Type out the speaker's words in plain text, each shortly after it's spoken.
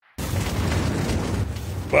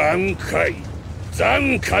挽回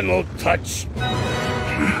残夏の太刀。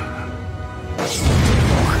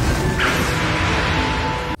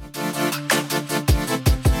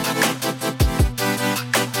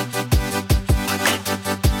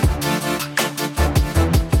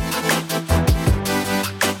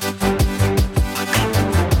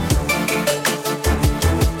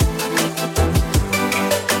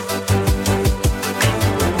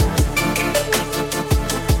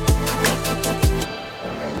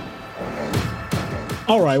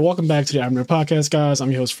All right, welcome back to the Abner Podcast, guys.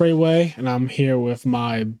 I'm your host, Freeway, and I'm here with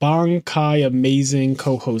my Bankai amazing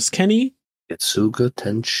co-host, Kenny. Itsuga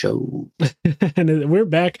Tensho. And we're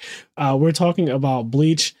back. We're talking about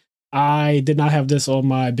Bleach. I did not have this on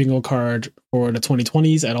my bingo card for the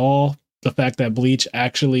 2020s at all. The fact that Bleach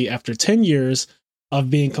actually, after 10 years of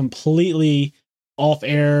being completely off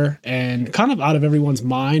air and kind of out of everyone's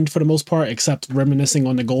mind for the most part, except reminiscing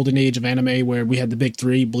on the golden age of anime where we had the big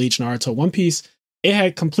three, Bleach, Naruto, One Piece, it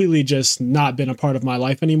had completely just not been a part of my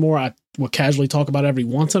life anymore. I would casually talk about it every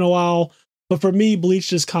once in a while. But for me, Bleach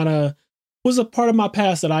just kind of was a part of my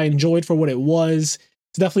past that I enjoyed for what it was.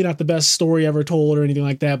 It's definitely not the best story ever told or anything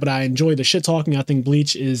like that, but I enjoy the shit talking. I think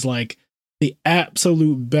Bleach is like the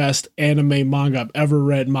absolute best anime manga I've ever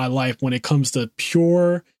read in my life when it comes to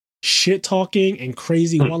pure shit talking and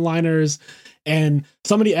crazy one-liners. And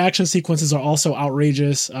some of the action sequences are also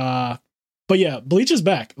outrageous. But yeah, Bleach is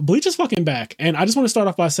back. Bleach is fucking back. And I just want to start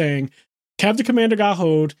off by saying Captain Commander got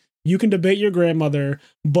hoed. You can debate your grandmother,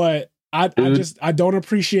 but I don't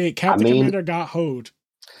appreciate Captain Commander got hoed.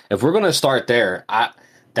 If we're going to start there,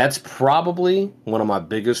 that's probably one of my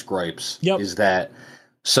biggest gripes. Yep. Is that,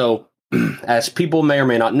 so as people may or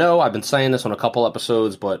may not know, I've been saying this on a couple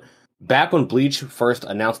episodes, but back when Bleach first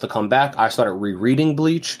announced the comeback, I started rereading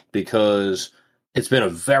Bleach because it's been a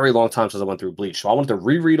very long time since I went through Bleach. So I wanted to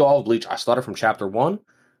reread all of Bleach. I started from chapter 1.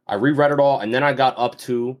 I reread it all, and then I got up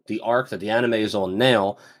to the arc that the anime is on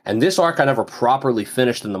now. And this arc I never properly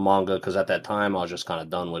finished in the manga because at that time I was just kind of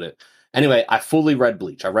done with it. Anyway, I fully read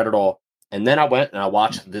Bleach. I read it all. And then I went and I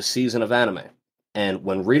watched this season of anime. And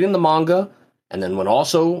when reading the manga, and then when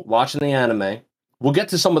also watching the anime, we'll get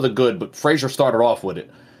to some of the good, but Fraser started off with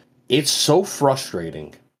it. It's so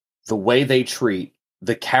frustrating the way they treat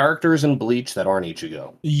the characters in Bleach that aren't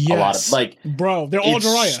Ichigo. Yes. A lot of, bro, they're all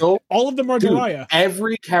Jiraiya. All of them are Jiraiya.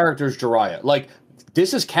 Every character's Jiraiya. Like,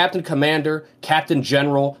 this is Captain Commander, Captain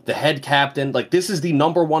General, the head captain. Like, this is the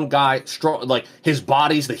number one guy. Strong, like, his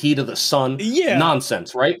body's the heat of the sun. Yeah.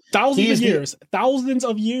 Nonsense, right? Thousands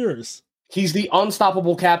of years. He's the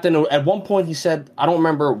unstoppable captain. At one point he said, I don't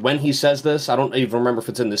remember when he says this. I don't even remember if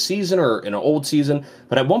it's in this season or in an old season.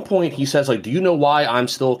 But at one point he says, like, do you know why I'm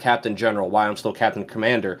still Captain General? Why I'm still Captain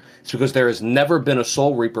Commander? It's because there has never been a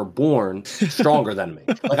Soul Reaper born stronger than me.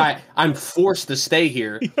 Like, I'm forced to stay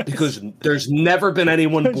here because there's never been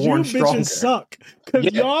anyone born stronger. Bitches suck. Because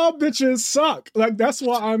y'all bitches suck. Like, that's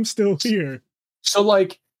why I'm still here. So,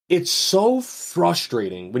 like, it's so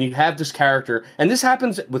frustrating when you have this character, and this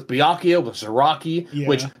happens with Byakuya, with Zaraki,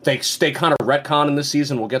 which they kind of retcon in this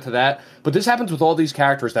season. We'll get to that. But this happens with all these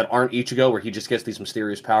characters that aren't Ichigo, where he just gets these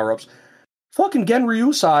mysterious power-ups. Fucking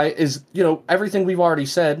Genryusai is, everything we've already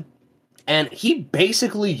said, and he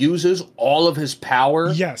basically uses all of his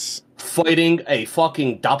power fighting a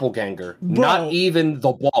fucking doppelganger. Bro, not even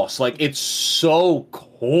the boss. Like, it's so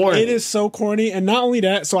corny. It is so corny, and not only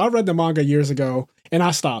that, so I read the manga years ago, and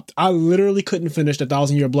I stopped. I literally couldn't finish the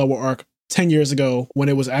 1,000-Year Blood War arc 10 years ago when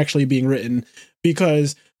it was actually being written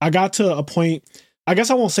because I got to a point, I guess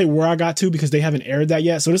I won't say where I got to because they haven't aired that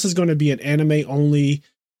yet. So this is going to be an anime-only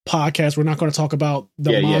podcast. We're not going to talk about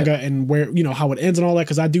the manga and where, how it ends and all that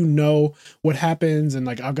because I do know what happens and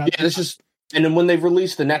like I've got... Yeah, this is... And then when they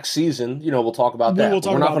release the next season, we'll talk about that.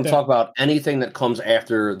 We're not going to talk about anything that comes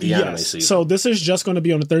after the anime season. So this is just going to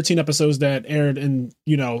be on the 13 episodes that aired in,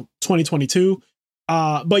 2022.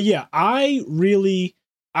 But yeah, I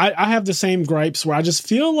have the same gripes where I just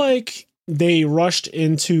feel like they rushed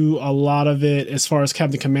into a lot of it as far as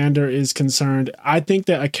Captain Commander is concerned. I think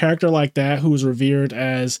that a character like that, who is revered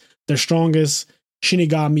as the strongest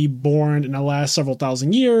Shinigami born in the last several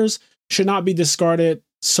thousand years, should not be discarded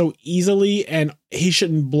so easily, and he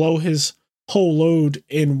shouldn't blow his whole load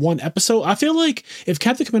in one episode. I feel like if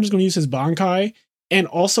Captain Commander is going to use his Bankai and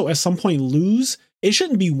also at some point lose, it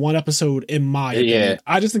shouldn't be one episode in my opinion.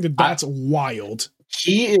 I just think that's wild.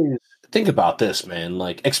 He is... Think about this, man.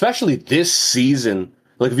 Like, especially this season.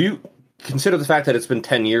 Like, if you consider the fact that it's been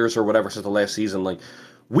 10 years or whatever since the last season, like,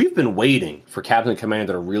 we've been waiting for Captain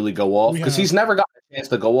Commander to really go off because he's never gotten a chance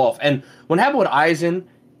to go off. And what happened with Aizen,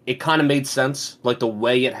 it kind of made sense, like the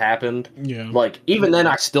way it happened. Yeah. Like even then,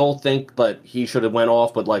 I still think that he should have went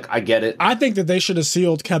off, but like I get it. I think that they should have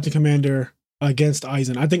sealed Captain Commander against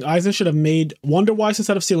Aizen. I think Aizen should have made Wonder Wise,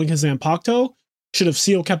 instead of sealing his Zanpakuto, should have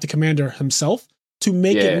sealed Captain Commander himself to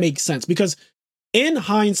make it make sense. Because in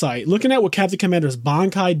hindsight, looking at what Captain Commander's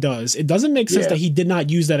Bankai does, it doesn't make sense that he did not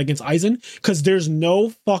use that against Aizen, because there's no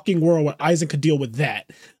fucking world where Aizen could deal with that.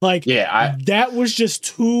 Like, that was just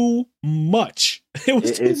too much. It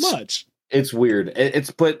was too much. It's weird.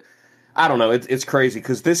 But I don't know. It's crazy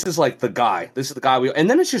because this is like the guy. This is the guy and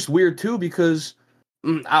then it's just weird too because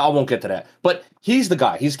I won't get to that. But he's the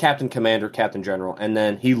guy. He's Captain Commander, Captain General, and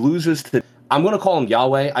then he loses to. I'm going to call him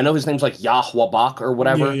Yahweh. I know his name's like Yahweh or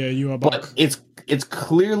whatever. Yeah, Yahweh. But it's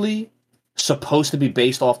clearly supposed to be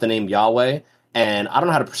based off the name Yahweh, and I don't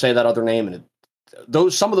know how to say that other name. And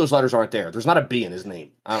some of those letters aren't there. There's not a B in his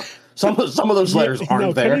name. Some of those letters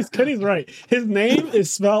aren't there. Kenny's right. His name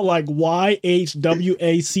is spelled like YHWACH,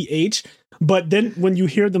 but then when you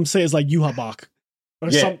hear them say, it's like Yuhabak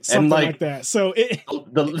or something like that. So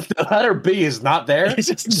the letter B is not there. It's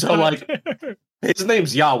just so like there. His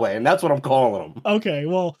name's Yahweh, and that's what I'm calling him. Okay,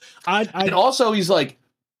 well, and also he's like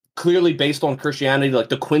clearly based on Christianity, like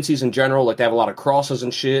the Quincy's in general, like they have a lot of crosses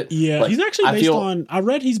and shit. Yeah, like, he's actually based on. I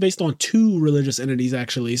read he's based on 2 religious entities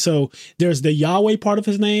actually. So there's the Yahweh part of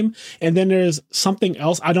his name, and then there's something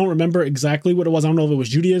else. I don't remember exactly what it was. I don't know if it was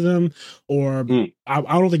Judaism or I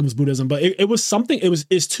don't think it was Buddhism, but it was something.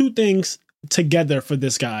 It's 2 things together for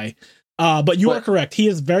this guy. But you are correct. He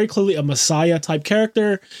is very clearly a Messiah type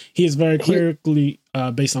character. He is very clearly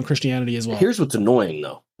based on Christianity as well. Here's what's annoying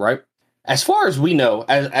though, right? As far as we know,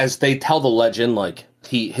 as they tell the legend, like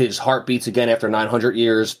his heart beats again after 900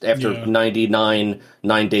 years, after 99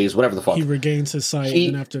 days, whatever the fuck. He regains his sight,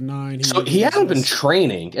 and after 9, he hasn't been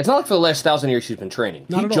training. It's not like for the last 1,000 years he's been training.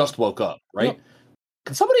 He just woke up, right? Yep.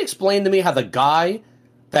 Can somebody explain to me how the guy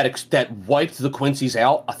that wiped the Quincy's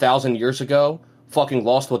out 1,000 years ago fucking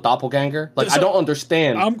lost to a doppelganger? Like, I don't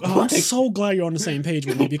understand. I'm so glad you're on the same page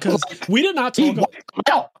with me, because we did not talk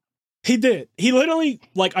about. He did. He literally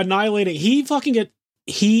like annihilated. He fucking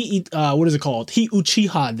what is it called? He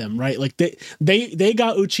Uchiha them, right? Like they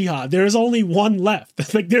got Uchiha. There's only one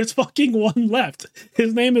left. Like there's fucking one left.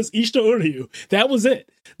 His name is Ishta Uryu. That was it.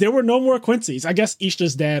 There were no more Quincy's. I guess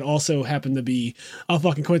Ishta's dad also happened to be a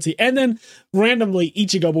fucking Quincy. And then randomly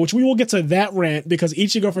Ichigo, which we will get to that rant, because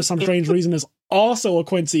Ichigo for some strange reason is also a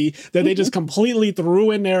Quincy that they just completely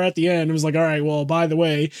threw in there at the end. It was like, all right, well, by the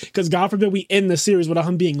way, because God forbid we end the series without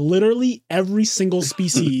him being literally every single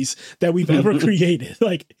species that we've ever created.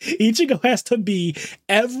 Like Ichigo has to be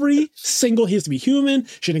every single, he has to be human,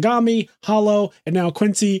 Shinigami, Hollow, and now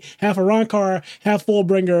Quincy, half a Rancor, half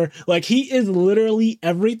Fullbringer. Like he is literally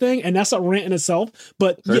everything, and that's a rant in itself.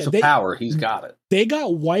 But there's a power, he's got it. They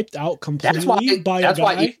got wiped out completely by a guy. That's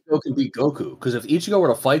why Ichigo can beat Goku. Because if Ichigo were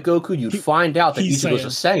to fight Goku, you'd find out that Ichigo's a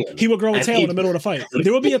Saiyan. He would grow a tail in the middle of the fight.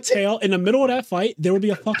 There would be a tail in the middle of that fight. There would be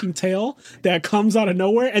a fucking tail that comes out of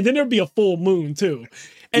nowhere, and then there'd be a full moon too.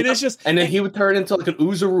 And it's just, and then he would turn into like an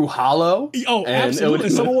Uzuru Hollow. Oh, absolutely!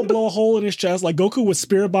 Someone would blow a hole in his chest, like Goku would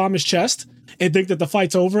spirit bomb his chest and think that the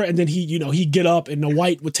fight's over, and then he'd get up, and the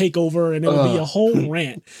white would take over, and it would be a whole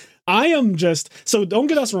rant. I am just so don't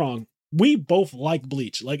get us wrong. We both like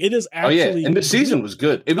Bleach. Like it is actually. And the season was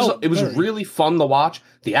good. It was really fun to watch.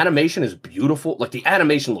 The animation is beautiful. Like the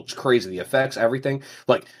animation looks crazy. The effects, everything.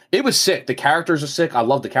 Like it was sick. The characters are sick. I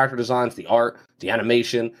love the character designs, the art, the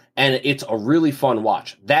animation, and it's a really fun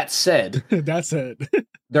watch. That said,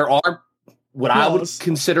 there are what flaws. I would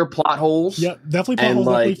consider plot holes. Yep, definitely plot holes,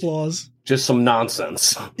 definitely flaws. Just some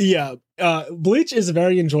nonsense. Yeah, Bleach is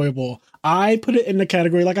very enjoyable. I put it in the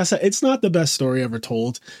category, like I said, it's not the best story ever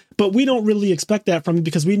told, but we don't really expect that from it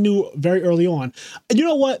because we knew very early on. And you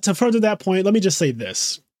know what? To further that point, let me just say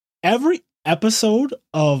this. Every episode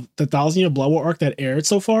of the 1,000 Year Blood War arc that aired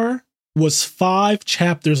so far was 5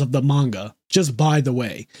 chapters of the manga, just by the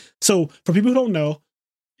way. So for people who don't know,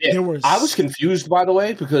 I was confused, by the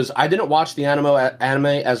way, because I didn't watch the anime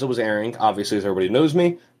as it was airing. Obviously, as everybody knows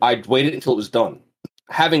me, I waited until it was done.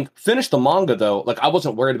 Having finished the manga, though, like I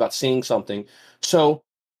wasn't worried about seeing something. So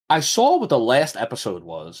I saw what the last episode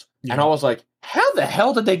was, and I was like, how the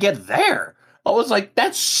hell did they get there? I was like,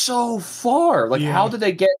 that's so far. Like, how did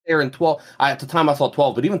they get there in 12? At the time, I thought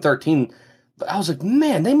 12, but even 13. I was like,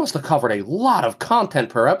 man, they must have covered a lot of content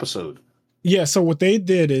per episode. Yeah, so what they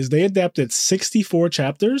did is they adapted around 64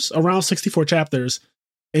 chapters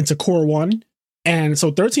into Core 1. And so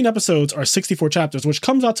 13 episodes are 64 chapters, which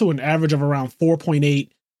comes out to an average of around 4.8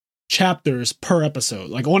 chapters per episode.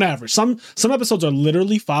 Like on average, some episodes are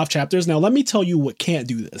literally 5 chapters. Now, let me tell you what can't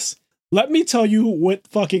do this. Let me tell you what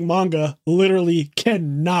fucking manga literally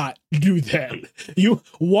cannot do that.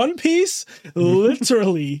 One Piece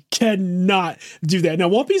literally cannot do that. Now,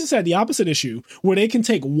 One Piece has had the opposite issue where they can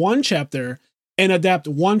take one chapter and adapt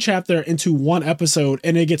one chapter into one episode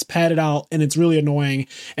and it gets padded out and it's really annoying.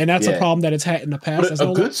 And that's a problem that it's had in the past. But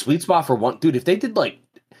a good sweet spot for one, dude, if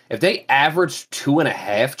they averaged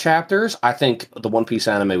 2.5 chapters, I think the One Piece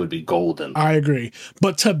anime would be golden. I agree.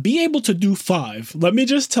 But to be able to do 5, let me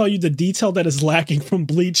just tell you the detail that is lacking from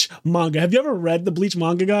Bleach manga. Have you ever read the Bleach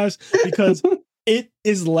manga, guys? Because it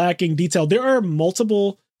is lacking detail. There are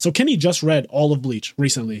multiple. So Kenny just read all of Bleach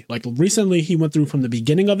recently. Like recently, he went through from the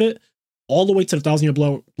beginning of it all the way to the 1,000 Year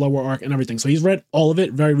Blood arc and everything. So he's read all of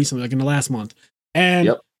it very recently, like in the last month.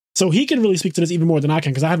 And so he can really speak to this even more than I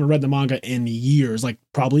can because I haven't read the manga in years, like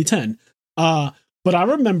probably 10. But I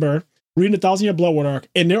remember reading the 1,000 Year Blood arc,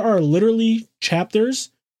 and there are literally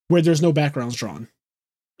chapters where there's no backgrounds drawn.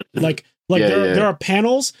 There are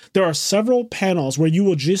panels. There are several panels where you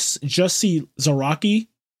will just see Zaraki,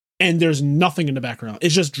 and there's nothing in the background.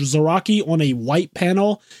 It's just Zaraki on a white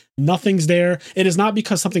panel. Nothing's there. It is not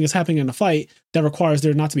because something is happening in the fight that requires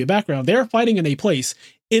there not to be a background. They're fighting in a place.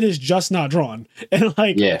 It is just not drawn. And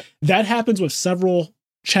that happens with several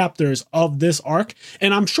chapters of this arc.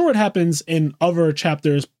 And I'm sure it happens in other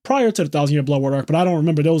chapters prior to the 1,000 Year Blood arc, but I don't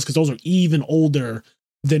remember those because those are even older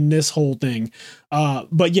than this whole thing.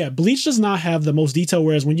 But yeah, Bleach does not have the most detail.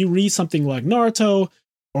 Whereas when you read something like Naruto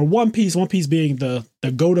or One Piece being the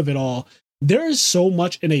goat of it all, there is so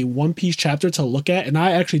much in a One Piece chapter to look at. And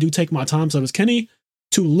I actually do take my time, so does Kenny,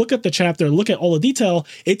 to look at the chapter, look at all the detail.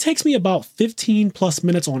 It takes me about 15 plus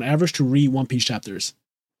minutes on average to read One Piece chapters.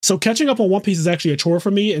 So catching up on One Piece is actually a chore for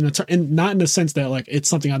me, and not in the sense that like it's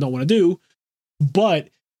something I don't want to do, but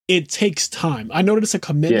it takes time. I know that it's a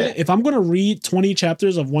commitment. If I'm going to read 20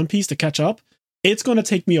 chapters of One Piece to catch up, it's going to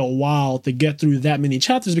take me a while to get through that many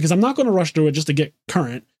chapters because I'm not going to rush through it just to get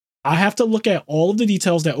current. I have to look at all of the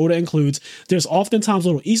details that Oda includes. There's oftentimes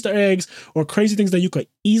little Easter eggs or crazy things that you could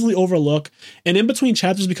easily overlook. And in between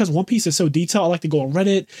chapters, because One Piece is so detailed, I like to go on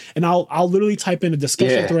Reddit and I'll literally type in a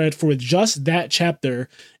discussion thread for just that chapter.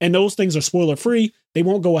 And those things are spoiler free. They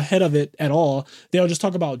won't go ahead of it at all. They'll just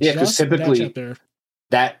talk about just typically that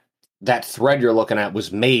chapter. That thread you're looking at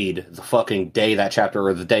was made the fucking day that chapter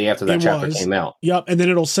or the day after that chapter came out. Yep. And then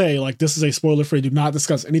it'll say, like, this is a spoiler free. Do not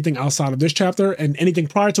discuss anything outside of this chapter, and anything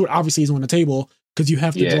prior to it obviously is on the table because you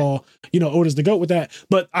have to draw, Oda's the GOAT with that.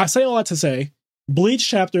 But I say all that to say Bleach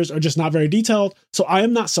chapters are just not very detailed. So I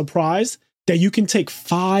am not surprised that you can take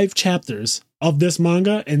 5 chapters of this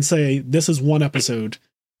manga and say, this is one episode,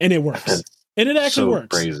 and it works. And it actually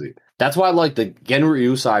works. Crazy. That's why I like the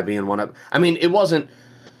Genryu side being one. I mean, it wasn't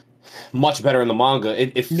much better in the manga.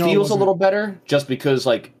 It feels a little better just because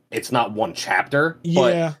like it's not one chapter.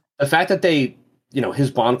 But the fact that they,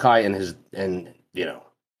 his Bankai and his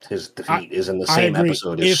defeat is in the same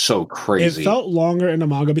episode is so crazy. It felt longer in the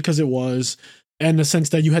manga because it was, in the sense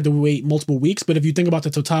that you had to wait multiple weeks. But if you think about the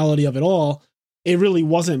totality of it all, it really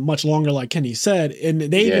wasn't much longer, like Kenny said. And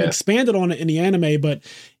they even expanded on it in the anime, but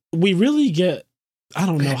we really get, I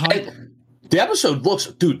don't know how. The episode looks,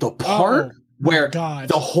 dude, the part where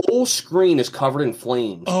the whole screen is covered in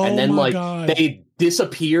flames, and then they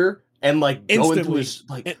disappear and like instantly go into his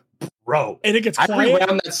bro. And it gets quiet. I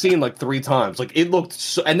rewound that scene like 3 times. Like it looked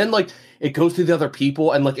so, and then like it goes through the other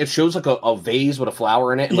people, and like it shows like a vase with a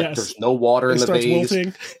flower in it, and like there's no water in the vase,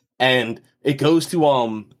 wilting. And it goes to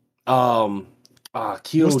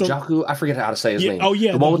Kyojaku. I forget how to say his name. Oh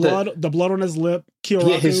yeah, the blood on his lip. Kyoraku.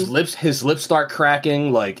 Yeah, his lips start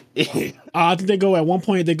cracking. Like I think they go at one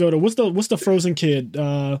point. They go to what's the frozen kid?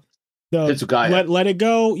 Let It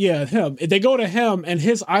Go. Yeah, him. They go to him, and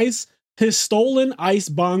his stolen ice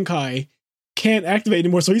Bankai can't activate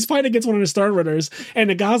anymore. So he's fighting against one of the Star Runners, and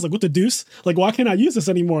the guy's like, what the deuce? Like, why can't I use this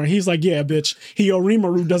anymore? And he's like, yeah, bitch,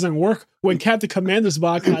 Hiyorimaru doesn't work when Captain Commander's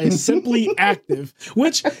Bankai is simply active.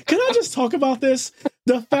 Which, can I just talk about this?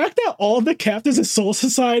 The fact that all the captains in Soul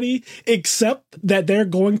Society accept that they're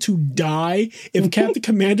going to die if Captain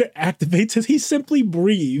Commander activates it, he simply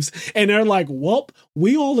breathes. And they're like, well,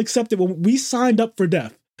 we all accepted when we signed up for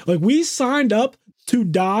death. Like, we signed up to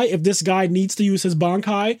die if this guy needs to use his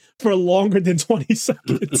Bankai for longer than 20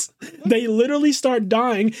 seconds. They literally start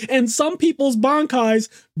dying, and some people's Bankais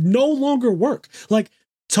no longer work. Like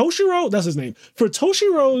Toshiro, that's his name. For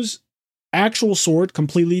Toshiro's actual sword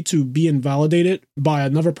completely to be invalidated by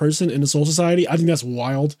another person in the Soul Society, I think that's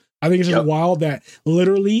wild. I think it's just wild that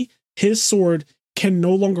literally his sword can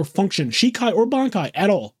no longer function, Shikai or Bankai,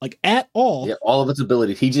 at all. Like, at all. Yeah, all of its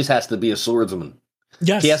abilities. He just has to be a swordsman.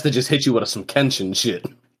 Yes. He has to just hit you with some Kenshin shit.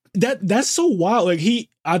 that's so wild. Like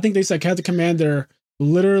I think they said Captain Commander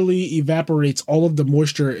literally evaporates all of the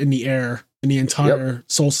moisture in the air in the entire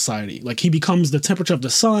Soul Society. Like he becomes the temperature of the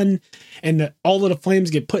sun, and all of the flames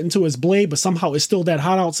get put into his blade, but somehow it's still that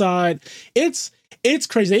hot outside. It's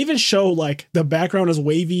crazy. They even show like the background is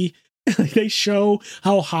wavy. They show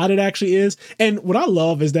how hot it actually is. And what I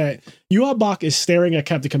love is that Yuha Bach is staring at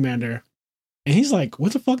Captain Commander, and he's like, "Where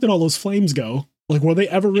the fuck did all those flames go? Like, were they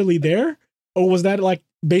ever really there, or was that like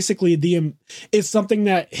basically it's something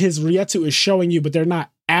that his Rietu is showing you, but they're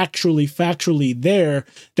not actually factually there.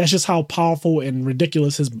 That's just how powerful and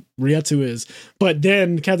ridiculous his Rietu is." But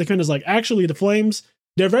then Captain Commander's like, actually, the flames,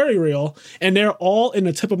 they're very real, and they're all in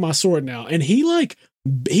the tip of my sword now. And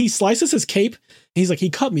he slices his cape. He's like, he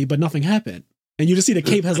cut me, but nothing happened. And you just see the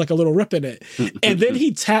cape has like a little rip in it. And then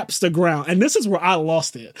he taps the ground. And this is where I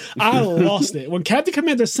lost it. When Captain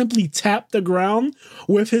Commander simply tapped the ground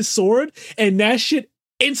with his sword, and that shit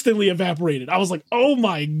instantly evaporated. I was like, oh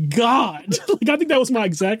my God. Like, I think that was my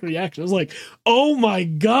exact reaction. I was like, oh my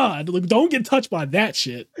God. Like, don't get touched by that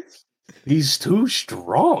shit. He's too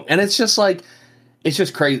strong. And it's just like, it's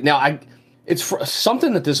just crazy. Now, it's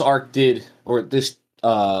something that this arc did, or this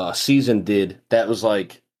season did, that was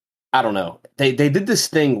like, I don't know. They did this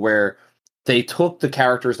thing where they took the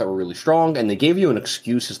characters that were really strong and they gave you an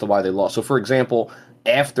excuse as to why they lost. So, for example,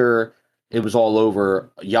 after it was all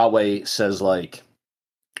over, Yahweh says like,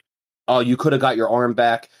 "Oh, you could have got your arm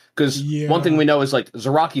back." Because one thing we know is like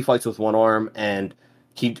Zaraki fights with one arm, and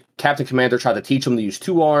Captain Commander tried to teach him to use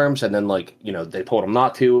two arms, and then like, you know, they told him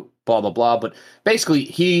not to, blah, blah, blah. But basically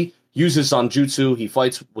he uses Zanjutsu, he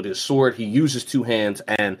fights with his sword, he uses two hands,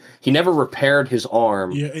 and he never repaired his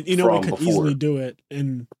arm. Yeah, and you know, he could easily do it.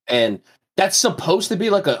 And that's supposed to be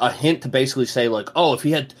like a hint to basically say like, oh, if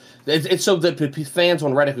he had, it's so that fans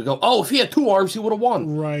on Reddit could go, oh, if he had two arms, he would have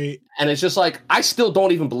won. Right. And it's just like, I still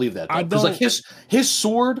don't even believe that. Because like his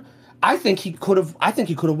sword, I think he could have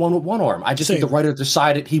won with one arm. I just think the writer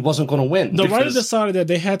decided he wasn't going to win. The writer decided that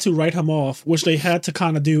they had to write him off, which they had to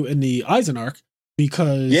kind of do in the Aizen arc,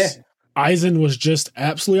 because Aizen was just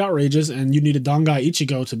absolutely outrageous, and you needed Dangai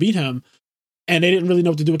Ichigo to beat him. And they didn't really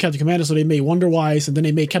know what to do with Captain Commander, so they made Wonder Weiss, and then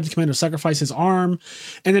they made Captain Commander sacrifice his arm.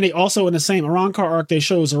 And then they also, in the same Arrancar arc, they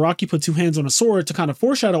show Zaraki put two hands on a sword to kind of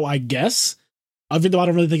foreshadow, I guess. Even though I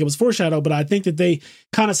don't really think it was foreshadow, but I think that they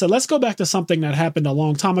kind of said, let's go back to something that happened a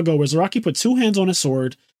long time ago, where Zaraki put two hands on his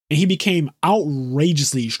sword, and he became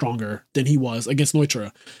outrageously stronger than he was against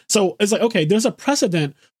Neutra. So it's like, okay, there's a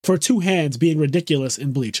precedent for two hands being ridiculous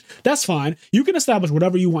in Bleach. That's fine. You can establish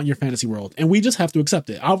whatever you want in your fantasy world, and we just have to accept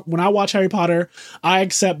it. When I watch Harry Potter, I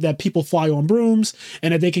accept that people fly on brooms,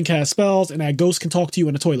 and that they can cast spells, and that ghosts can talk to you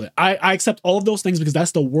in a toilet. I accept all of those things because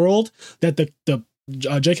that's the world that the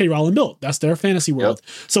J.K. Rowling built. That's their fantasy world.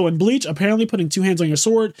 Yep. So in Bleach, apparently putting two hands on your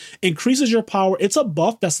sword increases your power. It's a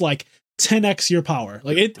buff that's like 10x your power.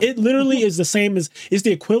 Like it literally is the same as, is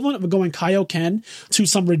the equivalent of going Kaioken to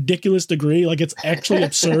some ridiculous degree. Like it's actually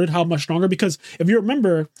absurd how much stronger, because if you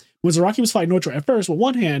remember when Zaraki was fighting Neutra at first, with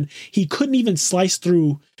one hand, he couldn't even slice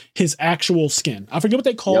through his actual skin. I forget what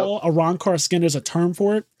they call a Arrancar skin. There's a term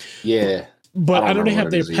for it. Yeah. But I know they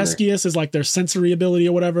have their Pescius is like their sensory ability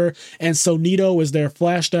or whatever, and Sonito is their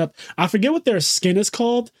flash step. I forget what their skin is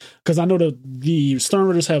called, because I know the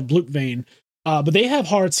Sternritters have Blute Vein, but they have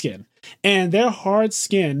hard skin, and their hard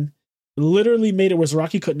skin literally made it where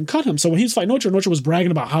Zaraki couldn't cut him. So when he was fighting Neutra was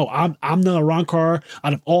bragging about how I'm the Arrancar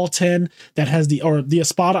out of all 10 that has the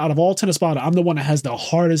Espada out of all 10 Espada, I'm the one that has the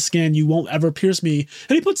hardest skin. You won't ever pierce me.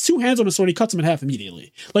 And he puts two hands on his sword. He cuts him in half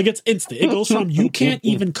immediately. Like it's instant. It goes from you can't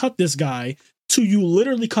even cut this guy to you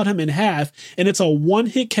literally cut him in half, and it's a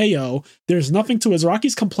one-hit KO. There's nothing to it.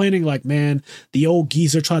 Zaraki's complaining like, man, the old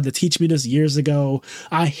geezer tried to teach me this years ago.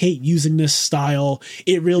 I hate using this style.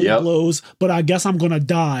 It really blows, but I guess I'm going to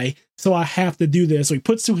die, so I have to do this. So he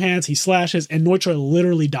puts two hands, he slashes, and Neutra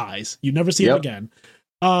literally dies. You never see him again.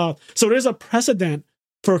 So there's a precedent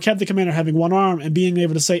for Captain Commander having one arm and being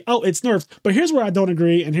able to say, oh, it's nerfed. But here's where I don't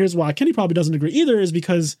agree, and here's why Kenny probably doesn't agree either, is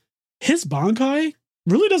because his Bankai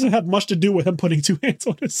really doesn't have much to do with him putting two hands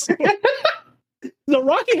on his sword.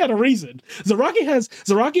 Zaraki had a reason.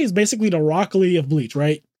 Zaraki is basically the Rock Lee of Bleach,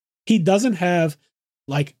 right? He doesn't have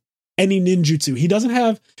like any ninjutsu. He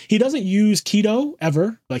doesn't use Kido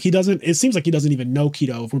ever. Like it seems like he doesn't even know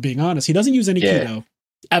Kido, if we're being honest. He doesn't use any Kido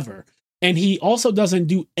ever. And he also doesn't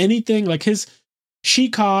do anything like his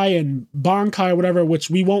Shikai and Bankai or whatever, which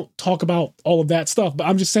we won't talk about all of that stuff. But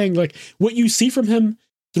I'm just saying, like, what you see from him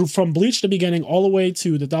from Bleach the beginning all the way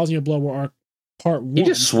to the 1,000-Year Blood War arc part 1. He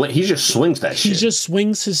just swings that shit. He just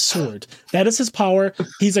swings his sword. That is his power.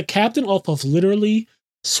 He's a captain off of literally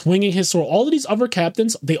swinging his sword. All of these other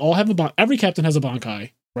captains, they all have every captain has a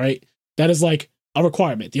Bankai, right? That is like a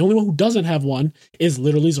requirement. The only one who doesn't have one is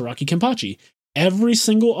literally Zaraki Kenpachi. Every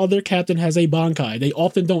single other captain has a Bankai. They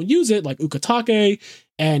often don't use it, like Ukitake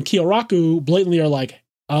and Kyoraku blatantly are like,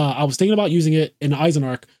 I was thinking about using it in the Aizen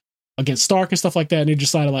arc against Stark and stuff like that, and they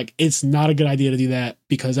decided like it's not a good idea to do that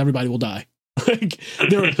because everybody will die. Like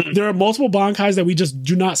there are multiple Bankais that we just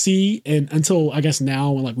do not see until I guess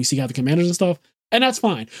now when like we see out the commanders and stuff, and that's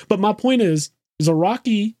fine. But my point is,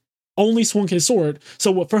 Zaraki only swung his sword,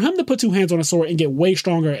 so for him to put two hands on a sword and get way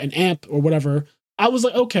stronger and amp or whatever, I was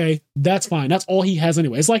like, okay, that's fine. That's all he has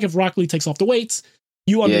anyway. It's like if Rock Lee takes off the weights,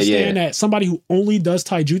 you understand that somebody who only does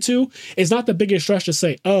taijutsu is not the biggest stretch to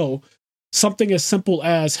say, oh, something as simple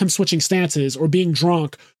as him switching stances or being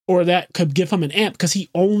drunk or that could give him an amp because he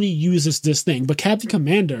only uses this thing. But Captain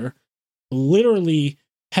Commander literally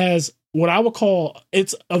has what I would call,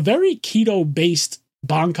 it's a very keto based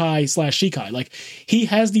Bankai / Shikai. Like he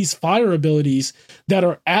has these fire abilities that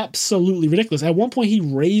are absolutely ridiculous. At one point he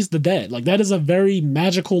raised the dead. Like that is a very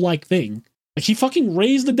magical like thing. Like he fucking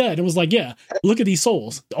raised the dead and was like, yeah, look at these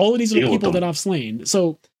souls. All of these are the people that I've slain.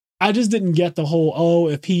 So I just didn't get the whole, oh,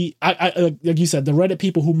 if he, I like you said, the Reddit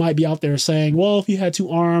people who might be out there saying, well, if he had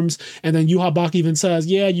two arms, and then Yuha Baki even says,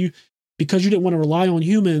 yeah, because you didn't want to rely on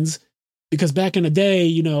humans, because back in the day,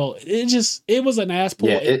 you know, it was an ass pull.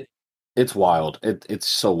 Yeah, it's wild. It's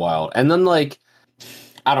so wild. And then like,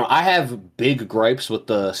 I have big gripes with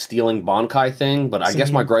the stealing Bankai thing, but I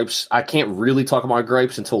guess my gripes, I can't really talk about my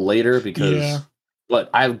gripes until later because,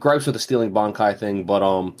 but I have gripes with the stealing Bankai thing, but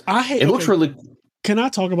it looks really. Can I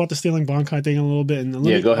talk about the stealing Bankai thing a little bit? And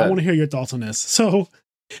go ahead. I want to hear your thoughts on this. So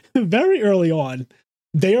very early on,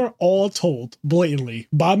 they are all told blatantly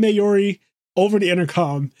by Mayuri over the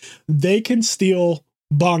intercom, they can steal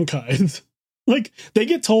Bankais. Like they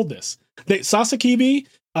get told this. Sasakibi,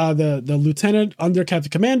 the lieutenant under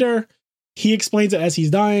Captain Commander, he explains it as he's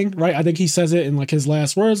dying, right? I think he says it in like his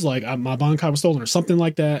last words, like my Bankai was stolen or something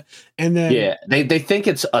like that. And then they think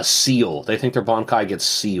it's a seal. They think their Bankai gets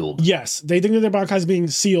sealed. Yes, they think that their Bankai is being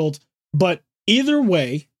sealed. But either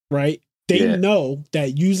way, right? They know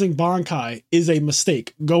that using Bankai is a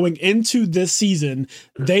mistake. Going into this season,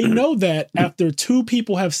 they know that after two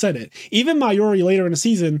people have said it. Even Mayuri later in the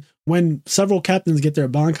season, when several captains get their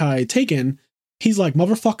Bankai taken, he's like,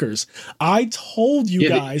 motherfuckers, I told you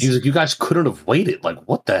guys. He's like, you guys couldn't have waited. Like,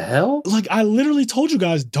 what the hell? Like, I literally told you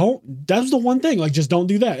guys, that's the one thing. Like, just don't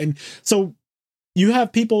do that. And so you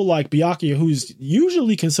have people like Byakuya, who's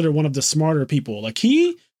usually considered one of the smarter people. Like,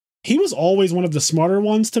 he was always one of the smarter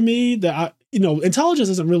ones to me that intelligence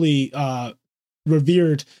isn't really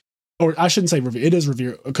revered, or I shouldn't say revered. It is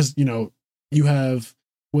revered because, you have,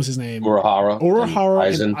 what's his name?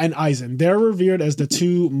 Urahara and Aizen. They're revered as the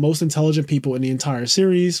two most intelligent people in the entire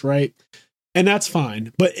series, right? And that's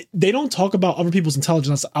fine. But they don't talk about other people's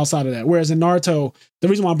intelligence outside of that. Whereas in Naruto, the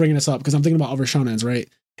reason why I'm bringing this up, because I'm thinking about other shonens, right?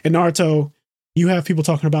 In Naruto, you have people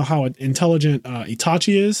talking about how intelligent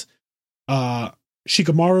Itachi is,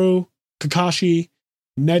 Shikamaru, Kakashi,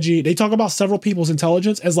 Neji. They talk about several people's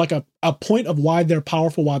intelligence as like a point of why they're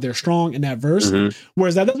powerful, why they're strong in that verse. Mm-hmm.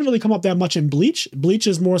 Whereas that doesn't really come up that much in Bleach. Bleach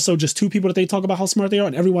is more so just two people that they talk about how smart they are,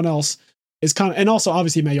 and everyone else is kind of, and also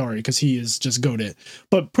obviously Mayuri because he is just goated.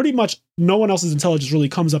 But pretty much no one else's intelligence really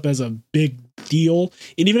comes up as a big deal.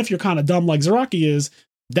 And even if you're kind of dumb like Zaraki is,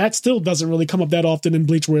 that still doesn't really come up that often in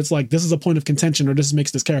Bleach where it's like, this is a point of contention or this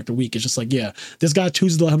makes this character weak. It's just like, yeah, this guy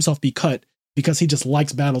chooses to let himself be cut because he just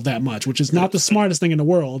likes battle that much, which is not the smartest thing in the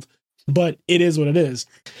world, but it is what it is.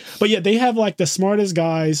 But yeah, they have like the smartest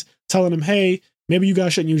guys telling them, hey, maybe you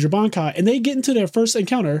guys shouldn't use your Bankai. And they get into their first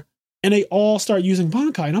encounter and they all start using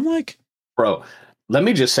Bankai. And I'm like, bro, let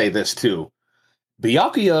me just say this too.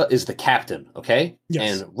 Byakuya is the captain, okay?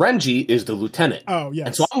 Yes. And Renji is the lieutenant. Oh, yes.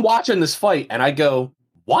 And so I'm watching this fight and I go,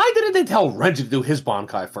 why didn't they tell Renji to do his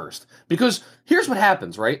Bankai first? Because here's what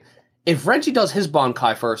happens, right? If Renji does his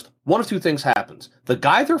Bankai first, one of two things happens. The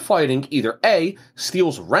guy they're fighting either A,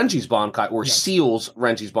 steals Renji's Bankai or seals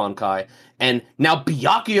Renji's Bankai, and now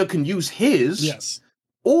Byakuya can use his. Yes.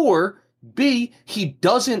 Or B, he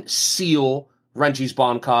doesn't seal Renji's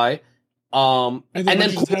Bankai, and then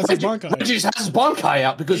Renji just has his Bankai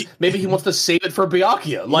out because maybe he wants to save it for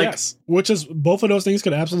Byakuya. Yes, which is, both of those things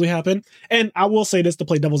could absolutely happen. And I will say this to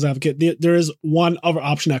play devil's advocate, there is one other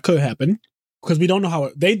option that could happen. Because they don't know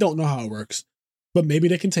how it works, but maybe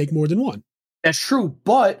they can take more than one. That's true,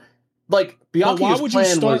 but like Byakuya's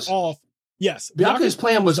plan was. Yes, Byakuya's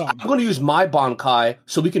plan was, I'm going to use my Bankai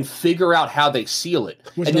so we can figure out how they seal it,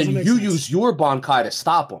 and then you use your Bankai to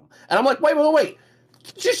stop them. And I'm like, wait,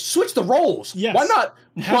 just switch the roles. Yes. Why not?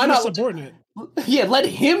 Why not subordinate? Yeah, let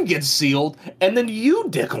him get sealed, and then you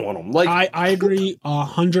dick on him. Like I agree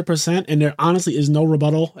 100%, and there honestly is no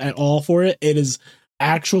rebuttal at all for it. It is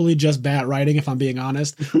actually just bad writing, if I'm being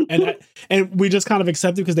honest. And we just kind of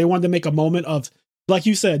accept it because they wanted to make a moment of, like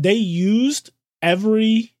you said, they used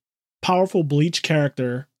every powerful Bleach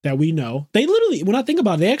character that we know. They literally, when I think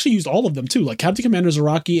about it, they actually used all of them too. Like Captain Commander,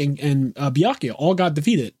 Zaraki, and Byakuya all got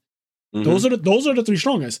defeated. Mhm. Those are the three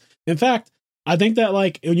strongest. In fact, I think that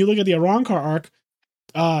like when you look at the Arrancar arc,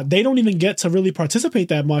 they don't even get to really participate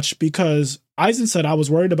that much because Aizen said, I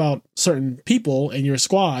was worried about certain people in your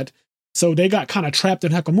squad, so they got kind of trapped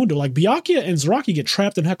in Hekamundo. Like Byakuya and Zaraki get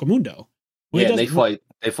trapped in Hekamundo. Yeah, and they fight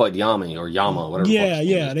Yami or Yama, whatever.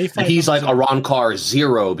 Yeah, they fight. And he's like Arrancar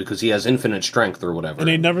 0 because he has infinite strength or whatever. And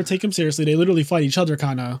they never take him seriously. They literally fight each other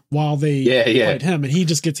kind of while they fight him, and he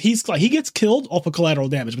gets killed off of collateral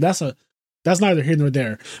damage. But that's neither here nor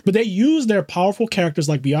there. But they use their powerful characters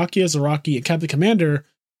like Byakuya, Zaraki, and Captain Commander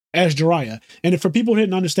as Jiraiya. And if for people who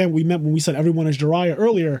didn't understand what we meant when we said everyone is Jiraiya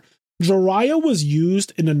earlier, Jiraiya was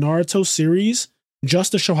used in the Naruto series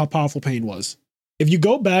just to show how powerful Pain was. If you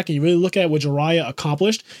go back and you really look at what Jiraiya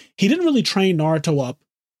accomplished, he didn't really train Naruto up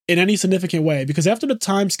in any significant way because after the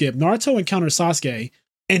time skip, Naruto encounters Sasuke,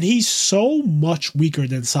 and he's so much weaker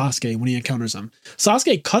than Sasuke when he encounters him.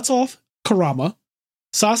 Sasuke cuts off Kurama.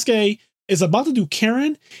 Sasuke is about to do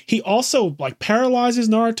Karen. He also like paralyzes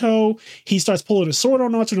Naruto. He starts pulling his sword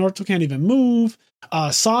on Naruto. Naruto can't even move.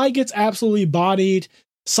 Sai gets absolutely bodied.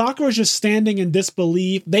 Sakura's just standing in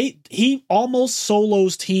disbelief. He almost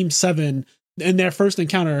solos Team 7 in their first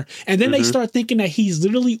encounter. And then they start thinking that he's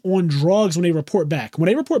literally on drugs when they report back. When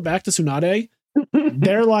they report back to Tsunade,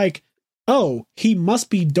 they're like, oh, he must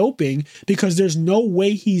be doping because there's no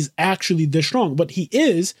way he's actually this strong. But he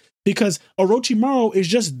is, because Orochimaru is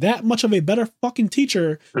just that much of a better fucking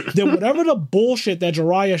teacher than whatever the bullshit that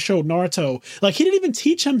Jiraiya showed Naruto. Like, he didn't even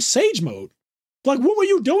teach him Sage Mode. Like, what were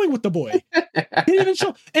you doing with the boy? He didn't even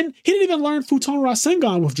show, and he didn't even learn Futon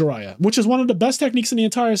Rasengan with Jiraiya, which is one of the best techniques in the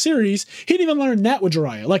entire series. He didn't even learn that with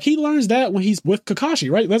Jiraiya. Like, he learns that when he's with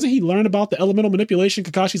Kakashi, right? Doesn't he learn about the elemental manipulation?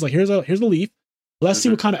 Kakashi's like, here's the leaf. Let's see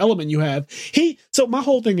what kind of element you have. So my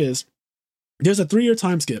whole thing is, there's a 3-year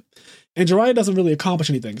time skip, and Jiraiya doesn't really accomplish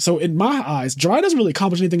anything. So in my eyes, Jiraiya doesn't really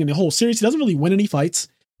accomplish anything in the whole series. He doesn't really win any fights,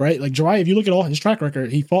 right? Like Jiraiya, if you look at all his track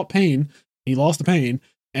record, he fought Pain, he lost the Pain.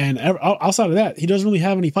 And outside of that, he doesn't really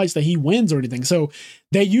have any fights that he wins or anything. So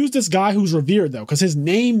they use this guy who's revered, though, because his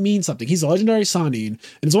name means something. He's a legendary Sannin. And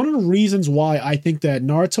it's one of the reasons why I think that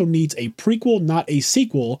Naruto needs a prequel, not a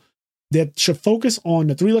sequel, that should focus on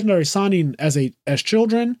the 3 legendary Sannin as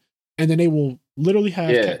children. And then they will literally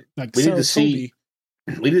have like we need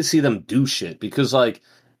to see them do shit, because like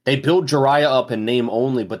they build Jiraiya up in name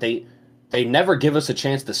only, but they never give us a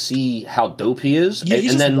chance to see how dope he is. Yeah,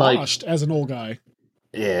 he's and just then washed as an old guy.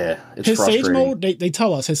 Yeah, it's his frustrating. Sage Mode, they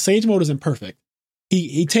tell us his Sage Mode is imperfect.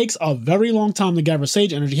 He takes a very long time to gather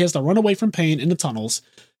Sage energy. He has to run away from Pain in the tunnels.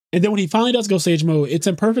 And then when he finally does go Sage Mode, it's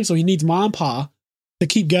imperfect, so he needs Ma and Pa to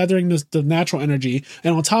keep gathering the natural energy.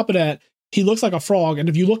 And on top of that, he looks like a frog. And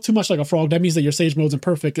if you look too much like a frog, that means that your Sage Mode's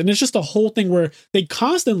imperfect. And it's just a whole thing where they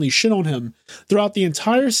constantly shit on him throughout the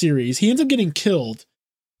entire series. He ends up getting killed.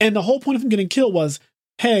 And the whole point of him getting killed was,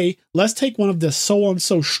 hey, let's take one of the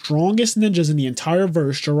so-and-so strongest ninjas in the entire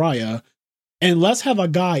verse, Jiraiya, and let's have a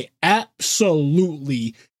guy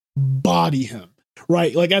absolutely body him,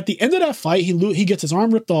 right? Like at the end of that fight, he gets his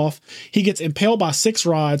arm ripped off, he gets impaled by 6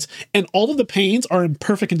 rods, and all of the Pains are in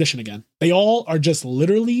perfect condition again. They all are just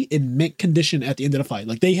literally in mint condition at the end of the fight.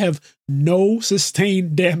 Like they have no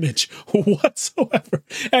sustained damage whatsoever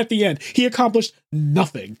at the end. He accomplished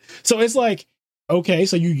nothing. So it's like, okay,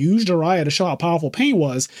 so you use Jiraiya to show how powerful Pain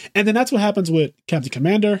was, and then that's what happens with Captain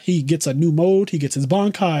Commander. He gets a new mode, he gets his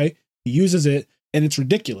Bankai, he uses it, and it's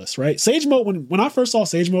ridiculous, right? Sage Mode, when I first saw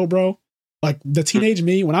Sage Mode, bro, like the teenage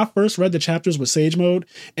me, when I first read the chapters with Sage Mode,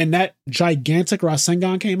 and that gigantic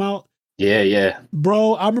Rasengan came out. Yeah.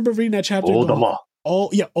 Bro, I remember reading that chapter. Old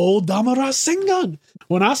Dama Rasengan.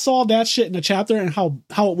 When I saw that shit in the chapter and how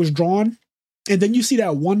it was drawn, and then you see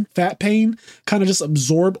that one fat Pain kind of just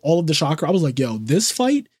absorb all of the chakra. I was like, yo, this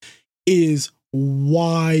fight is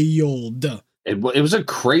wild. It was a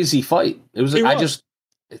crazy fight. It's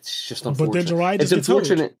just unfortunate. But then Jiraiya just it's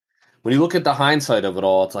unfortunate. When you look at the hindsight of it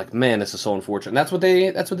all, it's like, man, this is so unfortunate. That's what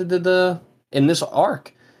they did in this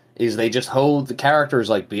arc, is they just hold the characters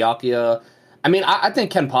like Byakuya. I mean, I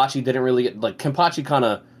think Kenpachi didn't really Kenpachi kind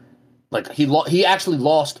of like he actually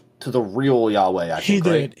lost to the real Yahweh. I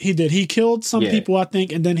think he did. He killed some people, I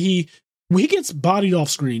think, and then he gets bodied off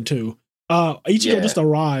screen too. Ichigo just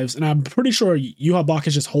arrives, and I'm pretty sure Yhwach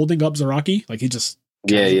is just holding up Zaraki, like he just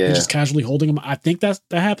Yeah, yeah. He's just casually holding him. I think that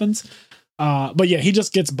happens. But yeah, he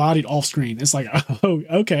just gets bodied off screen. It's like, oh,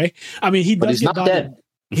 okay. I mean, he does get bodied. Dead.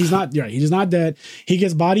 He's not right. He's not dead. He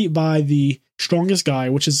gets bodied by the strongest guy,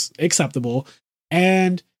 which is acceptable.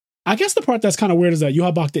 And I guess the part that's kind of weird is that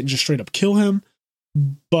Yhwach Bok didn't just straight up kill him,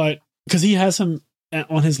 but because he has him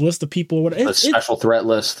on his list of people. A special threat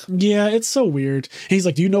list. Yeah, it's so weird. And he's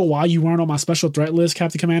like, do you know why you weren't on my special threat list,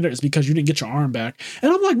 Captain Commander? It's because you didn't get your arm back.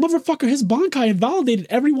 And I'm like, motherfucker, his Bankai invalidated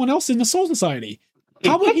everyone else in the Soul Society.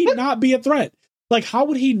 How would he not be a threat? Like, how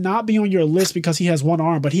would he not be on your list because he has one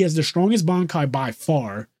arm, but he has the strongest Bankai by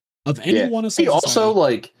far of anyone in Soul Society? He also,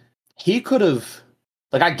 like, he could have...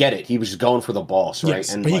 Like, I get it. He was just going for the boss, right?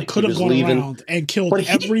 Yes, and but he could have gone around and killed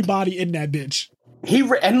everybody in that bitch.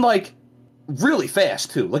 And, like, really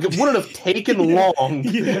fast, too. Like, it wouldn't have taken long.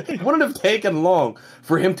 It wouldn't have taken long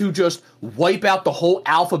for him to just wipe out the whole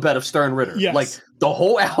alphabet of Stern Ritter. Yes. Like, the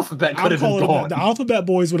whole alphabet could have been gone. The alphabet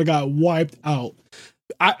boys would have got wiped out.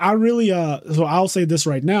 I really, so I'll say this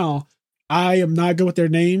right now. I am not good with their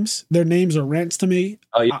names. Their names are rents to me.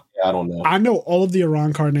 Oh, yeah, I don't know. I know all of the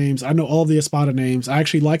Arrancar names. I know all of the Espada names. I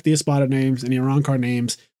actually like the Espada names and the Arrancar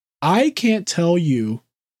names. I can't tell you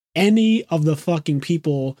any of the fucking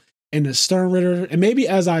people in the Stern Ritter. And maybe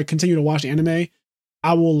as I continue to watch anime,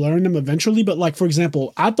 I will learn them eventually. But like, for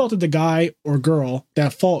example, I thought that the guy or girl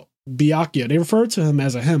that fought Byakuya, they referred to him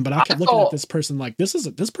as a him, but I kept looking at this person like,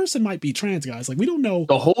 this person might be trans, guys. Like, we don't know.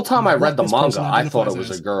 The whole time I read the manga, I thought it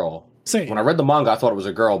was a girl. Same. When I read the manga, I thought it was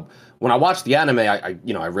a girl. When I watched the anime, I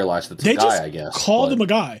realized it's a guy, I guess. Called him a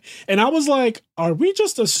guy. And I was like, are we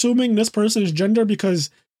just assuming this person's gender?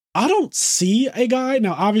 Because I don't see a guy.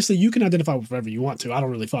 Now, obviously, you can identify with whatever you want to. I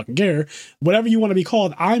don't really fucking care. Whatever you want to be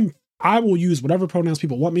called, I will use whatever pronouns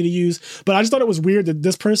people want me to use. But I just thought it was weird that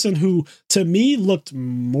this person who, to me, looked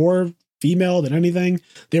more female than anything,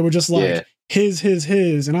 they were just like,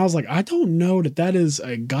 his. And I was like, I don't know that is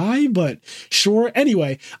a guy, but sure.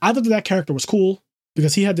 Anyway, I thought that character was cool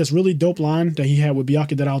because he had this really dope line that he had with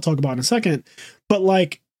Byakuya that I'll talk about in a second. But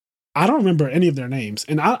like, I don't remember any of their names.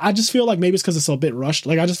 And I just feel like maybe it's because it's a bit rushed.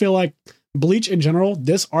 Like, I just feel like Bleach in general,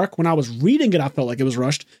 this arc, when I was reading it, I felt like it was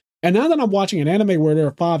rushed. And now that I'm watching an anime where there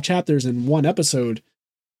are 5 chapters in one episode,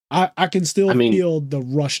 I can still feel the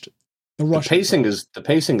rushed. The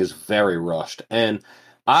pacing is very rushed, and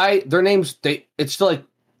their names it's still like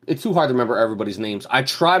it's too hard to remember everybody's names. I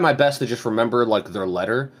try my best to just remember like their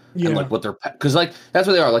letter and like what they're because like that's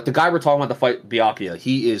what they are. Like the guy we're talking about to fight Byakuya,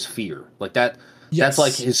 he is Fear. Like that. Yes. That's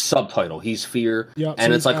like his subtitle. He's Fear. Yep,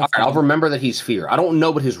 and so it's like, all right, I'll remember that he's Fear. I don't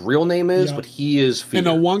know what his real name is, but he is Fear. And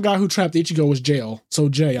the one guy who trapped Ichigo was Jail. So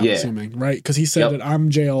Jay, I'm assuming, right? Because he said that I'm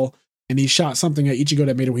Jail, and he shot something at Ichigo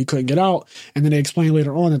that made it where he couldn't get out. And then they explained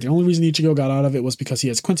later on that the only reason Ichigo got out of it was because he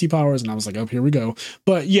has Quincy powers. And I was like, oh, here we go.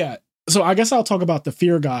 But yeah, so I guess I'll talk about the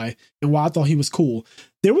Fear guy and why I thought he was cool.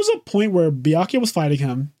 There was a point where Byakuya was fighting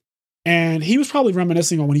him, and he was probably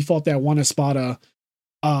reminiscing on when he fought that one Espada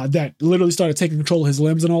that literally started taking control of his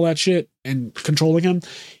limbs and all that shit and controlling him.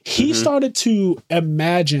 He started to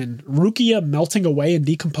imagine Rukia melting away and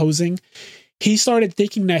decomposing. He started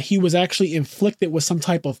thinking that he was actually inflicted with some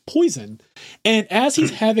type of poison. And as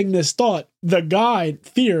he's having this thought, the guy,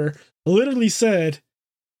 Fear, literally said,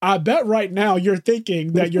 I bet right now you're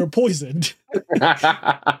thinking that you're poisoned.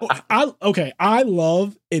 I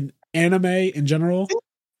love in anime in general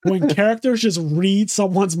when characters just read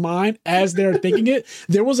someone's mind as they're thinking it.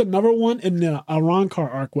 There was another one in the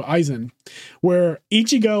Arrancar arc with Aizen where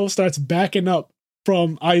Ichigo starts backing up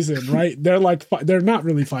from Aizen, right? They're like, they're not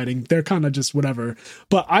really fighting. They're kind of just whatever.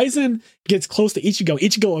 But Aizen gets close to Ichigo.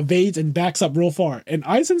 Ichigo evades and backs up real far. And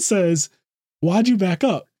Aizen says, why'd you back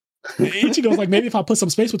up? And Ichigo's like, maybe if I put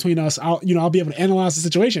some space between us, I'll be able to analyze the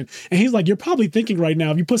situation. And he's like, you're probably thinking right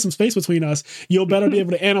now, if you put some space between us, you'll better be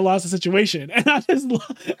able to analyze the situation. And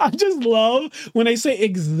I just love when they say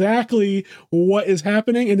exactly what is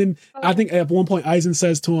happening. And then I think at one point Aizen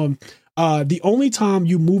says to him, the only time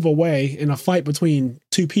you move away in a fight between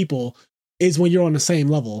two people is when you're on the same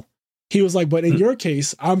level. He was like, but in your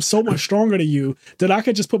case, I'm so much stronger than you that I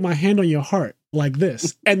could just put my hand on your heart like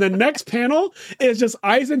this. And the next panel is just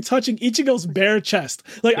Aizen touching Ichigo's bare chest.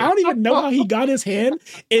 Like, I don't even know how he got his hand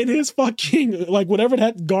in his fucking, like, whatever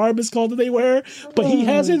that garb is called that they wear. But he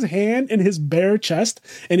has his hand in his bare chest.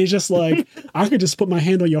 And he's just like, I could just put my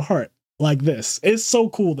hand on your heart like this. It's so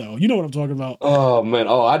cool, though. You know what I'm talking about. Oh, man.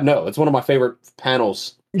 Oh, I know. It's one of my favorite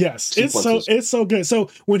panels. Yes, sequences. It's so good. So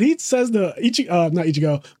when he says not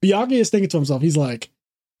Ichigo, Byakuya is thinking to himself, he's like,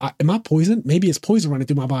 am I poisoned? Maybe it's poison running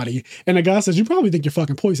through my body. And the guy says, you probably think you're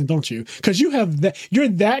fucking poisoned, don't you? Because you're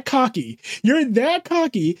that cocky. You're that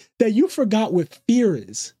cocky that you forgot what fear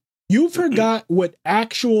is. You forgot what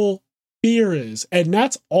actual fear is, and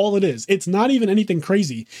that's all it is. It's not even anything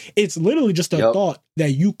crazy. It's literally just a thought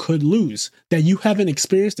that you could lose, that you haven't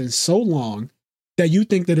experienced in so long, that you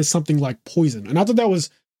think that it's something like poison. And I thought that was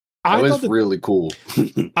really cool.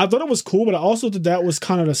 I thought it was cool, but I also thought that was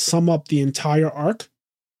kind of to sum up the entire arc,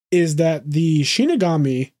 is that the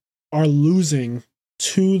Shinigami are losing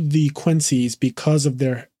to the Quincy's because of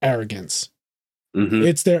their arrogance. Mm-hmm.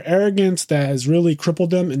 It's their arrogance that has really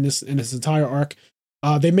crippled them in this entire arc.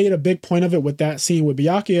 They made a big point of it with that scene with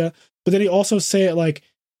Byakuya, but then he also say it like,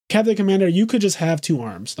 Captain Commander, you could just have 2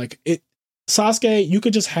 arms. Like Sasuke, you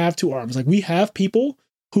could just have 2 arms. Like, we have people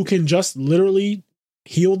who can just literally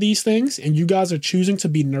heal these things, and you guys are choosing to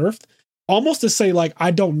be nerfed. Almost to say, like,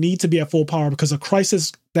 I don't need to be at full power because a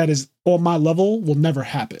crisis that is on my level will never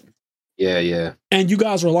happen. Yeah. And you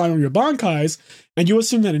guys rely on your Bankais, and you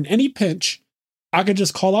assume that in any pinch, I could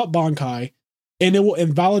just call out Bankai, and it will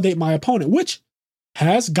invalidate my opponent, which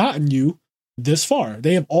has gotten you this far.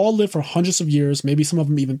 They have all lived for hundreds of years, maybe some of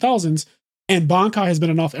them even thousands, and Bankai has been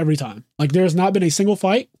enough every time. Like, there's not been a single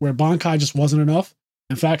fight where Bankai just wasn't enough.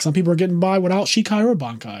 In fact, some people are getting by without Shikai or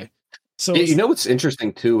Bankai. So you know what's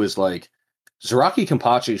interesting too is like Zaraki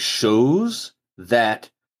Kenpachi shows that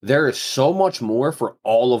there is so much more for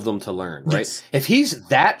all of them to learn, right? Yes. If he's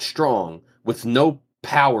that strong with no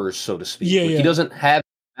powers, so to speak, he doesn't have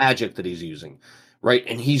magic that he's using, right?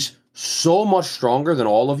 And he's so much stronger than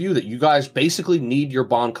all of you that you guys basically need your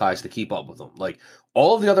Bankais to keep up with him. Like,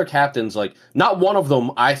 all of the other captains, like, not one of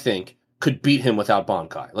them, I think, could beat him without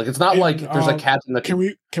Bankai. Like, it's not like there's a captain that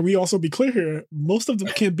can we also be clear here? Most of them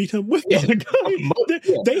can't beat him with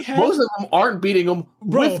Bankai. Most of them aren't beating him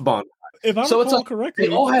with Bankai. If I recall correctly,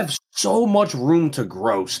 they all have so much room to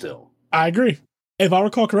grow still. I agree. If I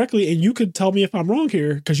recall correctly, and you could tell me if I'm wrong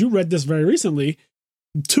here, because you read this very recently,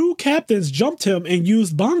 2 captains jumped him and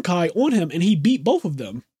used Bankai on him, and he beat both of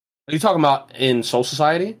them. Are you talking about in Soul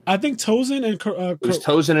Society? I think Tozen and it was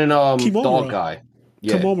Tozen and Kimomura. Dog Guy.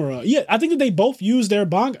 Yeah. Kimomura. Yeah, I think that they both used their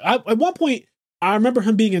Bankai. At one point, I remember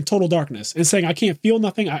him being in total darkness and saying, I can't feel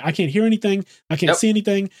nothing. I can't hear anything. I can't see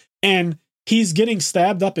anything. And he's getting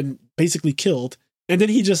stabbed up and basically killed. And then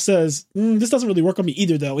he just says, this doesn't really work on me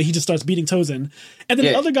either, though. And he just starts beating Tozen. And then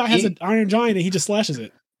the other guy has an Iron Giant and he just slashes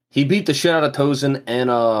it. He beat the shit out of Tozen and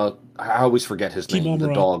I always forget his name,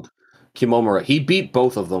 the dog. Kimomura. He beat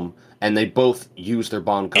both of them, and they both used their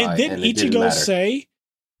Bankai. And then Ichigo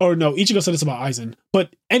Ichigo said this about Aizen.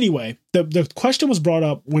 But anyway, the question was brought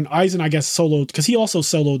up when Aizen, I guess, soloed, because he also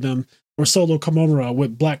soloed them, or soloed Komomura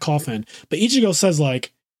with Black Coffin. But Ichigo says,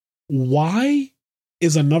 like, why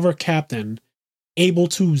is another captain able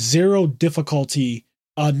to 0 difficulty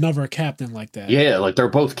another captain like that? Yeah, like they're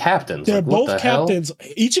both captains. They're like, both captains.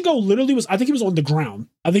 Ichigo literally was, I think he was on the ground.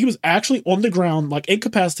 I think he was actually on the ground, like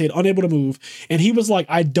incapacitated, unable to move. And he was like,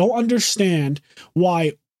 I don't understand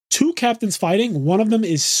why 2 captains fighting, one of them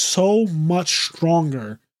is so much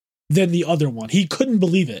stronger than the other one. He couldn't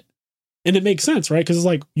believe it. And it makes sense, right? Because it's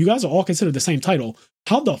like, you guys are all considered the same title.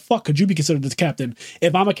 How the fuck could you be considered the captain?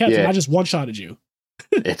 If I'm a captain, I just one-shotted you.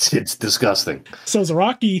 It's disgusting. So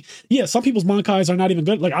Zaraki, some people's Bankais are not even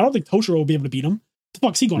good. Like, I don't think Toshiro will be able to beat him. The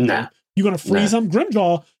fuck's he going to do? You going to freeze him?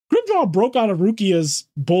 Grimjaw broke out of Rukia's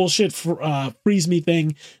bullshit freeze me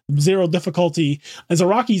thing, 0 difficulty. And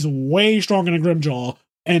Zaraki's way stronger than Grimjaw.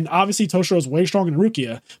 And obviously Toshiro's way stronger than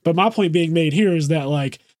Rukia. But my point being made here is that,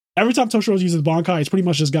 like, every time Toshiro uses Bankai, it's pretty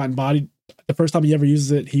much just gotten bodied. The first time he ever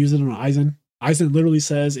uses it, he used it on Aizen. Aizen literally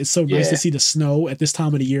says, it's so nice to see the snow at this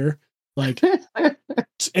time of the year. Like,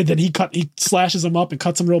 and then he slashes him up and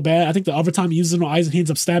cuts him real bad. I think the other time he uses it on Aizen, he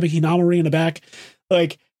ends up stabbing Hinamori in the back.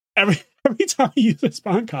 Like, every time he uses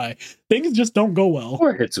Bankai, things just don't go well.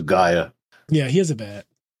 Poor Hitsugaya. Yeah, he has it bad.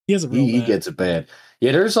 He has it real bad. He gets it bad.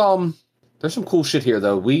 Yeah, there's some cool shit here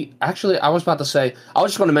though. I was about to say, I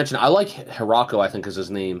was just going to mention, I like Hirako, I think is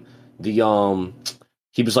his name.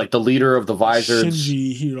 He was like the leader of the Visors.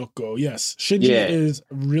 Shinji Hiroko, yes. Shinji is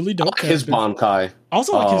really dope. I like his Bankai. I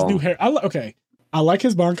also like his new hair. I like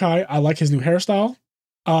his Bankai. I like his new hairstyle.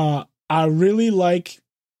 I really like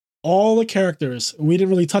all the characters. We didn't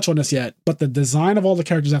really touch on this yet, but the design of all the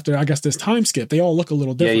characters after, I guess, this time skip, they all look a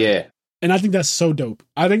little different. Yeah. And I think that's so dope.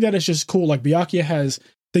 I think that it's just cool. Like, Byakuya has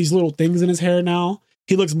these little things in his hair now.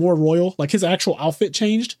 He looks more royal. Like, his actual outfit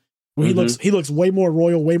changed. Where he looks way more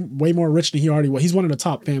royal, way more rich than he already was. He's one of the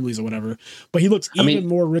top families or whatever, but he looks even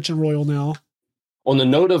more rich and royal now. On the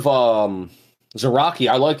note of Zaraki,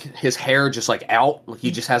 I like his hair just like out. Like, he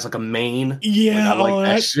just has like a mane. Yeah, like, I like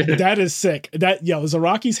that shit. That is sick.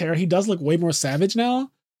 Zaraki's hair, he does look way more savage now.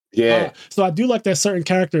 Yeah. So I do like that certain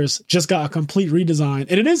characters just got a complete redesign.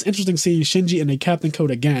 And it is interesting seeing Shinji in a captain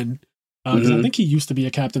coat again. Because I think he used to be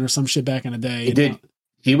a captain or some shit back in the day. He did.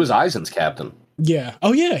 He was Aizen's captain. Yeah.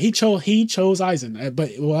 Oh yeah. He chose Aizen,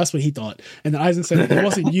 but well, that's what he thought. And then Aizen said it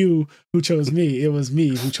wasn't you who chose me; it was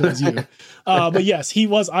me who chose you. But yes, he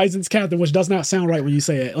was Aizen's captain, which does not sound right when you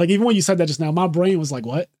say it. Like even when you said that just now, my brain was like,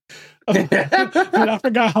 "What?" But I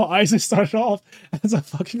forgot how Aizen started off as a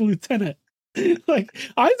fucking lieutenant. Like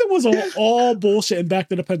Aizen was all bullshit and back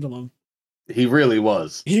to the pendulum. He really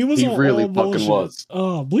was. He really fucking was.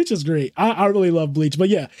 Oh, Bleach is great. I really love Bleach. But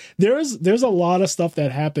yeah, there's a lot of stuff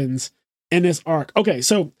that happens in this arc. Okay,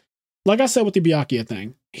 so like I said with the Byakuya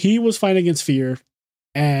thing, he was fighting against Fear,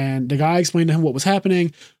 and the guy explained to him what was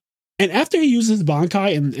happening. And after he uses his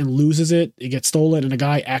Bankai and loses it, it gets stolen, and the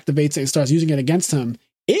guy activates it and starts using it against him.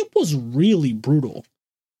 It was really brutal.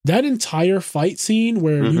 That entire fight scene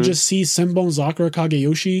where you just see Senbon Sakura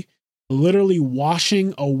Kageyoshi literally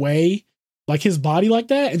washing away like his body like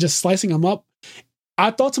that and just slicing him up. I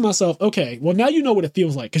thought to myself, okay, well now you know what it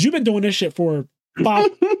feels like because you've been doing this shit for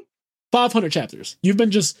 500 chapters. You've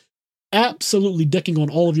been just absolutely dicking on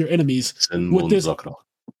all of your enemies with this.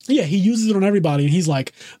 Yeah, he uses it on everybody, and he's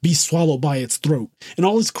like, be swallowed by its throat. And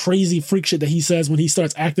all this crazy freak shit that he says when he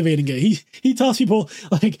starts activating it. He tells people,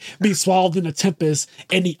 like, be swallowed in a tempest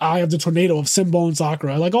in the eye of the tornado of Senbon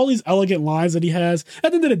Sakura. Like, all these elegant lines that he has.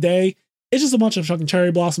 At the end of the day, it's just a bunch of fucking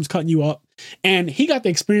cherry blossoms cutting you up. And he got the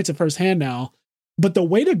experience at firsthand now. But the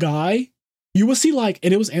way the guy, you will see, like,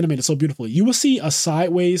 and it was animated so beautifully, you will see a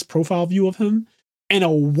sideways profile view of him and a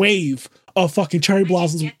wave of fucking cherry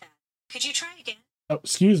blossoms. Could you try again? Oh,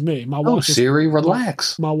 excuse me, my watch. Siri,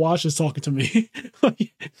 relax. My watch is talking to me.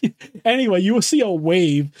 Anyway, you will see a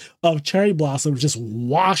wave of cherry blossoms just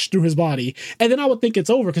wash through his body, and then I would think it's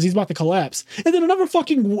over because he's about to collapse, and then another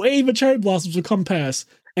fucking wave of cherry blossoms would come past,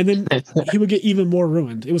 and then he would get even more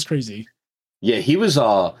ruined. It was crazy. Yeah, he was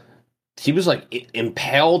like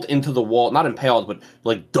impaled into the wall, not impaled, but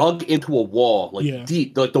like dug into a wall, like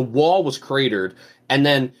deep. Like the wall was cratered, and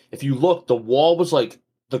then if you look, the wall was like.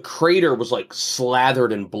 The crater was like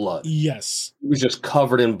slathered in blood. Yes. He was just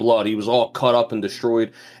covered in blood. He was all cut up and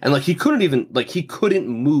destroyed. And like he couldn't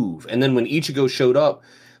move. And then when Ichigo showed up,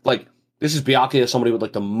 like this is Byakuya, somebody with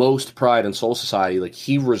like the most pride in Soul Society. Like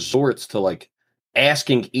he resorts to like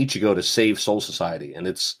asking Ichigo to save Soul Society. And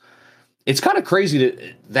it's kind of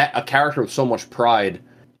crazy that a character with so much pride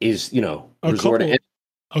is, resorting.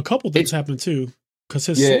 A couple things happen too. Because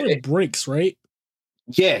his sword breaks, right?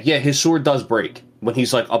 Yeah, his sword does break. When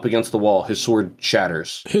he's like up against the wall, his sword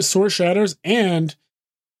shatters. And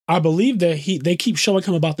I believe that they keep showing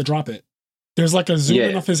him about to drop it. There's like a zoom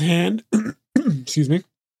in of his hand. Excuse me.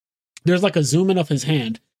 There's like a zoom in of his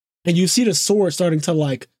hand, and you see the sword starting to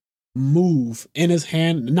like move in his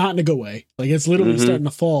hand, not in a good way. Like it's literally starting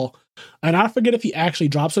to fall. And I forget if he actually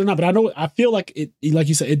drops it or not, but I feel like it, like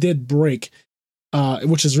you said, it did break,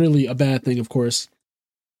 which is really a bad thing, of course.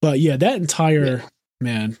 But yeah, that entire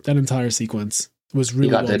sequence was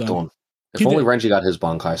really well done. If only Renji got his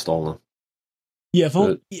Bankai stolen. Yeah, if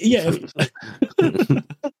only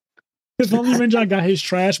Renji got his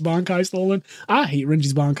trash Bankai stolen. I hate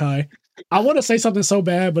Renji's Bankai. I want to say something so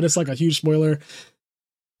bad, but it's like a huge spoiler.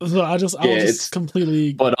 So I'll just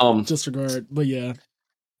completely disregard. But yeah.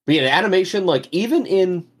 But yeah, the animation, like even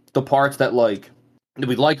in the parts that like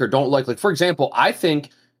we like or don't like for example, I think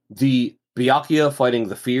the Byakuya fighting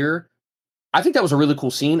the Fear, I think that was a really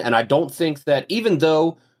cool scene, and I don't think that, even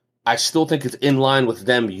though I still think it's in line with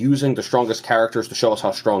them using the strongest characters to show us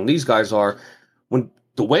how strong these guys are, when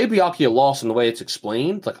the way Byakuya lost and the way it's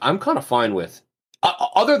explained, like I'm kind of fine with,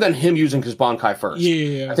 other than him using his Bankai first.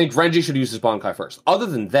 Yeah. I think Renji should use his Bankai first. Other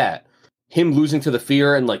than that, him losing to the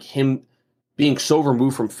Fear and like him being so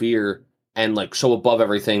removed from Fear and like so above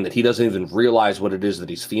everything that he doesn't even realize what it is that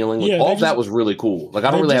he's feeling. Like, all of that was really cool. Like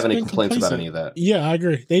I don't really have any complaints about any of that. Yeah, I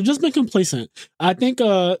agree. They've just been complacent. I think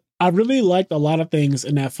I really liked a lot of things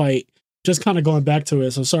in that fight. Just kind of going back to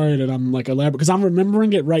it. So sorry that I'm like elaborate because I'm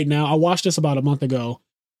remembering it right now. I watched this about a month ago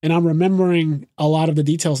and I'm remembering a lot of the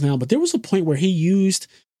details now. But there was a point where he used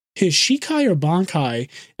his Shikai or Bankai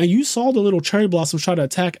and you saw the little cherry blossoms try to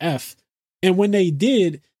attack F. And when they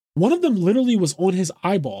did, one of them literally was on his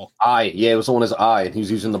eyeball. It was on his eye, and he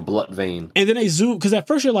was using the blood vein. And then they zoom, because at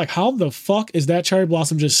first you're like, how the fuck is that cherry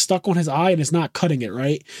blossom just stuck on his eye and it's not cutting it,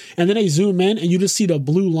 right? And then they zoom in, and you just see the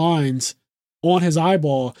blue lines on his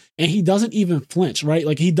eyeball, and he doesn't even flinch, right?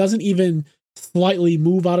 Like, he doesn't even slightly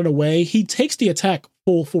move out of the way. He takes the attack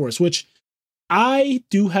full force, which I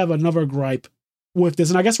do have another gripe with this,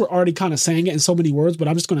 and I guess we're already kind of saying it in so many words, but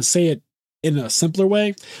I'm just going to say it in a simpler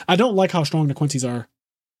way. I don't like how strong the Quincy's are.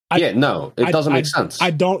 It doesn't make sense.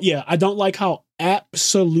 I don't like how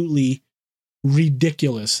absolutely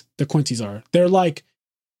ridiculous the Quincy's are. They're like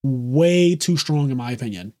way too strong in my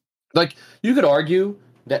opinion. Like, you could argue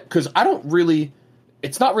that, because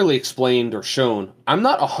it's not really explained or shown. I'm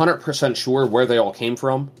not 100% sure where they all came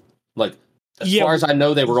from. Like, as far as I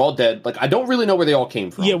know, they were all dead. Like, I don't really know where they all came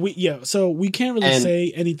from. So we can't really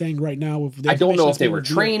say anything right now. With I don't know if they were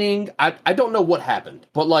training. I don't know what happened.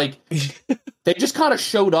 But, like, they just kind of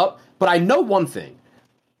showed up. But I know one thing.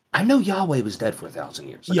 I know Yahweh was dead for 1,000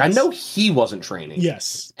 years. Like, yes. I know he wasn't training.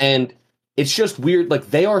 Yes. And it's just weird. Like,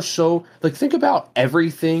 they are so... Like, think about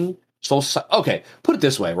everything. So, okay, put it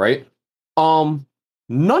this way, right?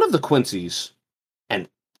 None of the Quincy's, and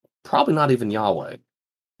probably not even Yahweh,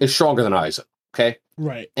 is stronger than Aizen, okay?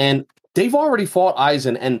 Right. And they've already fought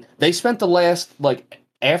Aizen, and they spent the last, like,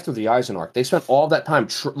 after the Aizen arc, they spent all that time,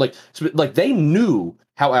 like, they knew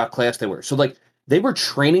how outclassed they were. So, like, they were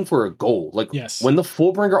training for a goal. Like, yes. When the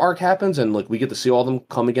Fullbringer arc happens, and, like, we get to see all of them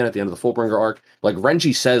come again at the end of the Fullbringer arc, like,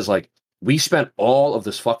 Renji says, like, we spent all of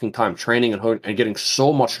this fucking time training and getting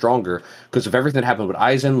so much stronger because of everything that happened with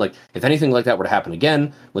Aizen. Like, if anything like that were to happen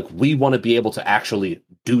again, like, we want to be able to actually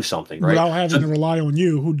do something, right? Without having to rely on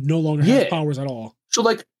you, who no longer has powers at all. So,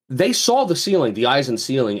 like, they saw the ceiling, the Aizen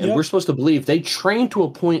ceiling, and we're supposed to believe they trained to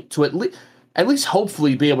a point to at least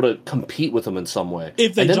hopefully be able to compete with them in some way.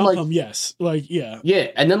 If they jump them, yes. Like, yeah.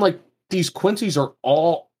 Yeah, and then, like, these Quincy's are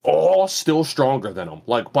all still stronger than them,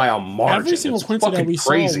 like, by a margin. Every single Quincy that we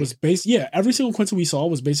saw was every single Quincy we saw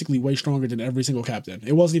was basicly way stronger than every single captain.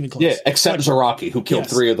 It wasn't even close. Yeah, except Zaraki, who killed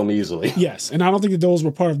 3 of them easily. Yes, and I don't think that those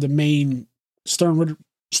were part of the main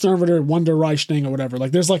Sternritter Wonder Reich thing or whatever.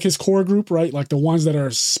 Like, there's, like, his core group, right? Like, the ones that are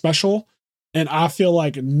special. And I feel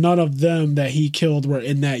like none of them that he killed were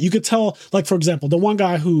in that. You could tell, like, for example, the one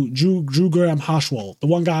guy who Drew Graham Hashwell, the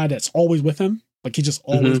one guy that's always with him. Like, he's just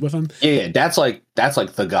always with him. Yeah, that's like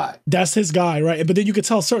the guy. That's his guy, right? But then you could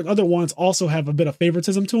tell certain other ones also have a bit of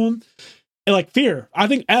favoritism to him. And, like, Fear, I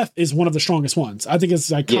think F is one of the strongest ones. I think it's,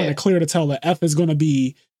 like, kind of clear to tell that F is going to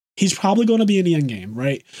be, he's probably going to be in the end game,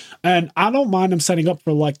 right? And I don't mind him setting up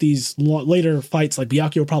for, like, these later fights. Like,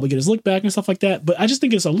 Byakuya will probably get his look back and stuff like that. But I just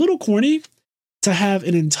think it's a little corny to have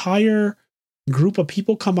an entire group of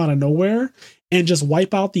people come out of nowhere and just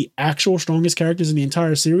wipe out the actual strongest characters in the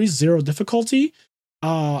entire series, 0 difficulty.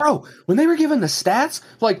 Bro, when they were given the stats,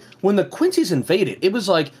 like, when the Quincy's invaded, it was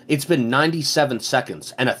like, it's been 97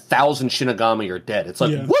 seconds and 1,000 Shinigami are dead. It's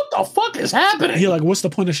like, what the fuck is happening? Yeah, like, what's the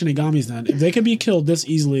point of Shinigamis then? If they can be killed this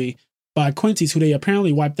easily by Quincy's, who they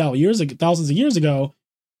apparently wiped out thousands of years ago,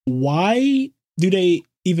 why do they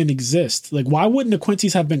even exist? Like, why wouldn't the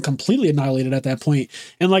Quincy's have been completely annihilated at that point?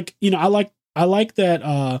 And, like, you know, I like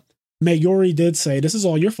that Mayuri did say, this is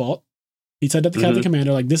all your fault. He said that to Captain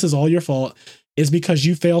Commander, like, this is all your fault. It's because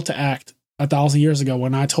you failed to act 1,000 years ago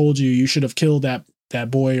when I told you should have killed that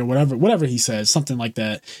boy or whatever he says, something like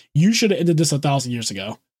that. You should have ended this 1,000 years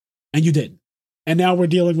ago, and you didn't. And now we're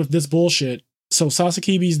dealing with this bullshit. So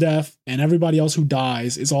Sasakibi's death and everybody else who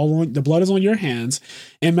dies, it's all the blood is on your hands.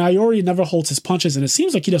 And Mayuri never holds his punches, and it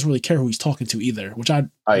seems like he doesn't really care who he's talking to either, which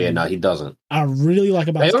he doesn't. I really like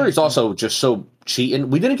about Mayuri's also just so cheating.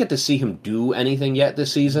 We didn't get to see him do anything yet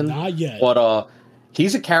this season. Not yet. But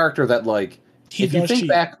he's a character that, like, if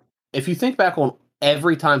you think back on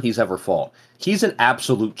every time he's ever fought, he's an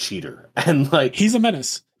absolute cheater. And, like, he's a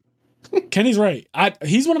menace. Kenny's right.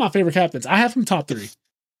 He's one of my favorite captains. I have him top 3.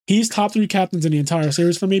 He's top 3 captains in the entire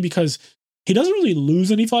series for me because he doesn't really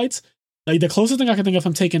lose any fights. Like, the closest thing I can think of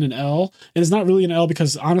him taking an L, and it's not really an L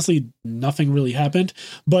because honestly nothing really happened,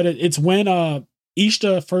 but it's when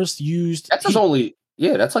Ishida first used. That's his only.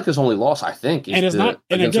 Yeah, that's like his only loss, I think. And it's not,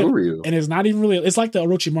 and it's not even really. It's like the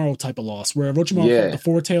Orochimaru type of loss where Orochimaru fought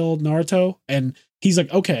the 4-tailed Naruto, and he's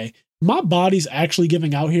like, okay, my body's actually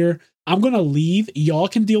giving out here. I'm gonna leave. Y'all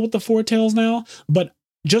can deal with the 4 tails now, but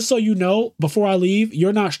just so you know, before I leave,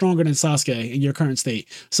 you're not stronger than Sasuke in your current state.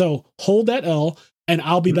 So hold that L, and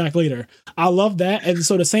I'll be back later. I love that, and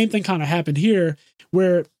so the same thing kind of happened here,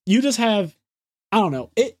 where you just have, I don't know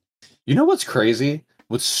it. You know what's crazy?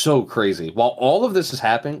 What's so crazy, while all of this is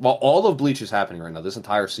happening, while all of Bleach is happening right now, this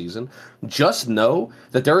entire season, just know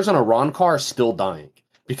that there is an Arrancar still dying.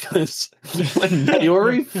 Because when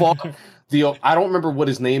Mayuri fought I don't remember what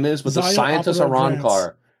his name is, but the scientist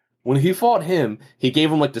Arrancar, when he fought him, he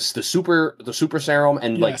gave him, like, the super serum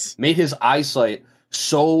and like made his eyesight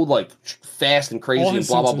so, like, fast and crazy and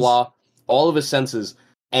blah, blah, blah, all of his senses,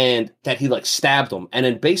 and that he, like, stabbed him. And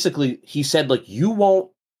then basically he said, like, you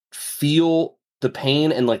won't feel the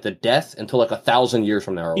pain and, like, the death until, like, 1,000 years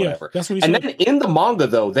from now or whatever. That's what he said. And then in the manga,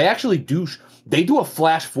 though, they actually do a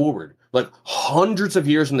flash forward like hundreds of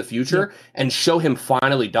years in the future and show him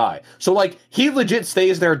finally die. So like he legit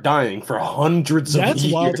stays there dying for hundreds of years.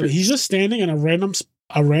 That's wild to me. He's just standing in a random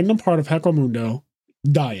part of Hecamundo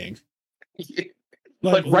dying.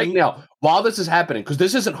 Like right now, while this is happening, because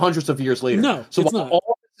this isn't hundreds of years later. No, so it's while not.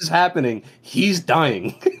 all this is happening, he's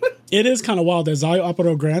dying. It is kind of wild that Zio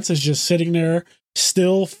Aparo Grants is just sitting there,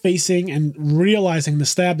 still facing and realizing the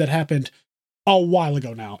stab that happened a while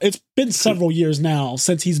ago now. It's been several years now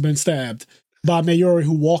since he's been stabbed by Mayuri,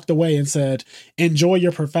 who walked away and said, "Enjoy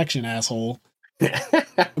your perfection, asshole."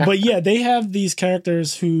 But yeah, they have these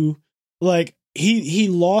characters who, like, he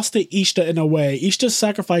lost to Ishta in a way. Ishta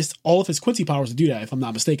sacrificed all of his Quincy powers to do that, if I'm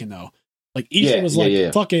not mistaken, though. Like, Ishta was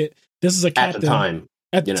like, fuck it, this is a captain. At the time.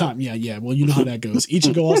 At the time, yeah. Well, you know how that goes.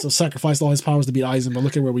 Ichigo also sacrificed all his powers to beat Aizen, but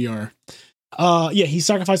look at where we are. Yeah, he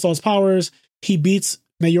sacrificed all his powers. He beats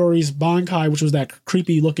Mayuri's Bankai, which was that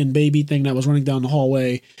creepy looking baby thing that was running down the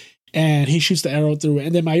hallway, and he shoots the arrow through it.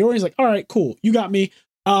 And then Mayuri's like, all right, cool, you got me.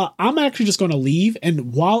 I'm actually just going to leave,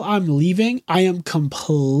 and while I'm leaving, I am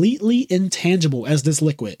completely intangible as this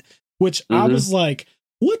liquid, which I was like,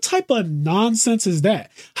 what type of nonsense is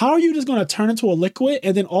that? How are you just going to turn into a liquid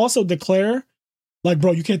and then also declare, like,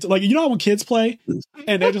 bro, you can't, like, you know how when kids play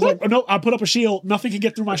and they're just like, oh, no, I put up a shield, nothing can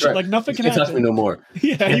get through my shield, like, nothing can happen. Touch me no more.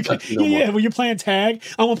 Yeah, yeah. When you're playing tag,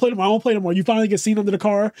 I won't play no more. You finally get seen under the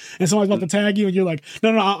car and somebody's about to tag you and you're like,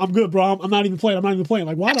 no, I'm good, bro. I'm not even playing.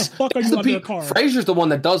 Like, why the fuck are you under the car? Fraser's the one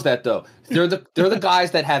that does that, though. They're the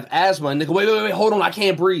guys that have asthma and they go, wait, hold on, I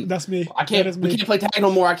can't breathe. That's me. We can't play tag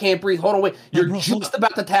no more. I can't breathe. Hold on, wait. You're just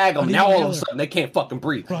about to tag them. Now all of a sudden they can't fucking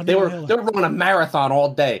breathe. Bro, they were running a marathon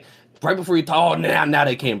all day. Right before you thought, now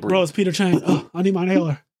they can't breathe. Bro, it's Peter Chang. Oh, I need my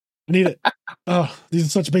inhaler. I need it. Oh, these are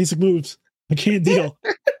such basic moves. I can't deal.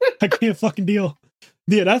 I can't fucking deal.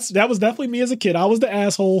 Yeah, that was definitely me as a kid. I was the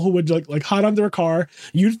asshole who would like hide under a car.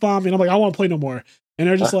 You'd find me, and I'm like, I want to play no more. And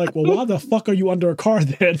they're just like, well, why the fuck are you under a car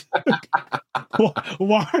then?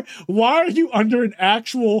 why are you under an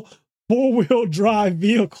actual 4-wheel drive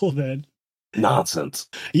vehicle then? Nonsense.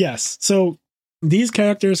 Yes. So these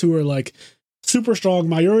characters who are like super strong.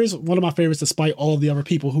 Mayuri's one of my favorites, despite all of the other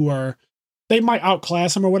people who are, they might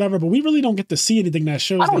outclass him or whatever, but we really don't get to see anything that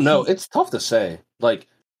shows. I don't know. It's tough to say. Like,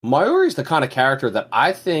 Mayuri's the kind of character that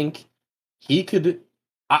I think he could.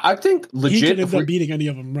 I think legit. He could end up beating any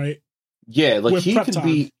of them, right? Yeah, like he could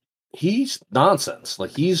be. He's nonsense.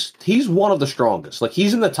 Like he's one of the strongest. Like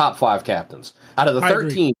he's in the top 5 captains out of the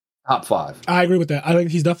 13. Top 5. I agree with that. I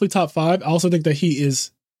think he's definitely top 5. I also think that he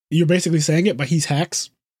is. You're basically saying it, but he's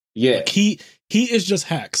hacks. Yeah, like he is just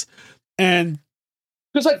hacks. And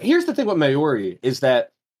because like here's the thing with Mayuri is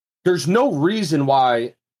that there's no reason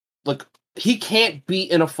why like he can't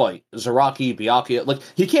beat in a fight Zaraki, Byakuya, like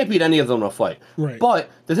he can't beat any of them in a fight. Right. But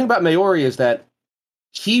the thing about Mayuri is that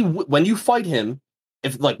when you fight him,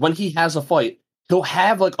 if like when he has a fight, he'll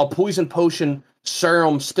have like a poison potion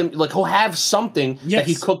serum like he'll have something that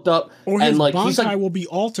he cooked up, or his and like Bankai he's like, will be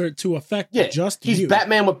altered to affect he's you.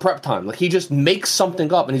 Batman with prep time. Like he just makes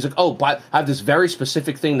something up and he's like, oh, but I have this very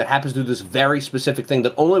specific thing that happens to do this very specific thing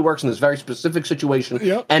that only works in this very specific situation,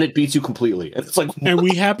 and it beats you completely. And it's like, and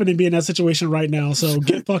we happen to be in that situation right now, so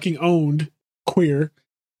get fucking owned, queer.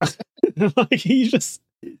 Like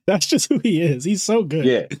that's just who he is. He's so good.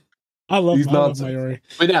 Yeah, I love Mayuri.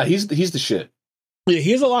 But yeah, he's the shit. Yeah, he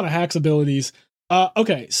has a lot of hacks abilities.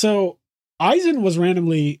 Okay, so Aizen was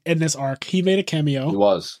randomly in this arc. He made a cameo. He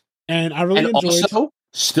was. And I really enjoyed. Also,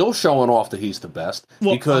 still showing off that he's the best.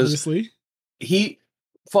 Well, because obviously.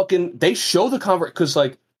 They show the convert, because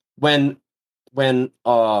like when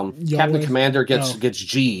Captain Commander gets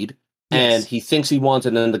G'd, and he thinks he wants,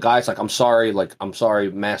 and then the guy's like, I'm sorry,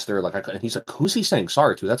 master, and he's like, who's he saying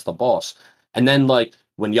sorry to? That's the boss. And then like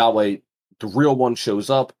when Yahweh, the real one, shows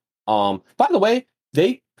up, by the way,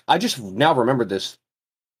 I just now remembered this.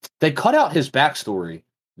 They cut out his backstory,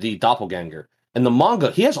 the doppelganger. In the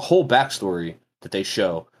manga, he has a whole backstory that they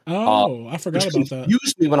show. Oh, I forgot about that. It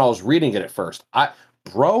confused me when I was reading it at first.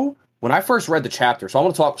 When I first read the chapter, so I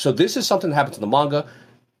want to talk. So this is something that happens in the manga.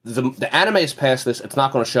 The anime is past this. It's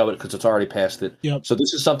not going to show it because it's already past it. Yep. So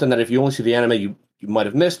this is something that if you only see the anime, you might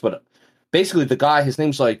have missed. But basically, the guy, his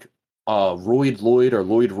name's like Royd Lloyd or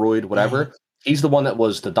Lloyd Royd, whatever. Uh-huh. He's the one that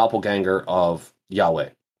was the doppelganger of Yahweh.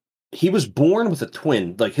 He was born with a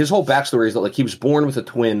twin. Like his whole backstory is that like he was born with a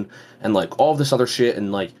twin and like all this other shit,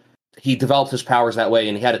 and like he developed his powers that way,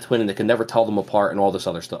 and he had a twin and they could never tell them apart and all this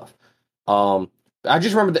other stuff. I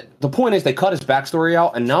just remember that the point is they cut his backstory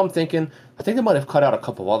out, and now I'm thinking I think they might have cut out a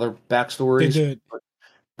couple other backstories. They did.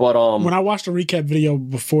 But when I watched a recap video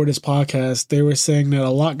before this podcast, they were saying that a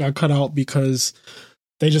lot got cut out because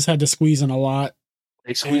they just had to squeeze in a lot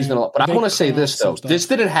They squeezed in a lot. But I want to say this, though. This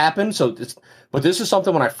didn't happen. But this is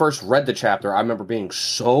something when I first read the chapter, I remember being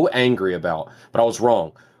so angry about, but I was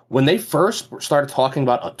wrong. When they first started talking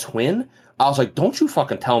about a twin, I was like, don't you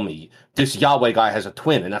fucking tell me this Yahweh guy has a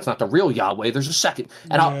twin and that's not the real Yahweh. There's a second.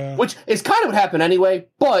 And which is kind of what happened anyway.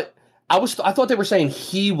 But I thought they were saying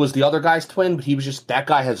he was the other guy's twin, but he was just, that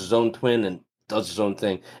guy has his own twin and does his own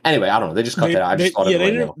thing. Anyway, I don't know. They just cut that out. I just thought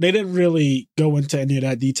they didn't really go into any of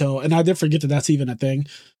that detail, and I did forget that that's even a thing,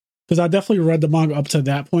 because I definitely read the manga up to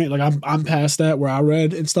that point. Like I'm past that where I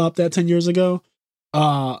read and stopped that 10 years ago.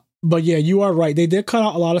 But yeah, you are right. They did cut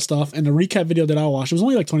out a lot of stuff, and the recap video that I watched, it was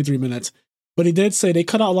only like 23 minutes, but he did say they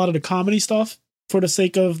cut out a lot of the comedy stuff for the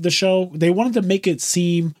sake of the show. They wanted to make it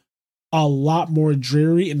seem a lot more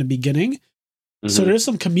dreary in the beginning. Mm-hmm. So there's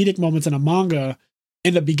some comedic moments in a manga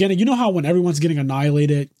in the beginning. You know how when everyone's getting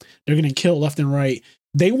annihilated, they're getting killed left and right.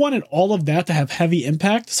 They wanted all of that to have heavy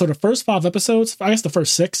impact. So the first 5 episodes, I guess the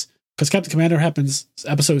first 6, because Captain Commander happens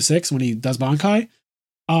episode 6 when he does Bankai.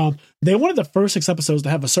 They wanted the first 6 episodes to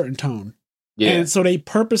have a certain tone. Yeah. And so they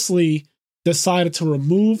purposely decided to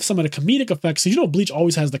remove some of the comedic effects. So, you know, Bleach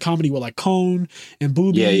always has the comedy with like Cone and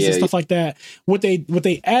boobies and stuff like that. What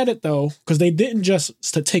they added though, because they didn't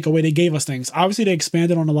just to take away, they gave us things. Obviously they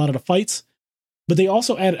expanded on a lot of the fights, but they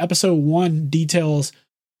also added episode 1 details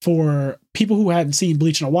for people who hadn't seen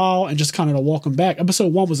Bleach in a while and just kind of to welcome back.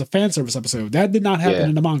 Episode 1 was a fan service episode. That did not happen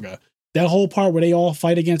in the manga. That whole part where they all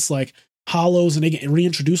fight against like hollows and they get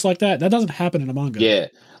reintroduced like that doesn't happen in the manga. Yeah.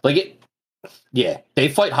 They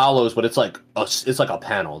fight hollows, but it's like a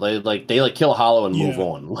panel. They kill a hollow and move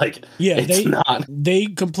on. Like, they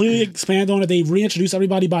completely expand on it. They reintroduce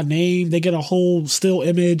everybody by name. They get a whole still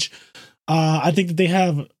image. I think that they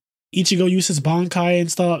have Ichigo uses Bankai and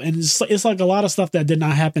stuff, and it's like a lot of stuff that did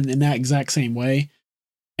not happen in that exact same way.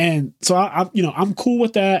 And so I'm cool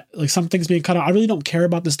with that. Like some things being cut out. I really don't care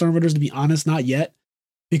about the Sternritters, to be honest, not yet,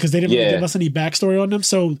 because they didn't really give us any backstory on them.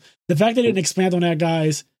 So the fact they didn't expand on that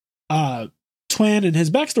guy's twin and his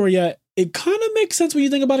backstory yet, it kind of makes sense when you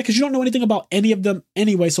think about it, because you don't know anything about any of them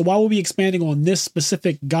anyway. So why would we be expanding on this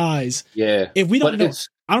specific guys? Yeah, if we don't know.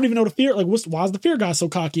 I don't even know the fear. Like, why is the fear guy so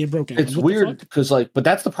cocky and broken? It's weird because, but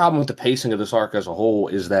that's the problem with the pacing of this arc as a whole.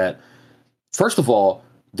 Is that first of all,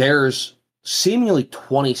 there's seemingly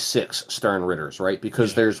 26 Sternritters, right?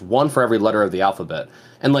 Because there's one for every letter of the alphabet,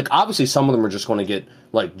 and like obviously some of them are just going to get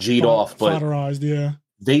like G'd off, but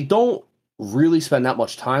they don't really spend that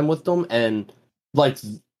much time with them, and like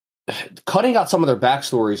cutting out some of their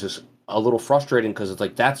backstories is a little frustrating because it's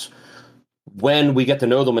like that's when we get to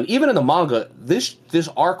know them. And even in the manga, this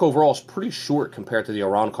arc overall is pretty short compared to the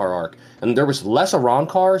Arrancar arc, and there was less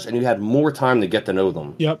Arrancars and you had more time to get to know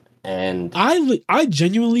them. Yep. And I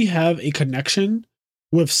genuinely have a connection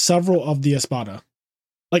with several of the Espada.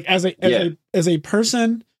 Like as a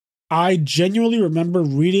person, I genuinely remember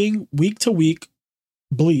reading week to week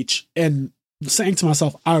Bleach and saying to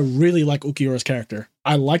myself, I really like Ukiura's character.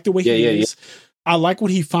 I like the way he is. I like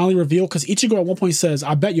when he finally revealed, because Ichigo at one point says,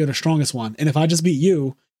 I bet you're the strongest one, and if I just beat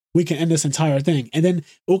you, we can end this entire thing. And then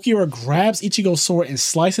Ukiura grabs Ichigo's sword and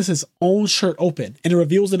slices his own shirt open, and it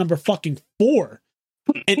reveals the number fucking 4.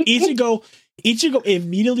 And Ichigo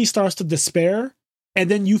immediately starts to despair, and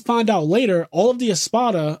then you find out later, all of the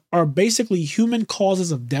Espada are basically human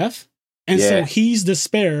causes of death, and so he's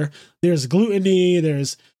despair. There's gluttony,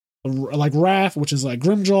 there's like wrath, which is like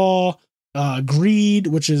Grimjaw, greed,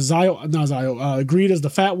 which is greed is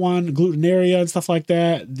the fat one, glutenaria and stuff like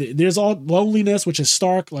that. There's all loneliness, which is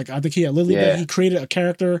Stark. Like I think he had Lily, he created a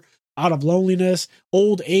character out of loneliness.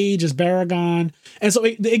 Old age is Baragon, and so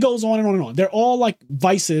it goes on and on and on. They're all like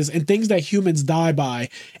vices and things that humans die by,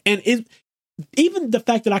 and even the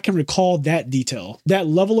fact that I can recall that detail, that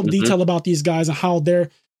level of detail about these guys and how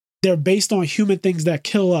they're based on human things that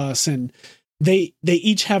kill us, and they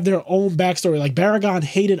each have their own backstory. Like Baragon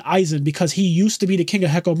hated Aizen because he used to be the king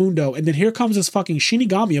of Hekomundo, and then here comes this fucking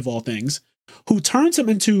Shinigami of all things, who turns him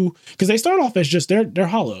into, because they start off as just they're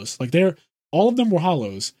hollows, like all of them were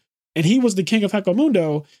hollows, and he was the king of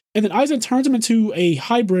Hekomundo, and then Aizen turns him into a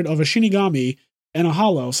hybrid of a Shinigami and a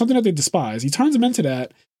hollow, something that they despise. He turns him into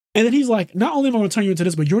that, and then he's like, not only am I going to turn you into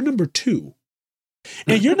this, but you're number 2,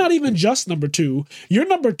 and you're not even just number 2. You're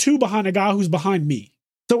number 2 behind a guy who's behind me.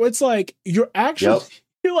 So it's like you're actually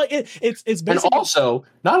you're like it's basically, and also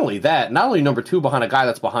not only number 2 behind a guy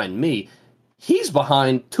that's behind me, he's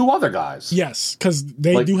behind 2 other guys. Yes, because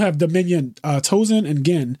they do have dominion. Tozen and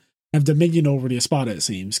Gin have dominion over the Espada, it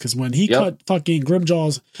seems. Because when he cut fucking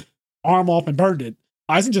Grimjaw's arm off and burned it,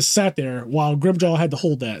 Aizen just sat there while Grimjaw had to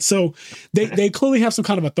hold that. So they clearly have some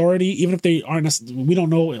kind of authority, even if they aren't. We don't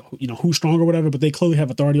know, who's strong or whatever, but they clearly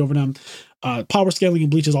have authority over them. Power scaling in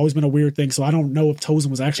Bleach has always been a weird thing, so I don't know if Tozen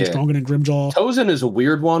was actually stronger than Grimjaw. Tozen is a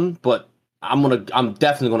weird one, but I'm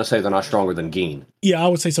definitely gonna say they're not stronger than Gin. Yeah, I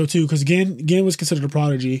would say so too, because Gin was considered a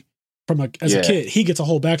prodigy as a kid. He gets a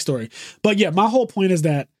whole backstory. But yeah, my whole point is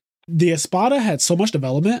that the Espada had so much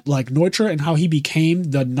development, like Neutra and how he became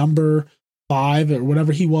the number 5 or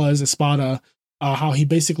whatever he was, Espada, how he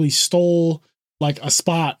basically stole like a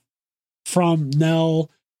spot from Nell,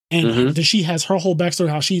 and she has her whole backstory,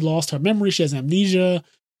 how she lost her memory, she has amnesia.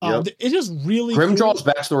 It just really Grimjaw's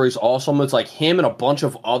backstory is awesome. It's like him and a bunch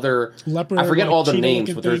of other leopard, I forget all the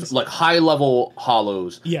names, but there's like high level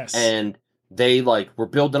hollows. Yes. And they like were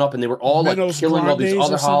building up and they were all like killing all these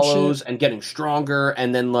other hollows and getting stronger,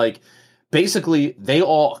 and then like basically they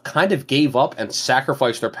all kind of gave up and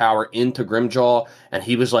sacrificed their power into Grimjaw, and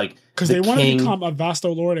he was like, because they wanted to become a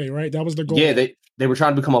Vasto Lorde, right? That was the goal. Yeah, they were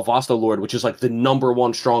trying to become a Vasto Lord, which is like the number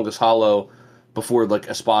 1 strongest hollow before like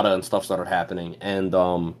Espada and stuff started happening. And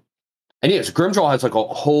yes, Grimjaw has like a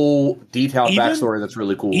whole detailed backstory that's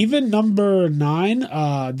really cool. Even number 9,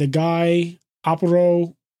 the guy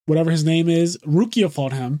Apuro, whatever his name is, Rukia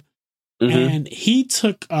fought him. And he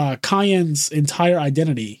took Cayenne's entire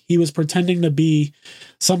identity. He was pretending to be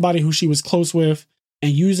somebody who she was close with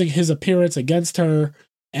and using his appearance against her.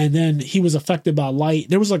 And then he was affected by light.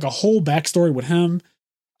 There was like a whole backstory with him.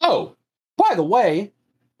 Oh, by the way,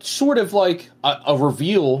 sort of like a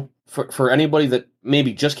reveal for anybody that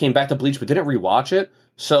maybe just came back to Bleach but didn't rewatch it.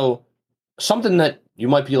 So something that you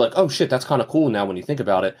might be like, oh shit, that's kind of cool now when you think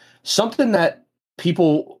about it. Something that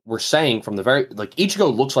people were saying from the very, like,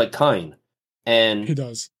 Ichigo looks like Kain, and he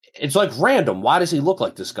does. It's like random. Why does he look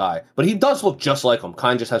like this guy? But he does look just like him.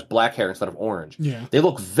 Kain just has black hair instead of orange. Yeah, they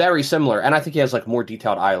look very similar, and I think he has like more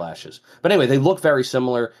detailed eyelashes. But anyway, they look very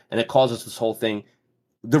similar, and it causes this whole thing.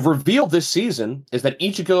 The reveal this season is that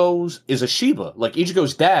Ichigo's is a Shiba. Like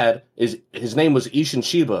Ichigo's dad his name was Isshin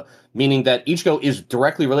Shiba, meaning that Ichigo is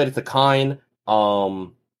directly related to Kain,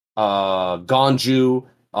 Ganju.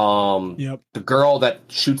 The girl that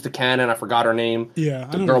shoots the cannon, I forgot her name. Yeah,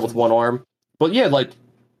 the girl with one arm. But yeah, like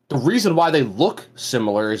the reason why they look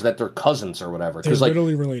similar is that they're cousins or whatever. They're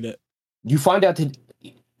literally related. You find out that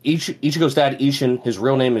Ichigo's dad, Isshin, his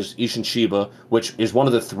real name is Isshin Shiba, which is one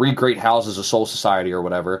of the 3 great houses of Soul Society or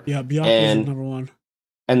whatever. Yeah, Byakuya is number 1.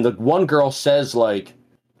 And the one girl says, like,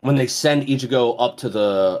 when they send Ichigo up to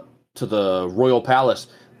the royal palace,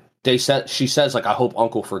 she says, like, I hope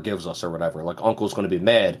Uncle forgives us or whatever. Like, Uncle's going to be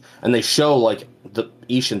mad. And they show, like, the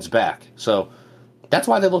Isshin's back. So that's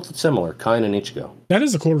why they looked similar, Kain and Ichigo. That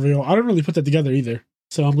is a cool reveal. I didn't really put that together either.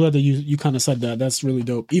 So I'm glad that you kind of said that. That's really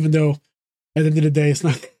dope. Even though, at the end of the day, it's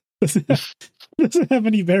not doesn't have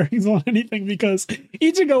any bearings on anything, because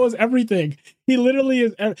Ichigo is everything. He literally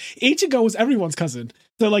is. Ichigo is everyone's cousin.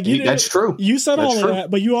 So like that's true. You said all of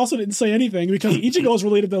that, but you also didn't say anything, because Ichigo is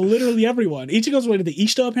related to literally everyone. Ichigo is related to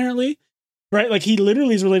Ishta, apparently, right? Like he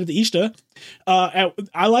literally is related to Ishta.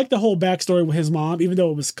 I like the whole backstory with his mom, even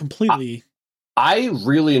though it was completely. I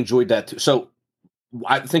really enjoyed that too. So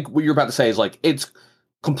I think what you're about to say is like it's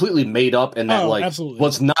completely made up, and that absolutely.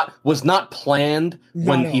 was not planned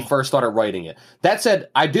when he first started writing it. That said,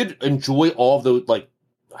 I did enjoy all of those. Like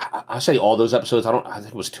I say, all those episodes. I think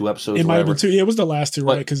it was 2 episodes. It might have been 2. Yeah, it was the last 2,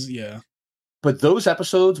 right? Because But those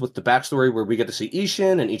episodes with the backstory where we get to see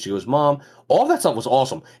Isshin and Ichigo's mom, all that stuff was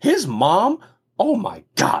awesome. His mom, oh my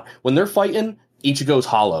god, when they're fighting. Ichigo's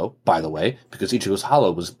Hollow, by the way, because Ichigo's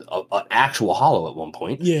Hollow was an actual Hollow at one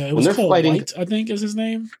point. Yeah, it was called White, I think is his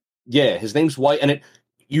name. Yeah, his name's White, and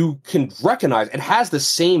you can recognize it has the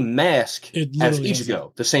same mask as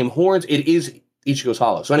Ichigo, the same horns. It is Ichigo's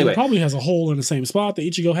Hollow. So anyway, it probably has a hole in the same spot that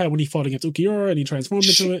Ichigo had when he fought against Ukiura and he transformed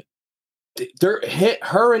into it.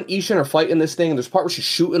 Her and Isshin are fighting this thing, and there's a part where she's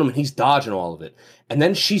shooting him and he's dodging all of it. And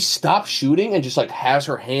then she stops shooting and just like has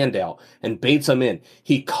her hand out and baits him in.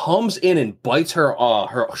 He comes in and bites her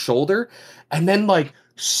shoulder, and then like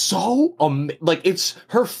it's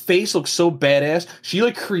her face looks so badass. She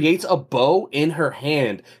like creates a bow in her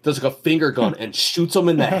hand, does like a finger gun and shoots him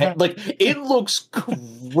in the head. Like it looks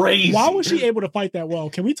crazy. Why was she able to fight that well?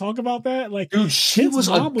 Can we talk about that? Like, dude, she was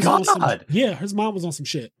a god. His mom was on some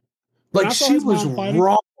shit. Like she was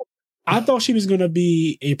wrong. I thought she was going to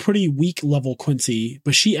be a pretty weak level Quincy,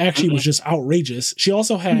 but she actually was just outrageous. She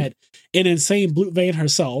also had an insane blue vein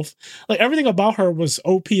herself. Like everything about her was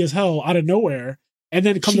OP as hell out of nowhere. And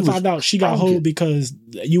then come to find out she got hold because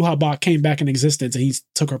Yhwach came back in existence and he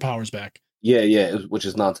took her powers back. Yeah, which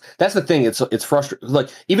is nuts. That's the thing. It's frustrating. Like,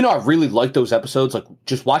 even though I really like those episodes, like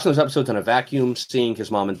just watching those episodes in a vacuum, seeing his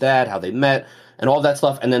mom and dad, how they met, and all that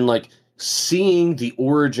stuff, and then like seeing the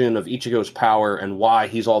origin of Ichigo's power and why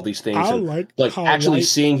he's all these things, I and like how actually White,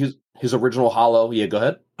 seeing his original hollow. Yeah, go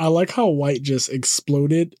ahead. I like how White just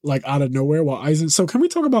exploded like out of nowhere while Aizen. So can we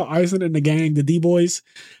talk about Aizen and the gang, the D boys?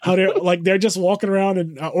 How they're just walking around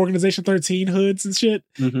in Organization 13 hoods and shit.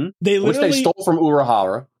 Mm-hmm. They literally Which they stole from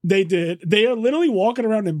Urahara. They did. They are literally walking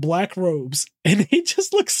around in black robes, and they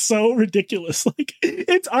just look so ridiculous. Like,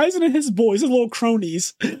 it's Aizen and his boys, his little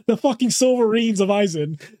cronies, the fucking Silverines of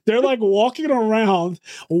Aizen. They're like walking around,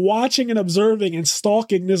 watching and observing and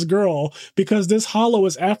stalking this girl because this hollow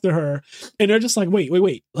is after her. And they're just like,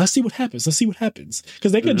 wait. Let's see what happens.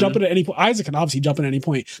 Because they can jump in at any point. Aizen can obviously jump in at any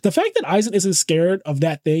point. The fact that Aizen isn't scared of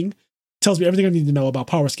that thing tells me everything I need to know about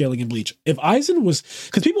power scaling in Bleach. If Aizen was,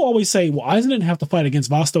 because people always say, well, Aizen didn't have to fight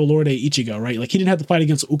against Vasto Lorde Ichigo, right? Like, he didn't have to fight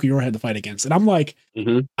against Ukiura had to fight against. And I'm like,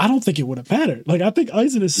 I don't think it would have mattered. Like, I think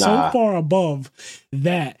Aizen is so far above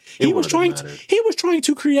that. He was trying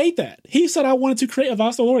to create that. He said, I wanted to create a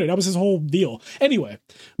Vasto Lorde. That was his whole deal. Anyway,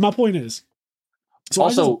 my point is. So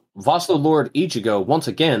also, Vasto Lord Ichigo, once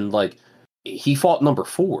again, like, he fought number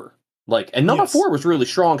 4. Like, and number 4 was really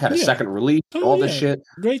strong, had a second release, all this shit.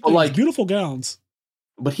 Great things, like beautiful gowns.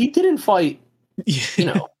 But he didn't fight, you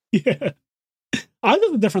know. Yeah.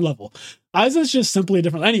 Aizen's a different level. Aizen's just simply a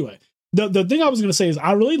different. Anyway, the thing I was gonna say is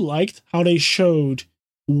I really liked how they showed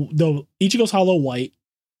the Ichigo's Hollow White.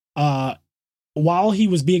 While he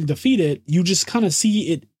was being defeated, you just kind of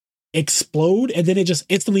see it explode, and then it just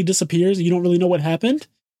instantly disappears, and you don't really know what happened.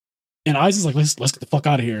 And Aizen's like, let's get the fuck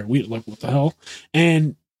out of here. We like, what the hell?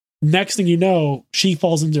 And next thing you know, she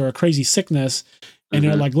falls into a crazy sickness, and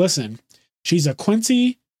they're like, listen, she's a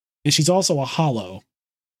Quincy and she's also a hollow.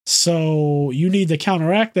 So you need to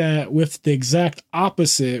counteract that with the exact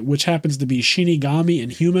opposite, which happens to be Shinigami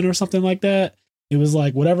and human or something like that. It was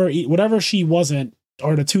like whatever she wasn't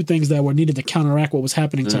are the two things that were needed to counteract what was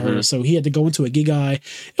happening to her. So he had to go into a Gigai.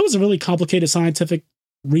 It was a really complicated scientific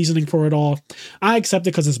reasoning for it all. I accept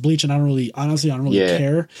it because it's Bleach, and I don't really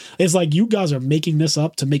care. It's like, you guys are making this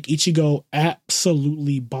up to make Ichigo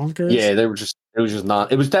absolutely bonkers. Yeah, it was just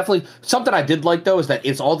not. It was definitely something I did like, though, is that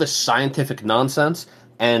it's all this scientific nonsense,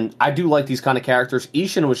 and I do like these kind of characters.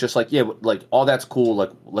 Ishin was just like, yeah, like, all that's cool,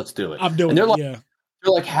 like, let's do it. I'm doing and they're it, like, yeah.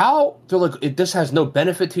 They're like, how? They're like, this has no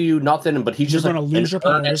benefit to you, nothing. But he's just gonna like lose your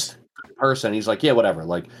powers. Person. He's like, yeah, whatever.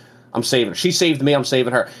 Like, I'm saving her. She saved me. I'm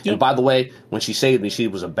saving her. Yep. And by the way, when she saved me, she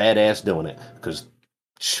was a badass doing it, because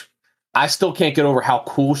I still can't get over how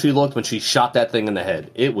cool she looked when she shot that thing in the head.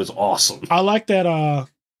 It was awesome. I like that.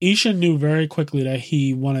 Ishin knew very quickly that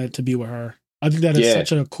he wanted to be with her. I think that is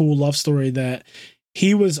such a cool love story that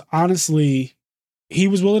he was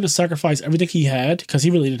willing to sacrifice everything he had, because he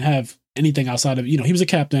really didn't have anything outside of, he was a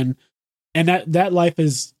captain, and that life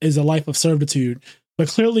is a life of servitude. But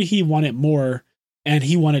clearly he wanted more, and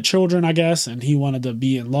he wanted children, I guess, and he wanted to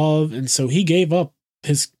be in love, and so he gave up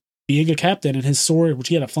his being a captain and his sword, which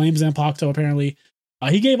he had a flame Zanpakuto apparently.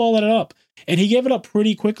 He gave all that up, and he gave it up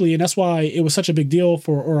pretty quickly, and that's why it was such a big deal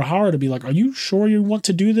for Urahara to be like, "Are you sure you want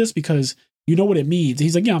to do this? Because you know what it means."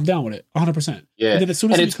 He's like, "Yeah, I'm down with it, 100%." Yeah. And then as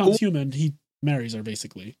soon as he becomes human, he marries her,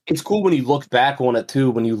 basically. It's cool when you look back on it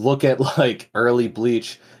too. When you look at like early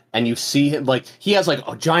Bleach, and you see him, like, he has like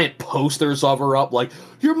a giant posters of her up, like,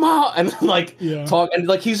 your mom, and like talk, and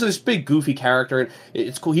like, he's this big goofy character, and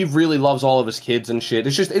it's cool. He really loves all of his kids and shit.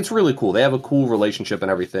 It's really cool. They have a cool relationship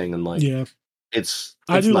and everything, and like, it's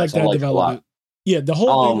I do nice. like that development. Yeah, the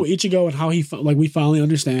whole thing with Ichigo and how he, like, we finally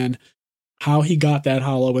understand how he got that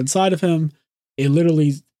hollow inside of him. It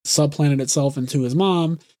literally subplanted itself into his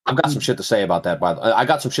mom. I've got some shit to say about that. I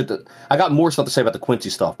got more stuff to say about the Quincy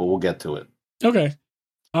stuff, but we'll get to it. Okay.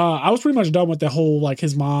 I was pretty much done with the whole, like,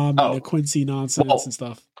 his mom and the Quincy nonsense and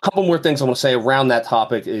stuff. A couple more things I want to say around that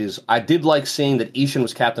topic is I did like seeing that Ishin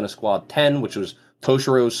was captain of Squad 10, which was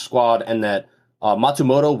Toshiro's squad, and that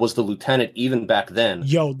Matsumoto was the lieutenant even back then.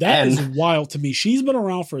 Yo, that is wild to me. She's been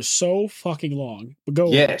around for so fucking long. But go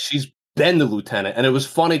on. She's been the lieutenant, and it was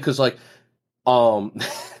funny because, like,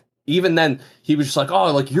 even then he was just like,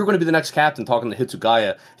 "Oh, like, you're going to be the next captain," talking to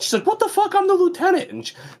Hitsugaya. She's like, "What the fuck? I'm the lieutenant."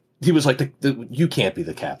 And he was like, "You can't be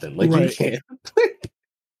the captain. Like, you can't."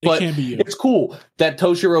 But it can't be you. It's cool that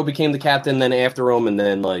Toshiro became the captain then after him, and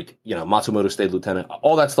then, like, Matsumoto stayed lieutenant.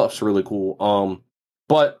 All that stuff's really cool.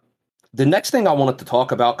 But the next thing I wanted to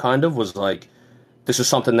talk about kind of was, like, this is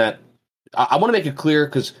something that I want to make it clear,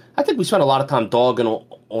 because I think we spent a lot of time dogging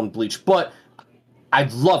on Bleach, but I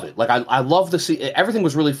love it. Like, I love to see everything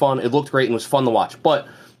was really fun. It looked great and was fun to watch, but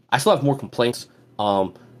I still have more complaints.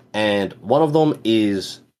 and one of them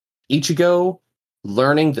is Ichigo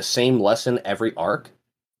learning the same lesson every arc.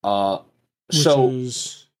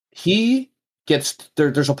 He gets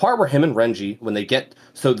there's a part where him and Renji, when they get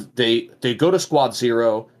they go to Squad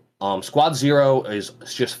Zero. Squad Zero is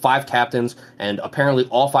just 5 captains, and apparently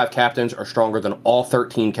all 5 captains are stronger than all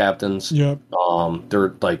 13 captains. Yep.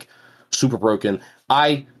 They're like super broken.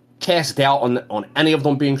 I cast doubt on any of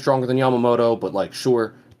them being stronger than Yamamoto, but like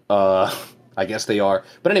sure, I guess they are.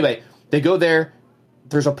 But anyway, they go there.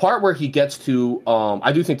 There's a part where he gets to.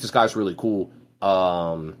 I do think this guy's really cool.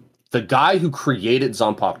 The guy who created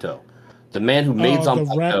Zanpakuto, the man who made Zanpakuto,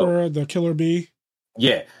 the rapper, the Killer Bee.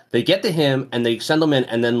 Yeah, they get to him and they send him in,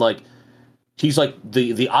 and then like he's like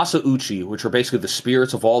the Asauchi, which are basically the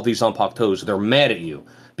spirits of all these Zanpakutos. They're mad at you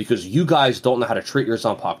because you guys don't know how to treat your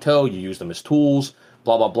Zanpakuto. You use them as tools,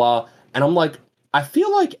 blah blah blah. And I'm like, I feel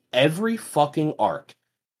like every fucking arc,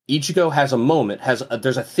 Ichigo has a moment,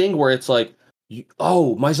 there's a thing where it's like,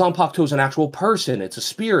 my Zanpakuto is an actual person. It's a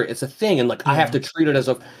spirit. It's a thing, and like I have to treat it as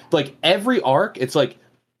a like every arc. It's like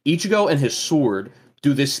Ichigo and his sword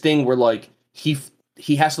do this thing where like he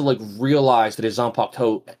has to like realize that his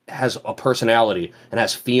Zanpakuto has a personality and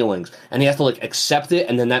has feelings, and he has to like accept it,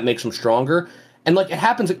 and then that makes him stronger. And like it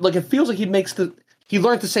happens, like it feels like he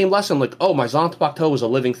learned the same lesson. Like, oh, my Zanpakuto is a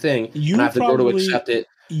living thing, and I have to go to accept it.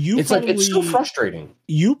 It's so frustrating.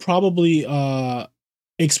 You probably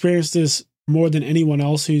experienced this more than anyone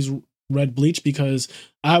else who's read Bleach, because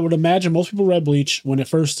I would imagine most people read Bleach when it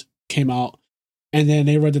first came out, and then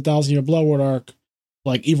they read the 1,000-Year Blood War arc.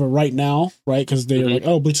 Like either right now, right? Because they're like,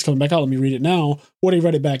 oh, Bleach is coming back out, let me read it now. Or they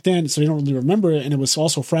read it back then, so they don't really remember it. And it was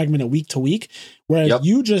also fragmented week to week. Whereas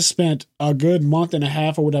you just spent a good month and a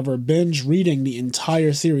half or whatever binge reading the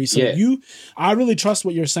entire series. So I really trust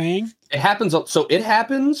what you're saying. It happens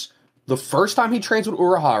the first time he trains with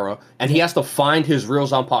Urahara, and he has to find his real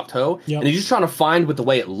Zanpakuto, and he's just trying to find what the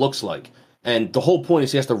way it looks like. And the whole point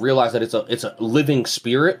is he has to realize that it's a living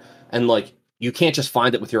spirit, and like, you can't just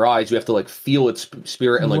find it with your eyes. You have to like feel its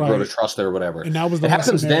spirit and like grow to trust it or whatever. And that was it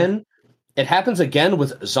happens then. It happens again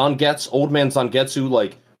with Zangetsu, old man Zangetsu,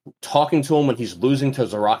 like talking to him when he's losing to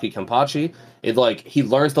Zaraki Kenpachi. It like he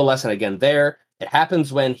learns the lesson again there. It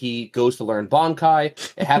happens when he goes to learn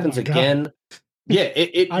Bankai. It happens again. Yeah,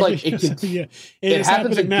 it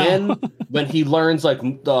happens again when he learns like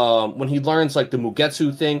the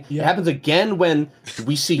Mugetsu thing. Yeah. It happens again when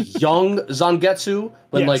we see young Zangetsu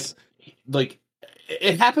when like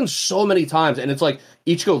it happens so many times, and it's like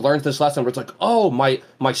Ichigo learns this lesson where it's like, oh, my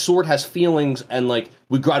sword has feelings, and like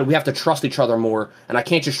we have to trust each other more, and I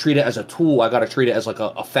can't just treat it as a tool. I got to treat it as like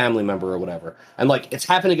a family member or whatever. And like it's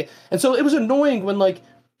happening again. And so it was annoying when like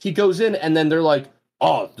he goes in and then they're like,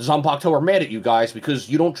 oh, the Zanpakuto are mad at you guys because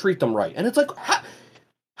you don't treat them right. And it's like,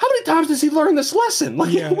 how many times does he learn this lesson?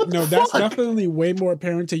 Like, that's definitely way more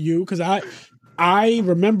apparent to you, because I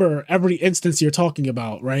remember every instance you're talking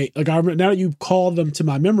about, right? Like, now that you called them to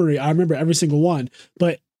my memory, I remember every single one,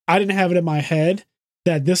 but I didn't have it in my head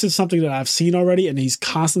that this is something that I've seen already, and he's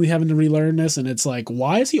constantly having to relearn this, and it's like,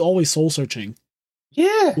 why is he always soul searching?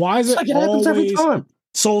 Yeah. Why is it happens every time?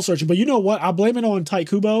 Soul searching? But you know what? I blame it on Tite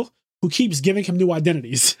Kubo, who keeps giving him new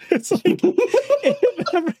identities. It's like,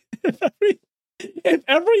 if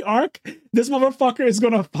every arc, this motherfucker is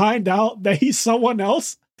going to find out that he's someone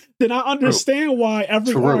else, then I understand why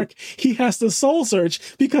every arc he has to soul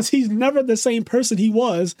search, because he's never the same person he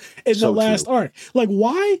was in the last arc. Like,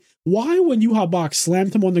 why when Yu Habak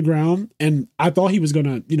slammed him on the ground and I thought he was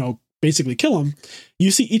gonna, basically kill him, you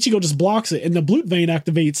see Ichigo just blocks it and the Blute Vein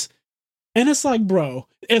activates, and it's like, bro,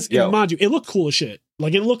 mind you, it looked cool as shit.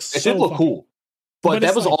 Like, it looks it did look cool, but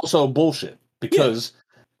that was like, also bullshit, because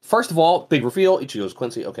first of all, big reveal, Ichigo's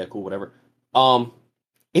Quincy. Okay, cool, whatever.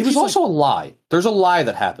 It was also a lie. There's a lie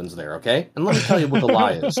that happens there, okay? And let me tell you what the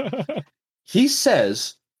lie is. He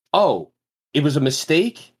says, oh, it was a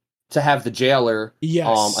mistake to have the jailer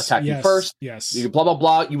attack you first. Yes. You blah, blah,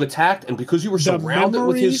 blah. You attacked, and because you were surrounded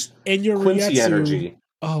with his Quincy energy.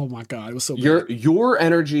 Oh my God, it was so bad. Your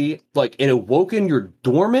energy, like, it awoken your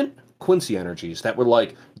dormant Quincy energies that were,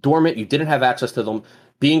 like, dormant. You didn't have access to them.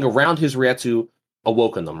 Being around his Reiatsu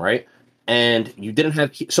awoken them, right? And you didn't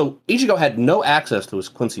have... So Ichigo had no access to his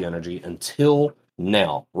Quincy energy until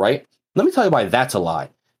now, right? Let me tell you why that's a lie.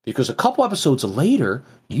 Because a couple episodes later,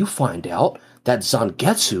 you find out that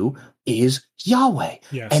Zangetsu is Yahweh.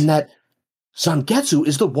 Yes. And that Zangetsu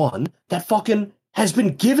is the one that fucking has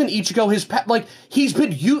been given Ichigo his... Like, he's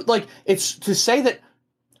been... it's to say that...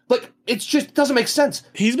 Like, it's just doesn't make sense.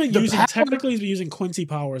 He's been technically he's been using Quincy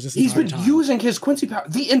powers this entire time. He's been using his Quincy power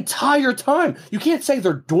the entire time. You can't say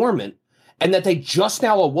they're dormant and that they just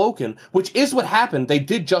now awoken, which is what happened. They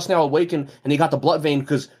did just now awaken, and he got the blood vein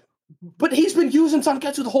but he's been using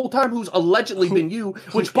Zangetsu the whole time, who's allegedly been you,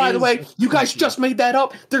 which, by the way, you guys just made that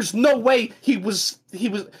up. There's no way he was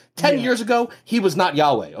 10 years ago, he was not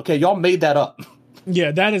Yahweh. Okay, y'all made that up.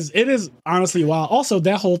 Yeah, it is honestly wild. Also,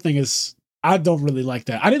 that whole thing is, I don't really like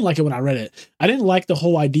that. I didn't like it when I read it. I didn't like the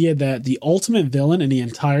whole idea that the ultimate villain in the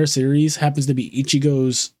entire series happens to be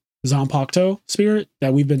Ichigo's Zanpakuto spirit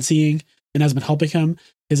that we've been seeing and has been helping him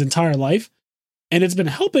his entire life. And it's been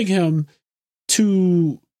helping him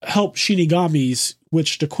to help Shinigamis,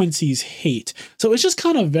 which the Quincy's hate. So it's just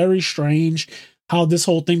kind of very strange how this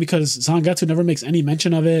whole thing, because Zangetsu never makes any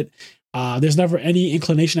mention of it. There's never any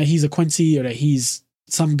inclination that he's a Quincy or that he's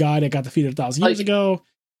some guy that got defeated 1,000 years ago.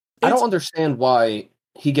 I don't understand why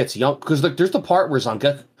he gets young, because there's the part where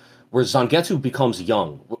Zangetsu becomes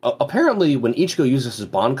young. Apparently, when Ichigo uses his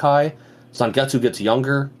Bankai, Zangetsu gets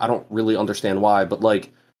younger. I don't really understand why, but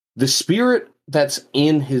like the spirit that's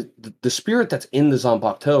in the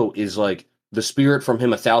Zanpakuto is like the spirit from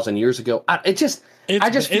him 1,000 years ago. I just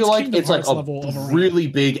feel like it's like a really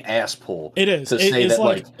big ass pull. It is. It's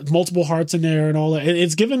like multiple hearts in there and all that.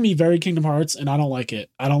 It's given me very Kingdom Hearts, and I don't like it.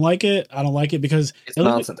 I don't like it because it's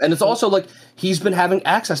nonsense. And it's also like he's been having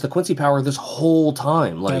access to Quincy power this whole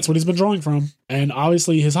time. Like, that's what he's been drawing from, and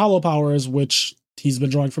obviously his hollow powers, which he's been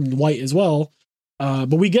drawing from White as well.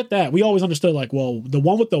 But we get that. We always understood, like, well, the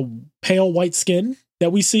one with the pale white skin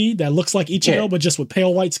that we see that looks like Ichigo, but just with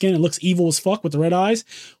pale white skin and looks evil as fuck with the red eyes.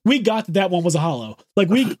 We got that one was a hollow. Like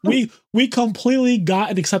we completely got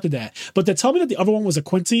and accepted that. But to tell me that the other one was a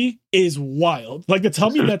Quincy is wild. Like to tell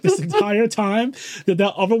me that this entire time that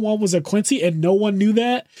other one was a Quincy and no one knew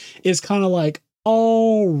that is kind of like,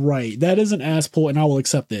 all right, that is an ass pull and I will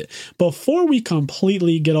accept it. Before we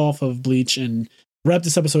completely get off of Bleach and wrap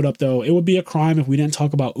this episode up, though, it would be a crime if we didn't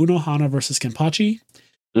talk about Unohana versus Kenpachi.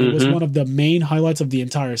 It was one of the main highlights of the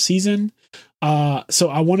entire season. So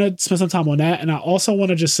I want to spend some time on that. And I also want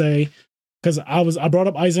to just say, because I brought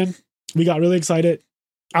up Aizen. We got really excited.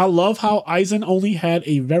 I love how Aizen only had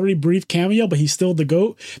a very brief cameo, but he's still the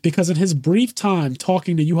GOAT. Because in his brief time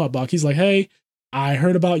talking to Yhwach Buck, he's like, hey, I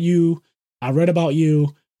heard about you. I read about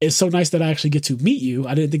you. It's so nice that I actually get to meet you.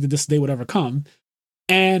 I didn't think that this day would ever come.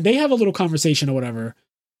 And they have a little conversation or whatever.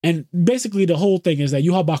 And basically the whole thing is that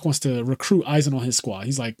Yhwach Buck wants to recruit Aizen on his squad.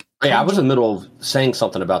 He's like... Yeah, I was in the middle of saying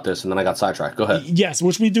something about this, and then I got sidetracked. Go ahead. Yes,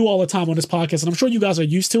 which we do all the time on this podcast. And I'm sure you guys are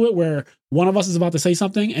used to it, where one of us is about to say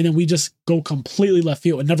something, and then we just go completely left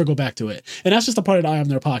field and never go back to it. And that's just a part of the I Am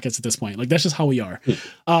Their podcast at this point. Like, that's just how we are.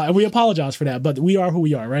 And we apologize for that, but we are who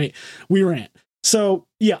we are, right? We rant. So,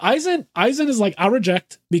 yeah, Aizen is like, I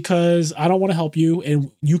reject because I don't want to help you,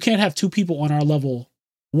 and you can't have two people on our level,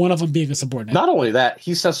 one of them being a subordinate. Not only that,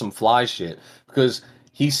 he says some fly shit, because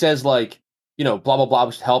he says, like, you know, blah, blah, blah,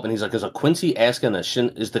 we should help. And he's like, is the Quincy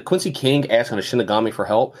King asking a Shinigami for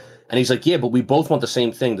help? And he's like, yeah, but we both want the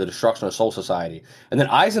same thing, the destruction of Soul Society. And then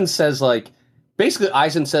Aizen says, like, basically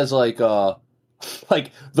Aizen says, like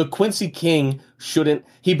the Quincy King shouldn't...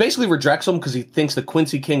 He basically rejects him because he thinks the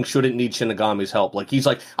Quincy King shouldn't need Shinigami's help. Like, he's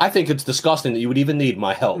like, I think it's disgusting that you would even need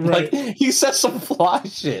my help. Right. Like, he says some fly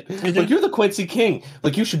shit. Like, you're the Quincy King.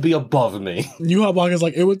 Like, you should be above me. Yhwach Buck is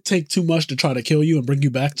like, it would take too much to try to kill you and bring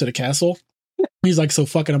you back to the castle. He's like, so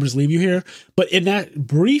fuck it, I'm just leave you here. But in that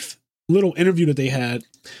brief little interview that they had,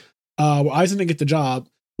 where Aizen didn't get the job,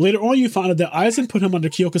 later on you find out that Aizen put him under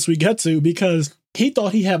Kyoka Suigetsu because he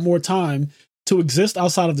thought he had more time to exist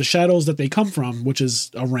outside of the shadows that they come from, which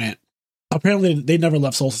is a rant. Apparently, they never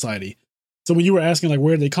left Soul Society. So when you were asking, like,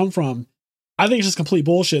 where they come from, I think it's just complete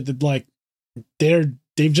bullshit that, like, they've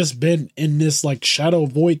just been in this, like, shadow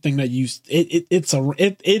void thing that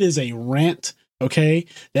it is a rant, okay?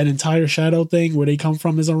 That entire shadow thing, where they come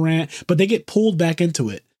from, is a rant, but they get pulled back into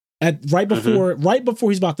it. Right before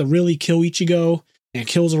he's about to really kill Ichigo and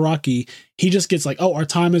kill Zaraki, he just gets like, oh, our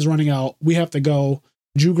time is running out. We have to go.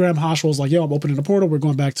 Jugram Hashwell's like, yo, I'm opening the portal. We're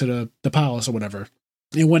going back to the palace or whatever.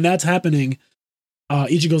 And when that's happening,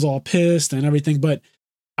 Ichigo's all pissed and everything. But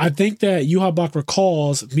I think that Yhwach Buck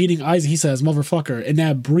recalls meeting Aizen. He says, motherfucker, in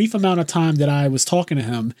that brief amount of time that I was talking to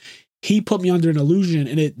him, he put me under an illusion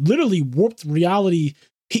and it literally warped reality.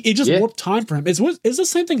 It just warped time for him. It's the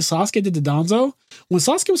same thing Sasuke did to Danzo. When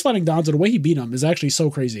Sasuke was fighting Danzo, the way he beat him is actually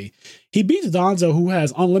so crazy. He beats Danzo, who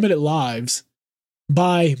has unlimited lives,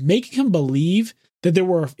 by making him believe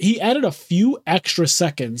that he added a few extra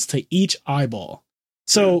seconds to each eyeball.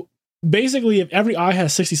 So basically, if every eye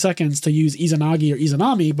has 60 seconds to use Izanagi or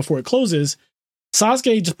Izanami before it closes,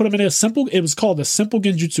 Sasuke just put him in it was called a simple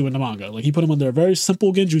genjutsu in the manga. Like, he put him under a very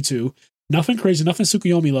simple genjutsu, nothing crazy, nothing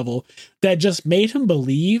Tsukuyomi level, that just made him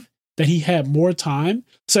believe that he had more time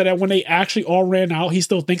so that when they actually all ran out, he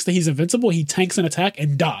still thinks that he's invincible. He tanks an attack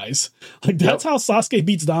and dies. Like, that's how Sasuke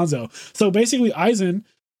beats Danzo. So basically, Aizen,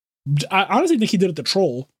 I honestly think he did it to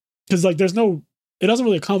troll, because like it doesn't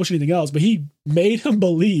really accomplish anything else, but he made him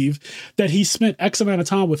believe that he spent X amount of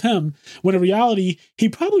time with him, when in reality, he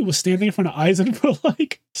probably was standing in front of Aizen for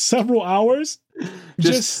like several hours,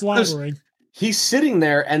 just slobbering. He's sitting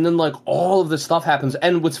there, and then like all of this stuff happens.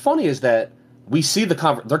 And what's funny is that we see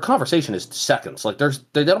their conversation is seconds. Like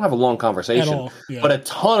they don't have a long conversation, but a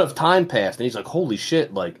ton of time passed, and he's like, "Holy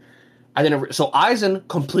shit!" Like, I didn't. So Aizen,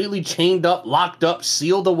 completely chained up, locked up,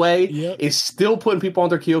 sealed away, is still putting people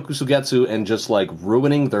under Kyoku Sugetsu and just like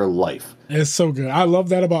ruining their life. It's so good. I love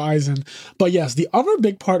that about Aizen. But yes, the other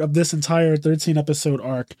big part of this entire 13 episode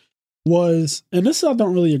arc was, and this I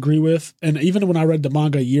don't really agree with, and even when I read the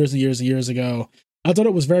manga years and years and years ago, I thought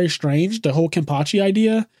it was very strange, the whole Kenpachi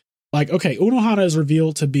idea. Like, okay, Unohana is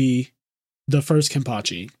revealed to be the first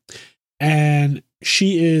Kenpachi, and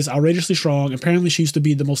she is outrageously strong. Apparently, she used to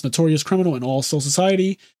be the most notorious criminal in all Soul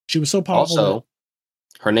Society. She was so powerful. Also,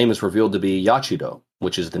 her name is revealed to be Yachido,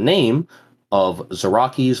 which is the name of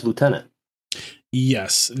Zaraki's lieutenant.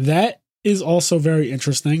 Yes, that is also very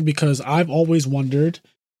interesting, because I've always wondered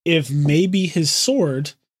if maybe his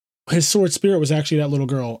sword spirit was actually that little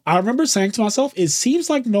girl. I remember saying to myself, it seems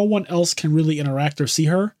like no one else can really interact or see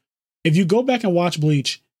her. If you go back and watch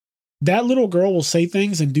Bleach, that little girl will say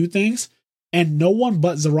things and do things, and no one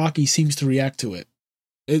but Zaraki seems to react to it.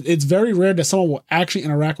 It's very rare that someone will actually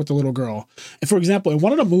interact with the little girl. And for example, in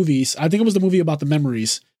one of the movies, I think it was the movie about the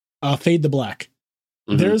memories, Fade to Black.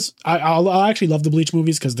 Mm-hmm. I actually love the Bleach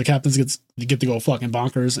movies because the captains get to go fucking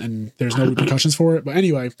bonkers and there's no repercussions for it. But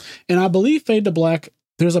anyway, and I believe Fade to Black,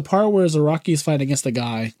 there's a part where Zaraki is fighting against a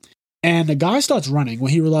guy, and the guy starts running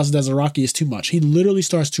when he realizes that Zaraki is too much. He literally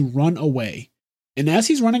starts to run away. And as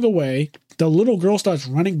he's running away, the little girl starts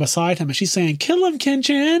running beside him, and she's saying, "Kill him,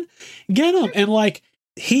 Ken-chan! Get him!" And like,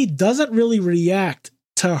 he doesn't really react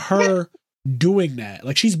to her doing that.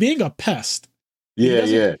 Like, she's being a pest.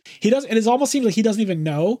 Yeah. He does, and it almost seems like he doesn't even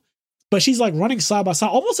know. But she's like running side by side,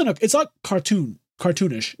 almost it's like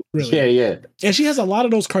cartoonish, really. Yeah. And she has a lot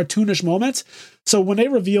of those cartoonish moments. So when they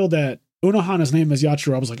revealed that Unohana's name is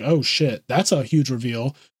Yachiro, I was like, oh shit, that's a huge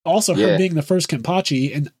reveal. Also, her being the first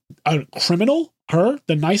Kenpachi and a criminal, her,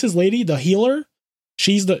 the nicest lady, the healer,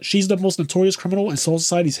 she's the most notorious criminal in Soul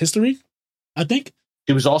Society's history, I think.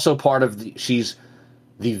 She was also part of she's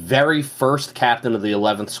the very first captain of the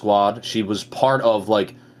 11th squad. She was part of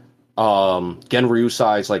like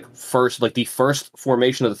Genryusai's the first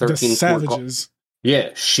formation of the 13 the savages.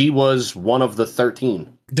 Yeah, she was one of the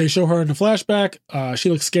 13. They show her in the flashback.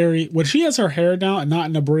 She looks scary. When she has her hair down and not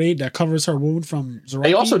in a braid that covers her wound from Zaraki.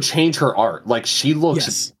 They also change her art. Like, she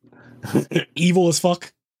looks... evil as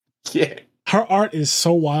fuck. Yeah. Her art is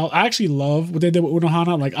so wild. I actually love what they did with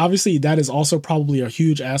Unohana. Like, obviously, that is also probably a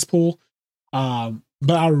huge ass pull. But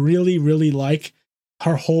I really, really like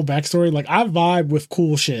her whole backstory. Like, I vibe with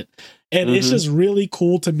cool shit. And it's just really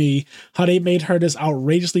cool to me how they made her this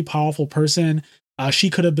outrageously powerful person.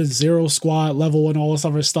 She could have been Zero Squad level and all this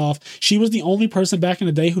other stuff. She was the only person back in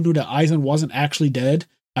the day who knew that Aizen wasn't actually dead.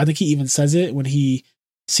 I think he even says it when he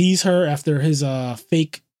sees her after his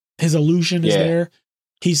illusion is there.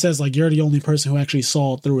 He says, like, you're the only person who actually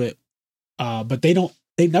saw through it. But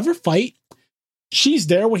they never fight. She's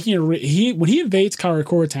there when he invades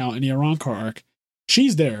Karakura Town in the Arrancar arc.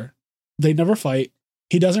 She's there. They never fight.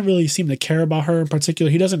 He doesn't really seem to care about her in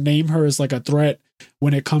particular. He doesn't name her as like a threat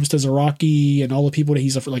when it comes to Zaraki and all the people that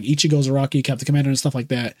he's like Ichigo Zaraki, Captain Commander, and stuff like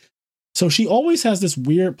that. So she always has this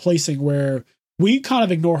weird placing where we kind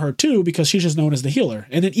of ignore her too because she's just known as the healer.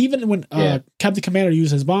 And then even when Captain Commander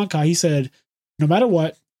used his Bankai, he said, no matter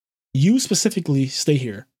what, you specifically stay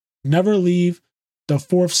here. Never leave the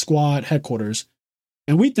 4th Squad headquarters.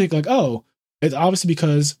 And we think like, oh, it's obviously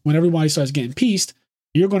because when everybody starts getting pieced,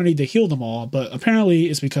 you're going to need to heal them all. But apparently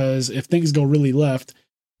it's because if things go really left,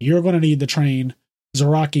 you're going to need to train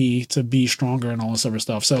Zaraki to be stronger and all this other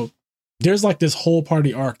stuff. So there's like this whole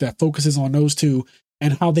party arc that focuses on those two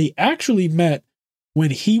and how they actually met when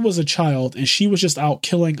he was a child and she was just out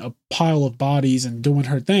killing a pile of bodies and doing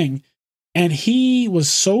her thing. And he was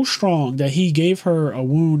so strong that he gave her a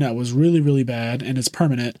wound that was really, really bad and it's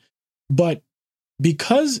permanent. But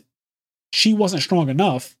because she wasn't strong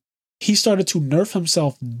enough, he started to nerf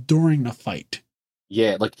himself during the fight.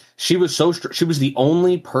 Yeah, like she was she was the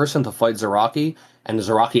only person to fight Zaraki, and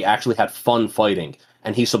Zaraki actually had fun fighting.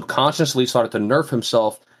 And he subconsciously started to nerf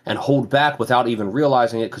himself and hold back without even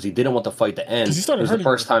realizing it because he didn't want the fight to end. He started it was the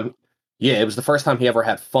first time. Yeah, it was the first time he ever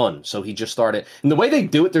had fun. So he just started, and the way they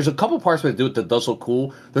do it, there's a couple parts where they do it that does look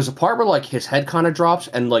cool. There's a part where like his head kind of drops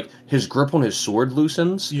and like his grip on his sword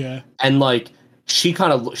loosens. Yeah. And like she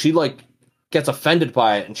like gets offended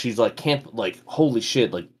by it, and she's like, can't like, holy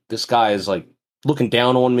shit, like this guy is like looking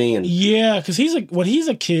down on me. And Yeah, because when he's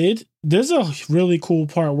a kid, there's a really cool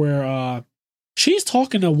part where she's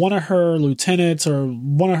talking to one of her lieutenants or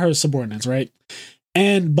one of her subordinates, right?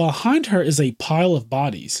 And behind her is a pile of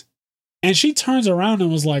bodies. And she turns around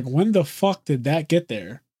and was like, when the fuck did that get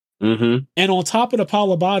there? Mm-hmm. And on top of the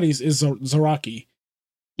pile of bodies is Zaraki.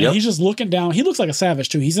 And Yep. he's just looking down. He looks like a savage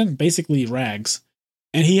too. He's in basically rags.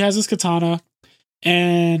 And he has his katana.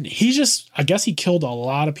 And he just, I guess he killed a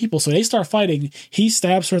lot of people. So they start fighting. He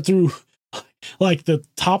stabs her through like the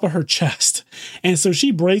top of her chest. And so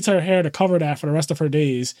she braids her hair to cover that for the rest of her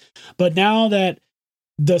days. But now that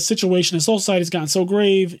the situation in Soul Society has gotten so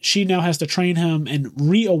grave, she now has to train him and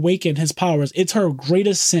reawaken his powers. It's her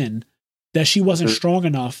greatest sin that she wasn't strong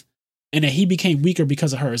enough and that he became weaker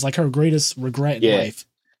because of her. It's like her greatest regret in life.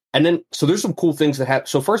 And then, so there's some cool things that happen.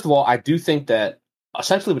 So first of all, I do think that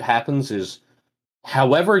essentially what happens is,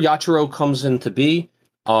 however Yachiro comes into be,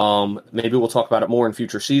 maybe we'll talk about it more in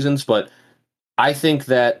future seasons, but I think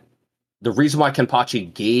that the reason why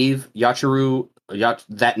Kenpachi gave Yachiro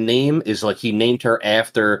that name is like he named her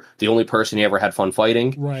after the only person he ever had fun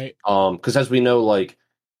fighting. Right. Because as we know, like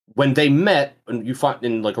when they met, and you find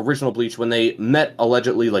in like original Bleach, when they met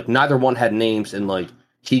allegedly, like neither one had names, and like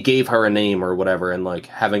he gave her a name or whatever, and like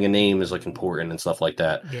having a name is like important and stuff like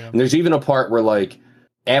that. Yeah. And there's even a part where like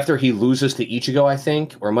after he loses to Ichigo, I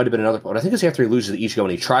think, or it might have been another part, I think it's after he loses to Ichigo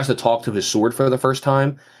and he tries to talk to his sword for the first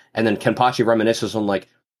time, and then Kenpachi reminisces on like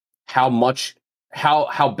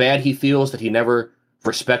how bad he feels that he never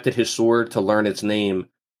respected his sword to learn its name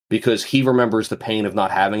because he remembers the pain of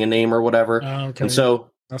not having a name or whatever. Okay. And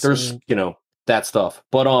so there's, that stuff.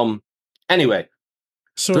 But anyway,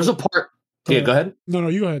 so there's a part. Go ahead. No,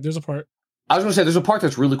 you go ahead. There's a part. I was going to say there's a part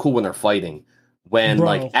that's really cool when they're fighting. When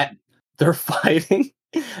they're fighting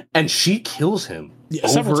and she kills him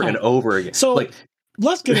over and over again. So like,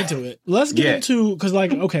 let's get into it. Let's get into, because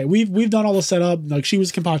like, okay, we've done all the setup, like she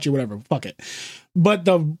was Kenpachi, whatever, fuck it. But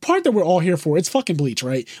the part that we're all here for, it's fucking Bleach,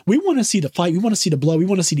 right? We want to see the fight, we want to see the blood, we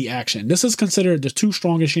want to see the action. This is considered the two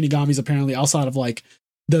strongest Shinigamis apparently outside of like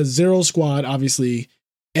the Zero Squad, obviously,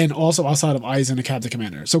 and also outside of Aizen and Captain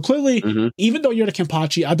Commander. So clearly, even though you're the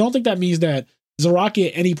Kenpachi, I don't think that means that Zaraki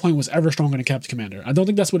at any point was ever stronger than Captain Commander. I don't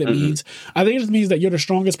think that's what it means. I think it just means that you're the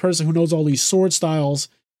strongest person who knows all these sword styles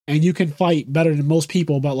and you can fight better than most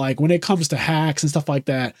people. But like when it comes to hacks and stuff like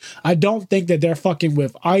that, I don't think that they're fucking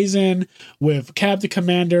with Aizen, with Captain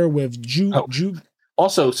Commander, with Ju.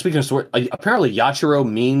 Also, speaking of sword, apparently Yachiro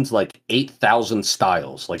means like 8,000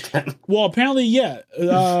 styles. Like that. Well, apparently, yeah.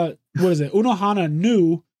 What is it? Unohana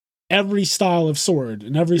knew every style of sword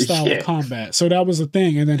and every style of combat. So that was a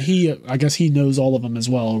thing. And then I guess he knows all of them as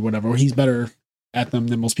well or whatever. Or he's better at them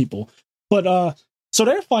than most people. But so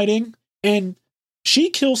they're fighting and she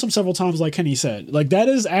kills him several times, like Kenny said. Like that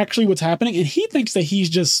is actually what's happening. And he thinks that he's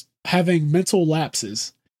just having mental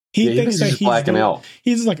lapses. He thinks that he's blacking out.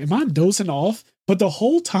 He's just like, am I dozing off? But the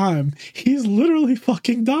whole time he's literally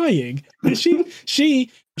fucking dying. And she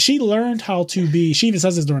learned how to be, she even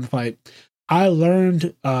says this during the fight, I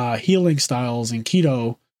learned healing styles in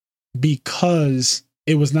Kido because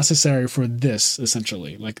it was necessary for this,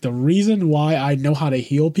 essentially. Like the reason why I know how to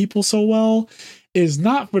heal people so well is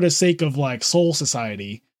not for the sake of like Soul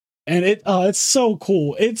Society. And it's so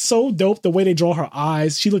cool. It's so dope the way they draw her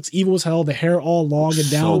eyes. She looks evil as hell, the hair all long and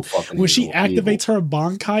down. When she activates her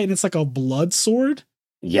Bankai and it's like a blood sword.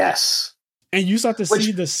 Yes. And you start to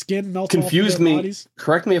see the skin melt off confused their me. Bodies.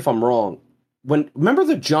 Correct me if I'm wrong. Remember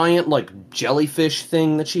the giant like jellyfish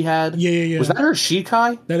thing that she had? Yeah. Was that her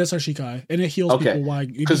Shikai? That is her Shikai, and it heals people. Why?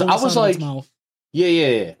 Because I was like,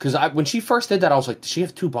 yeah. Because when she first did that, I was like, does she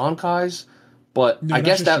have two Bankais? But no, I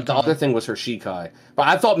guess that the other thing was her Shikai. But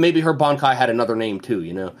I thought maybe her Bankai had another name too.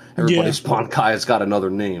 You know, everybody's Bankai has got another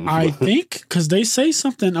name. I think because they say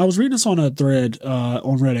something. I was reading this on a thread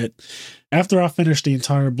on Reddit. After I finished the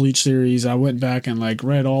entire Bleach series, I went back and like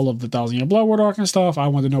read all of the 1,000-Year Blood War arc and stuff. I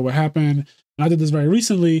wanted to know what happened. I did this very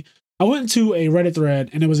recently. I went into a Reddit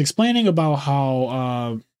thread and it was explaining about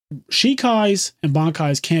how Shikais and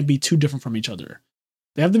Bankais can't be too different from each other.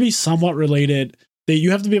 They have to be somewhat related.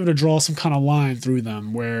 You have to be able to draw some kind of line through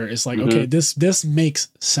them where it's like, okay, this makes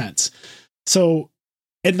sense. So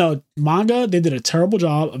in the manga, they did a terrible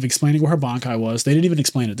job of explaining what her Bankai was. They didn't even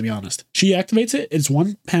explain it, to be honest. She activates it. It's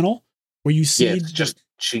one panel where you see it's just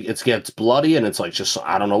it gets bloody, and it's like just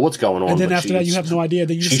I don't know what's going on. And then but after that, you have no idea.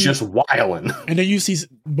 Then she's just wilding. And then you see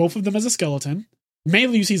both of them as a skeleton.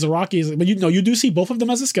 Mainly, you see Zaraki, but you do see both of them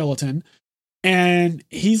as a skeleton. And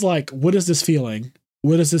he's like, "What is this feeling?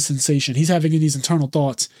 What is this sensation?" He's having these internal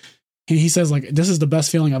thoughts, and he says, "Like, this is the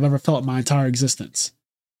best feeling I've ever felt in my entire existence.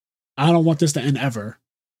 I don't want this to end ever."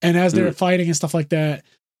 And as they're fighting and stuff like that,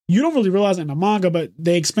 you don't really realize it in the manga, but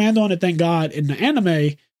they expand on it, thank God, in the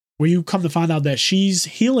anime, where you come to find out that she's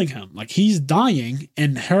healing him. Like, he's dying,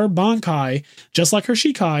 and her Bankai, just like her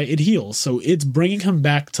Shikai, it heals. So it's bringing him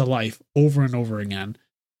back to life over and over again.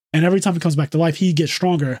 And every time he comes back to life, he gets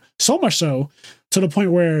stronger. So much so, to the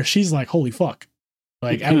point where she's like, holy fuck.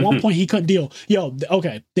 Like, at one point, he couldn't deal.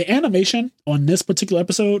 Okay, the animation on this particular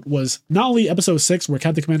episode was not only episode 6, where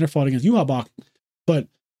Captain Commander fought against Yhwach, but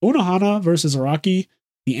Unohana versus Araki.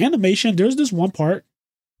 The animation, there's this one part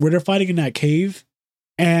where they're fighting in that cave,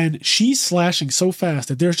 and she's slashing so fast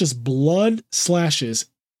that there's just blood slashes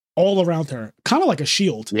all around her, kind of like a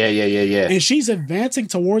shield. Yeah. And she's advancing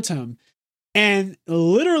towards him, and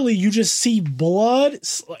literally you just see blood.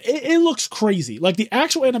 It looks crazy. Like, the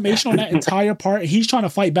actual animation on that entire part, he's trying to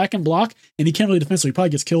fight back and block, and he can't really defend, so he probably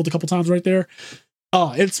gets killed a couple times right there.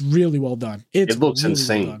 Oh, it's really well done. It looks really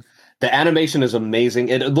insane. Well done. The animation is amazing.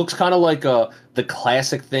 It looks kind of like the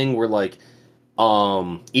classic thing where, like,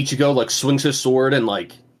 Ichigo, like, swings his sword and,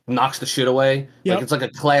 like, knocks the shit away. Yep. Like, it's like a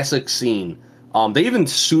classic scene. They even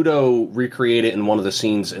pseudo recreate it in one of the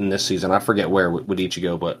scenes in this season. I forget where with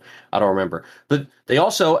Ichigo, but I don't remember. But they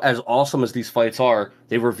also, as awesome as these fights are,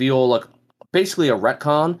 they reveal, like, basically a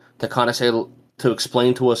retcon to kind of say, to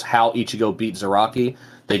explain to us how Ichigo beat Zaraki.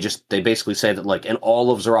 They basically say that, like, in all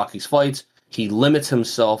of Zaraki's fights, he limits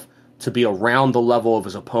himself to be around the level of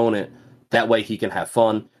his opponent. That way he can have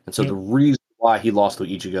fun. And so the reason why he lost to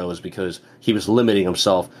Ichigo is because he was limiting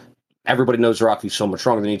himself. Everybody knows Zaraki's so much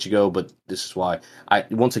stronger than Ichigo, but this is why.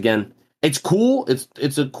 Once again, it's cool.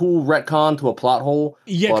 It's a cool retcon to a plot hole.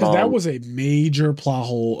 Yeah, because that was a major plot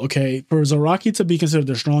hole. Okay, for Zaraki to be considered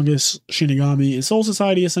the strongest Shinigami in Soul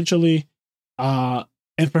Society, essentially, and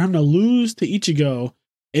for him to lose to Ichigo,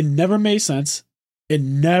 it never made sense. It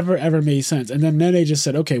never, ever made sense. And then they just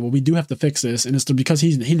said, okay, well, we do have to fix this. And it's because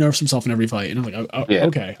he nerfs himself in every fight. And I'm like,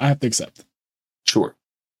 okay, I have to accept. Sure.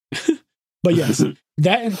 But yes,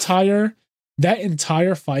 that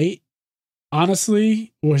entire fight,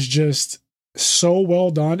 honestly, was just so well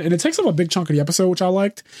done. And it takes up a big chunk of the episode, which I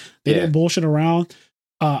liked. They didn't bullshit around.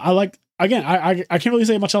 I can't really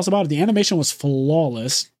say much else about it. The animation was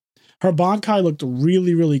flawless. Her Bankai looked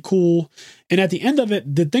really, really cool. And at the end of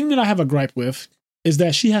it, the thing that I have a gripe with is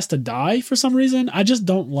that she has to die for some reason. I just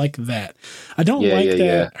don't like that. I don't like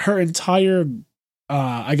that her entire,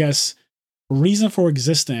 reason for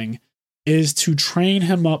existing is to train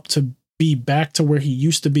him up to be back to where he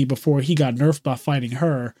used to be before he got nerfed by fighting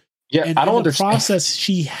her. Yeah, and I don't understand. In the process,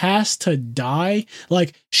 she has to die.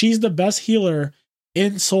 Like, she's the best healer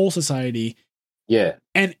in Soul Society. Yeah.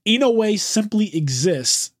 And Inoue simply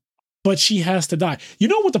exists, but she has to die. You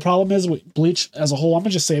know what the problem is with Bleach as a whole? I'm going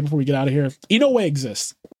to just say it before we get out of here. Inoue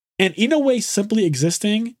exists. And Inoue simply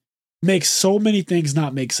existing makes so many things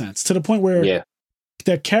not make sense, to the point where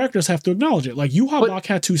the characters have to acknowledge it. Like, Yhwach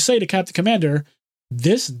had to say to Captain Commander,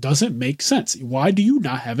 this doesn't make sense. Why do you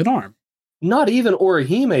not have an arm? Not even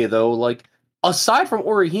Orihime, though. Like, aside from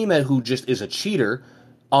Orihime, who just is a cheater,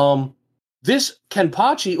 this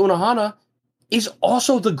Kenpachi Unohana is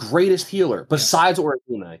also the greatest healer besides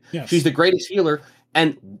Orihime. Yes. She's the greatest healer,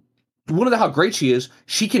 and you want to know how great she is?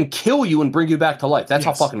 She can kill you and bring you back to life. That's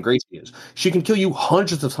how fucking great she is. She can kill you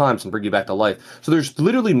hundreds of times and bring you back to life. So there's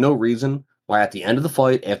literally no reason why at the end of the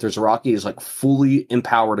fight, after Zaraki is, like, fully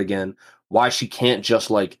empowered again, why she can't just,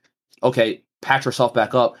 like, okay, patch herself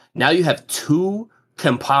back up. Now you have two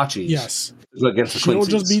Kenpachis. Yes. Against the She'll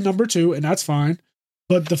just be number 2, and that's fine.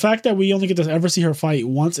 But the fact that we only get to ever see her fight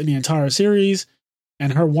once in the entire series,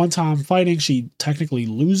 and her one-time fighting, she technically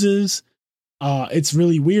loses. It's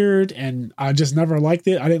really weird, and I just never liked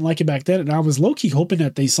it. I didn't like it back then, and I was low-key hoping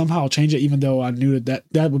that they somehow change it, even though I knew that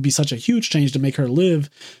would be such a huge change to make her live.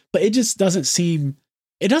 But it just doesn't seem...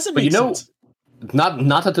 It doesn't make sense.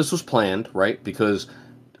 Not that this was planned, right? Because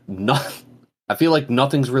I feel like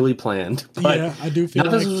nothing's really planned. But yeah, I do feel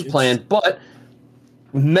like this was planned, but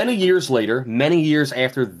many years later, many years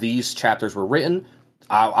after these chapters were written,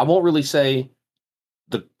 I won't really say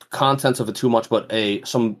the contents of it too much, but a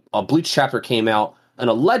Bleach chapter came out, and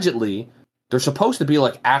allegedly there's supposed to be,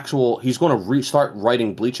 like, he's going to restart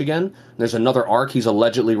writing Bleach again. There's another arc he's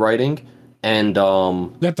allegedly writing, and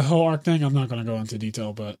that the whole arc thing. I'm not going to go into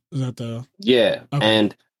detail, but is that the okay.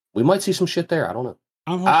 And we might see some shit there. I don't know.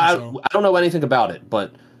 I'm hoping so. I don't know anything about it,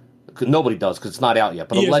 but nobody does because it's not out yet.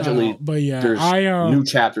 But allegedly, there's new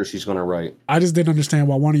chapters she's going to write. I just didn't understand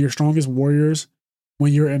why one of your strongest warriors,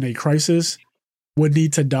 when you're in a crisis, would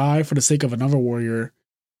need to die for the sake of another warrior.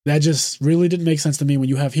 That just really didn't make sense to me when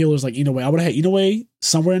you have healers like Inoue. I would have had Inoue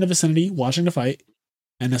somewhere in the vicinity watching the fight.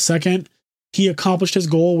 And the second he accomplished his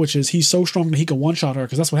goal, which is he's so strong that he could one-shot her,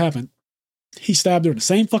 because that's what happened. He stabbed her in the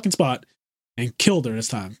same fucking spot and killed her this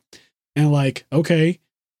time. And like, okay,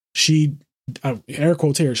 she, air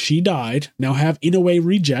quotes here, she died. Now have Inoue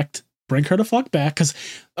reject, bring her the fuck back. Because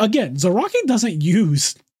again, Zaraki doesn't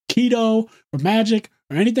use Kido or magic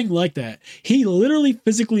or anything like that. He literally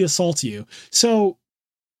physically assaults you. So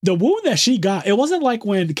the wound that she got, it wasn't like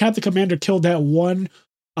when Captain Commander killed that one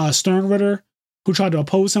Stern Ritter who tried to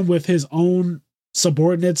oppose him with his own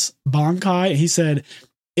subordinates Bankai. And he said,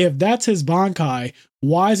 if that's his Bankai,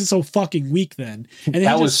 why is it so fucking weak then? And then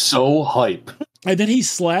that was so hype. And then he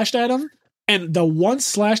slashed at him. And the one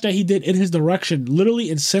slash that he did in his direction literally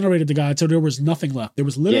incinerated the guy until there was nothing left. There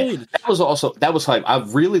was literally... Yeah, that was hype. I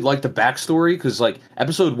really liked the backstory because, like,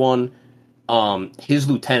 episode 1, his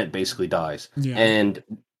lieutenant basically dies. Yeah. And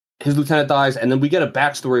his lieutenant dies, and then we get a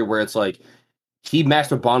backstory where it's like, he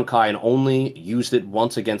mastered Bankai and only used it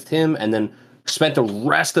once against him, and then spent the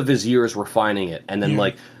rest of his years refining it. And then,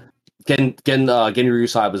 like, Gen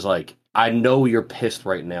Ryusai was like, I know you're pissed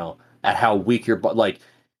right now at how weak your... Like,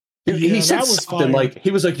 he said something like,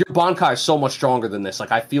 he was like, your Bankai is so much stronger than this.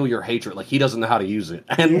 Like, I feel your hatred. Like, he doesn't know how to use it.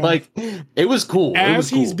 And, like, it was cool.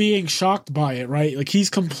 He's being shocked by it, right? Like, he's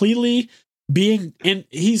completely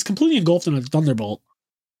engulfed in a thunderbolt.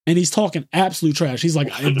 And he's talking absolute trash. He's like,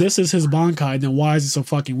 if this is his Bankai, then why is it so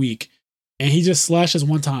fucking weak? And he just slashes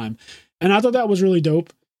one time. And I thought that was really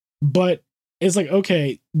dope. But it's like,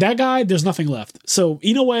 okay, that guy, there's nothing left. So,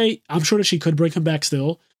 Inoue, I'm sure that she could bring him back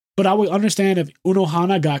still. But I would understand if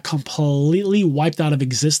Unohana got completely wiped out of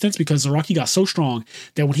existence because Zaraki got so strong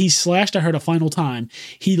that when he slashed at her the final time,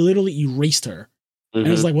 he literally erased her. Mm-hmm.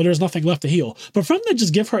 And it's like, well, there's nothing left to heal. But for him to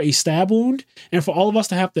just give her a stab wound, and for all of us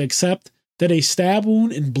to have to accept that a stab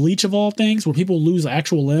wound in Bleach of all things, where people lose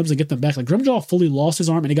actual limbs and get them back, like Grimjaw fully lost his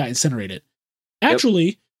arm and he got incinerated.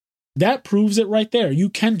 Actually, that proves it right there. You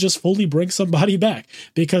can just fully bring somebody back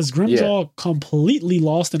because Grimjaw completely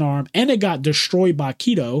lost an arm and it got destroyed by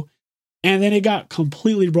Kido, and then it got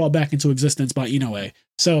completely brought back into existence by Inoue.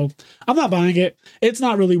 So I'm not buying it. It's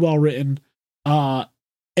not really well written.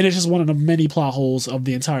 And it's just one of the many plot holes of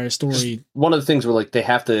the entire story. One of the things where, like, they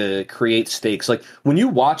have to create stakes. Like, when you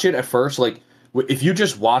watch it at first, like, if you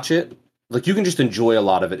just watch it, like, you can just enjoy a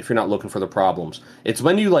lot of it if you're not looking for the problems. It's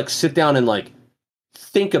when you, like, sit down and, like,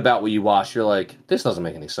 think about what you watch, you're like, this doesn't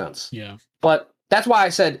make any sense. Yeah. But that's why I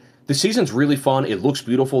said the season's really fun. It looks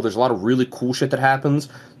beautiful. There's a lot of really cool shit that happens.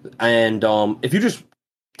 And if you just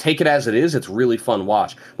take it as it is, it's really fun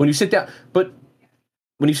watch. When you sit down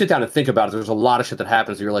and think about it, there's a lot of shit that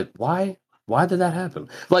happens. And you're like, why did that happen?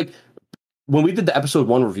 Like, when we did the episode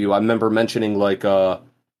 1 review, I remember mentioning, like,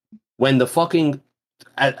 when the fucking,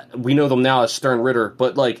 we know them now as Stern Ritter,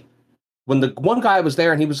 but, like, when the one guy was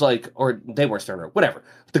there and he was like, or they weren't Stern Ritter, whatever.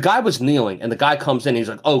 The guy was kneeling and the guy comes in and he's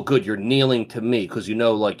like, oh, good, you're kneeling to me because you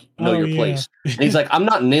know, like, your place. And he's like, I'm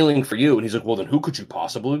not kneeling for you. And he's like, well, then who could you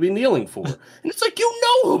possibly be kneeling for? And it's like, you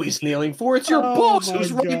know who he's kneeling for. It's your boss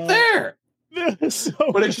who's right there.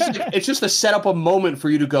 But it's just to set up a moment for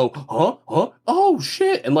you to go, huh, oh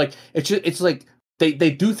shit, and like it's like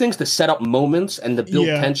they do things to set up moments and to build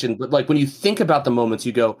tension. But like when you think about the moments,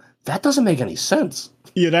 you go, that doesn't make any sense.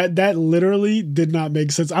 Yeah, that literally did not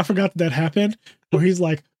make sense. I forgot that happened. Where he's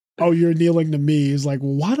like, oh, you're kneeling to me. He's like,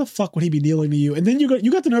 well, why the fuck would he be kneeling to you? And then you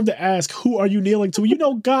got the nerve to ask, who are you kneeling to? You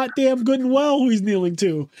know goddamn good and well who he's kneeling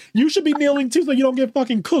to. You should be kneeling too, so you don't get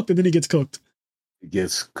fucking cooked. And then he gets cooked. He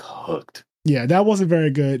gets cooked. Yeah, that wasn't very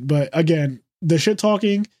good. But again, the shit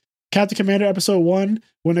talking, Captain Commander episode 1,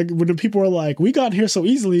 when the people were like, we got here so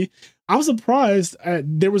easily, I'm surprised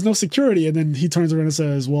there was no security. And then he turns around and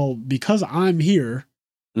says, well, because I'm here,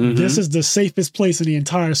 this is the safest place in the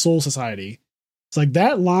entire Soul Society. It's like,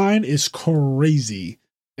 that line is crazy.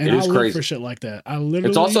 And I live for shit like that.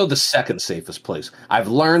 It's also the second safest place. I've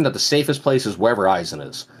learned that the safest place is wherever Aizen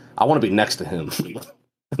is. I want to be next to him.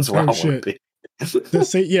 That's where I want to be.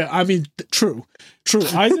 I mean, true.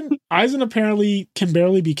 Aizen apparently can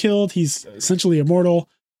barely be killed. He's essentially immortal.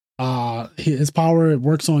 His power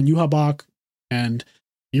works on Yhwach, and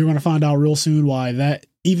you're going to find out real soon why that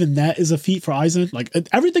is a feat for Aizen. Like,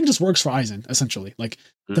 everything just works for Aizen, essentially. Like,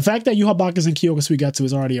 the fact that Yhwach is in Kyoga Suigetsu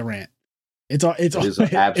is already a rant. It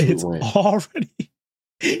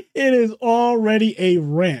is already a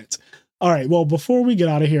rant. All right, well, before we get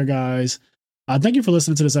out of here, guys, Thank you for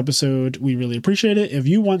listening to this episode. We really appreciate it. If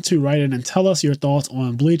you want to write in and tell us your thoughts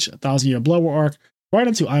on Bleach, 1,000 Year Blood War arc, write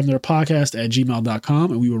into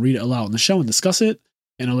imtherepodcast@gmail.com, and we will read it aloud on the show and discuss it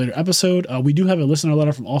in a later episode. We do have a listener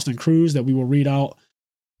letter from Austin Cruz that we will read out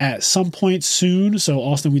at some point soon. So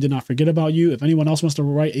Austin, we did not forget about you. If anyone else wants to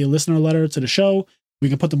write a listener letter to the show, we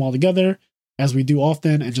can put them all together as we do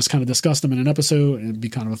often and just kind of discuss them in an episode, and it'd be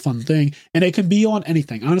kind of a fun thing. And it can be on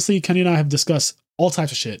anything. Honestly, Kenny and I have discussed all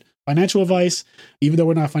types of shit. Financial advice, even though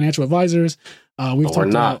we're not financial advisors. We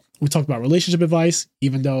talked about relationship advice,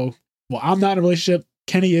 even though, well, I'm not in a relationship,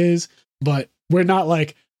 Kenny is, but we're not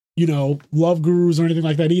like, you know, love gurus or anything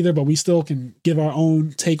like that either, but we still can give our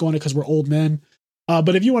own take on it because we're old men.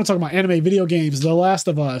 But if you want to talk about anime, video games, The Last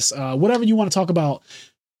of Us, whatever you want to talk about,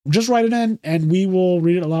 just write it in and we will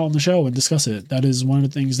read it aloud on the show and discuss it. That is one of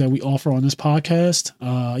the things that we offer on this podcast.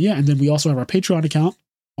 And then we also have our Patreon account.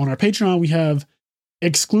 On our Patreon, we have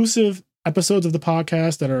exclusive episodes of the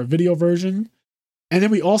podcast that are a video version. And then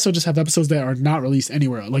we also just have episodes that are not released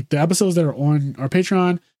anywhere. Like the episodes that are on our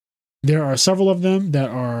Patreon, there are several of them that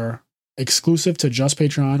are exclusive to just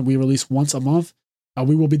Patreon. We release once a month.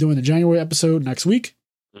 We will be doing the January episode next week.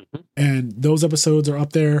 And those episodes are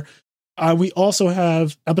up there. We also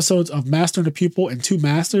have episodes of Master and the Pupil and Two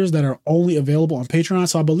Masters that are only available on Patreon.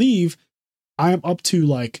 So I believe I am up to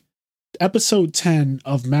like episode 10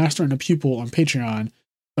 of Master and the Pupil on Patreon,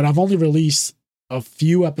 but I've only released a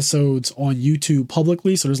few episodes on YouTube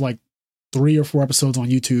publicly. So there's like 3 or 4 episodes on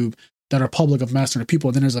YouTube that are public of Master and the Pupil.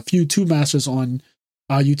 And then there's a few Two Masters on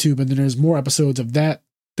YouTube. And then there's more episodes of that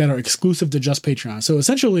are exclusive to just Patreon. So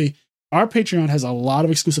essentially, our Patreon has a lot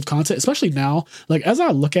of exclusive content, especially now. Like, as I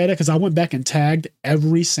look at it, because I went back and tagged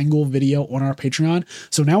every single video on our Patreon.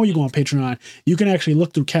 So now when you go on Patreon, you can actually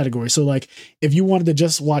look through categories. So, like, if you wanted to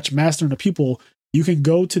just watch Master and the Pupil, you can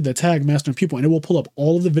go to the tag Master and Pupil, and it will pull up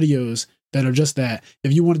all of the videos that are just that.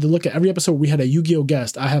 If you wanted to look at every episode we had a Yu-Gi-Oh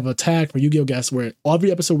guest, I have a tag for Yu-Gi-Oh guests where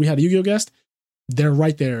every episode we had a Yu-Gi-Oh guest, they're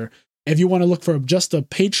right there. If you want to look for just the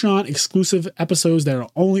Patreon exclusive episodes that are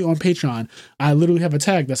only on Patreon, I literally have a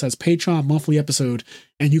tag that says Patreon monthly episode,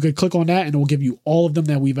 and you could click on that and it will give you all of them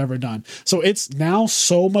that we've ever done. So it's now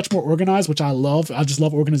so much more organized, which I love. I just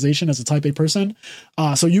love organization as a type A person.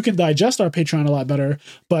 So you can digest our Patreon a lot better.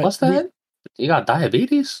 But what's that? You got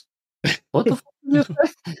diabetes? What the fuck?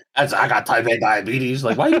 I got type A diabetes.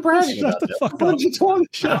 Like, why are you bragging about that? What are you talking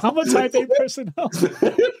about? I'm a type A person.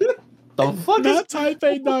 The fuck not type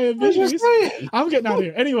A diabetes. I'm getting out of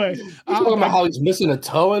here. Anyway, talking about how he's missing a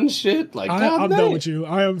toe and shit. Like, I'm done with you.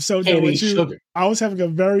 I am so done with you. Sugar. I was having a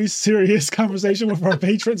very serious conversation with our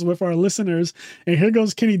patrons, with our listeners, and here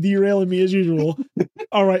goes Kenny derailing me as usual.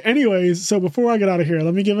 All right. Anyways, so before I get out of here,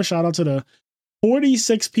 let me give a shout out to the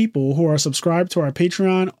 46 people who are subscribed to our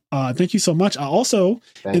Patreon. Thank you so much. I also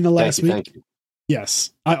in the last week.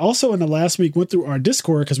 Yes, I also in the last week went through our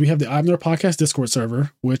Discord because we have the I'm There Podcast Discord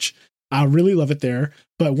server, which I really love it there.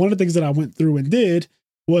 But one of the things that I went through and did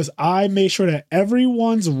was I made sure that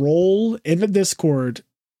everyone's role in the Discord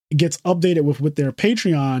gets updated with what their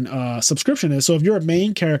Patreon subscription is. So if you're a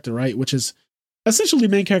main character, right, which is essentially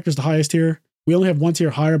main character is the highest tier. We only have one tier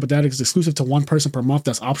higher, but that is exclusive to one person per month.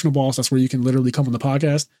 That's optional, boss. That's where you can literally come on the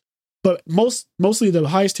podcast. But mostly the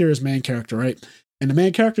highest tier is main character, right? And the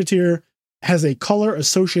main character tier has a color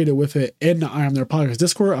associated with it in the I Am There Podcast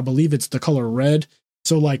Discord. I believe it's the color red.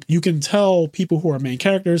 So, like, you can tell people who are main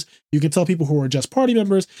characters, you can tell people who are just party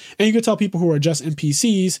members, and you can tell people who are just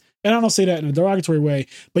NPCs. And I don't say that in a derogatory way,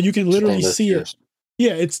 but you can literally see it.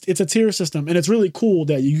 Yeah, it's a tier system, and it's really cool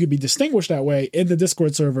that you can be distinguished that way in the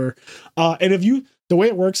Discord server. And if you, the way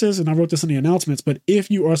it works is, and I wrote this in the announcements, but if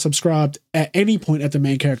you are subscribed at any point at the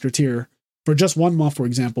main character tier for just 1 month, for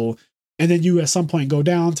example, and then you at some point go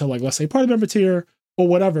down to, like, let's say party member tier or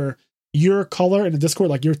whatever, your color in the Discord,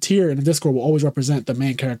 like your tier in the Discord, will always represent the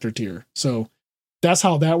main character tier. So that's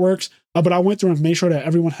how that works. But I went through and made sure that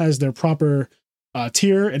everyone has their proper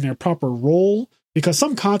tier and their proper role, because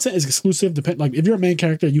some content is exclusive. Like if you're a main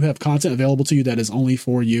character, you have content available to you that is only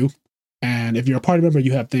for you. And if you're a party member,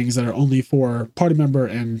 you have things that are only for party member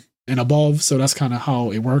and above. So that's kind of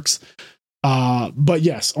how it works. But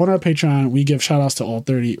yes, on our Patreon, we give shout outs to all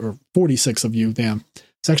 30 or 46 of you. Damn.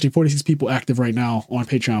 It's actually 46 people active right now on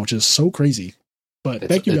Patreon, which is so crazy. But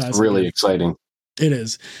thank you guys. It's really exciting. It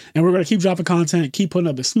is. And we're going to keep dropping content, keep putting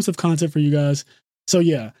up exclusive content for you guys. So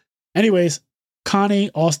yeah. Anyways,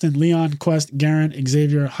 Connie, Austin, Leon, Quest, Garen,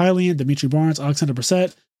 Xavier, Hylian, Dimitri Barnes, Alexander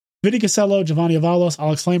Brissett, Vinny Casello, Giovanni Avalos,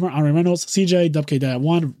 Alex Flamer, Henri Reynolds, CJ,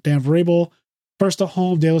 WK-1, Dan Vrabel, First at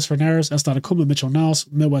Home, Dallas Fernandez, Estada Kuma, Mitchell Niles,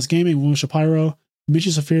 Midwest Gaming, William Shapiro,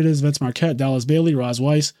 Dimitri Safirdes, Vince Marquette, Dallas Bailey, Roz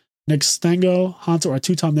Weiss, Nick Stango, Hanto, our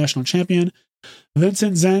 2-time national champion,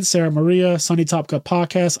 Vincent Zen, Sarah Maria, Sunny Top Cut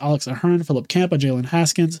Podcast, Alex Ahern, Philip Campa, Jalen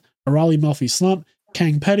Haskins, Arali Melfi Slump,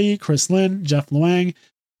 Kang Petty, Chris Lynn, Jeff Luang,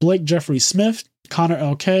 Blake Jeffrey Smith, Connor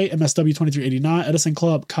LK, MSW2389, Edison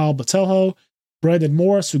Club, Kyle Batelho, Brandon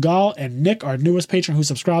Moore, Sugal, and Nick, our newest patron who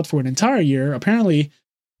subscribed for an entire year. Apparently,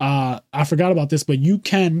 I forgot about this, but you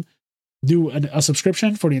can do a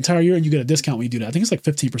subscription for the entire year and you get a discount when you do that. I think it's like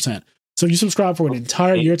 15%. So you subscribe for an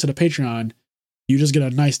entire year to the Patreon, you just get a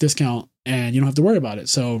nice discount and you don't have to worry about it.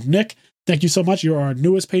 So Nick, thank you so much. You're our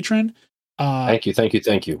newest patron. Thank you.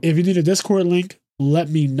 If you need a Discord link, let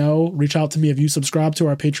me know. Reach out to me if you subscribe to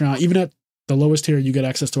our Patreon. Even at the lowest tier, you get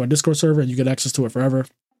access to our Discord server and you get access to it forever.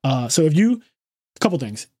 So a couple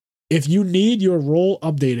things. If you need your role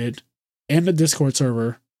updated in the Discord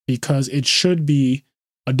server, because it should be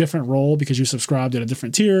a different role because you subscribed at a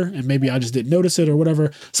different tier and maybe I just didn't notice it or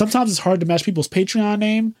whatever. Sometimes it's hard to match people's Patreon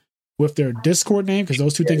name with their Discord name because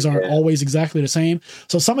those two things aren't always exactly the same.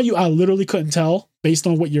 So some of you, I literally couldn't tell based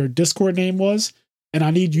on what your Discord name was. And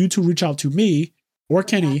I need you to reach out to me or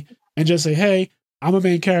Kenny and just say, hey, I'm a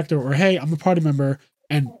main character, or hey, I'm a party member,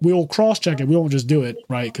 and we'll cross-check it. We won't just do it,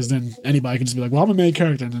 right? Because then anybody can just be like, well, I'm a main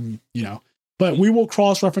character, and then, you know. But we will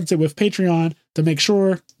cross-reference it with Patreon to make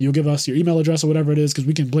sure you'll give us your email address or whatever it is, because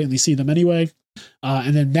we can blatantly see them anyway.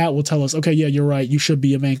 And then that will tell us, okay, yeah, you're right. You should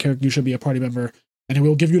be a main character. You should be a party member. And then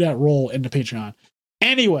we'll give you that role in the Patreon.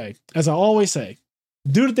 Anyway, as I always say,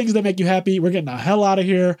 do the things that make you happy. We're getting the hell out of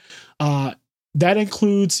here. That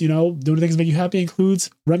includes, doing the things that make you happy includes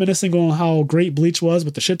reminiscing on how great Bleach was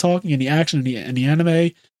with the shit talking and the action and the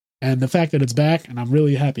anime and the fact that it's back. And I'm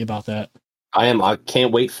really happy about that. I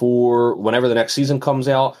can't wait for whenever the next season comes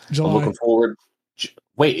out. July. I'm looking forward.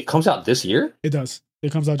 Wait, it comes out this year? It does.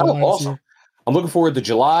 It comes out July awesome. This year. I'm looking forward to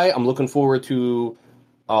July. I'm looking forward to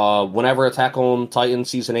whenever Attack on Titan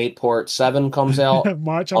Season 8 Part 7 comes out.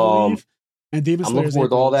 March, I believe. And Demon Slayer. I'm looking forward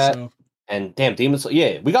to all that. So. And damn, Demon Slayer.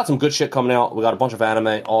 Yeah, we got some good shit coming out. We got a bunch of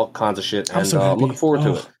anime, all kinds of shit. And I'm looking forward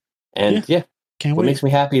to it. And yeah. Can't what wait. Makes me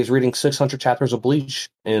happy is reading 600 chapters of Bleach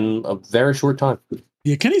in a very short time.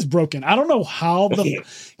 Yeah, Kenny's broken. I don't know how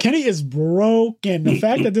Kenny is broken. The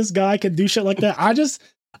fact that this guy can do shit like that.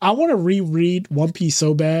 I want to reread One Piece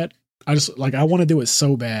so bad. I want to do it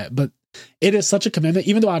so bad, but it is such a commitment,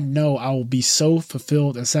 even though I know I will be so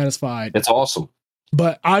fulfilled and satisfied. It's awesome.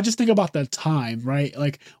 But I just think about the time, right?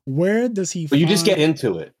 Like, where does he? But you just get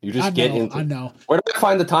into it. I know. Where do I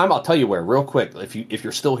find the time? I'll tell you where, real quick. If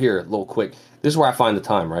you're still here, a little quick. This is where I find the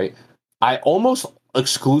time. Right. I almost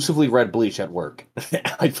exclusively read Bleach at work.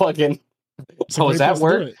 I was at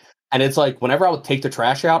work, and it's like whenever I would take the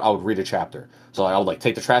trash out, I would read a chapter. So I would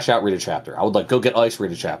take the trash out, read a chapter. I would go get ice,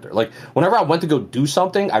 read a chapter. Like whenever I went to go do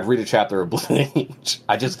something, I'd read a chapter of Bleach.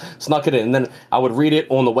 I just snuck it in, and then I would read it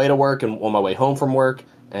on the way to work and on my way home from work.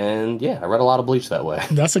 And yeah, I read a lot of Bleach that way.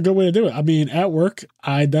 That's a good way to do it. I mean, at work,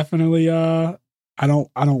 I definitely I don't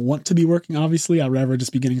want to be working. Obviously, I'd rather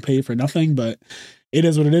just be getting paid for nothing. But it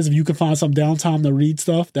is what it is. If you can find some downtime to read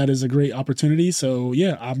stuff, that is a great opportunity. So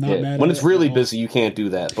yeah, I'm not mad. When it's really busy, you can't do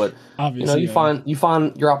that. But obviously, you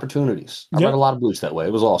find your opportunities. I read a lot of Bleach that way.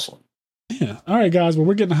 It was awesome. Yeah. All right, guys. Well,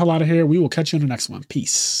 we're getting the hell out of here. We will catch you in the next one.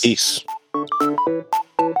 Peace. Peace.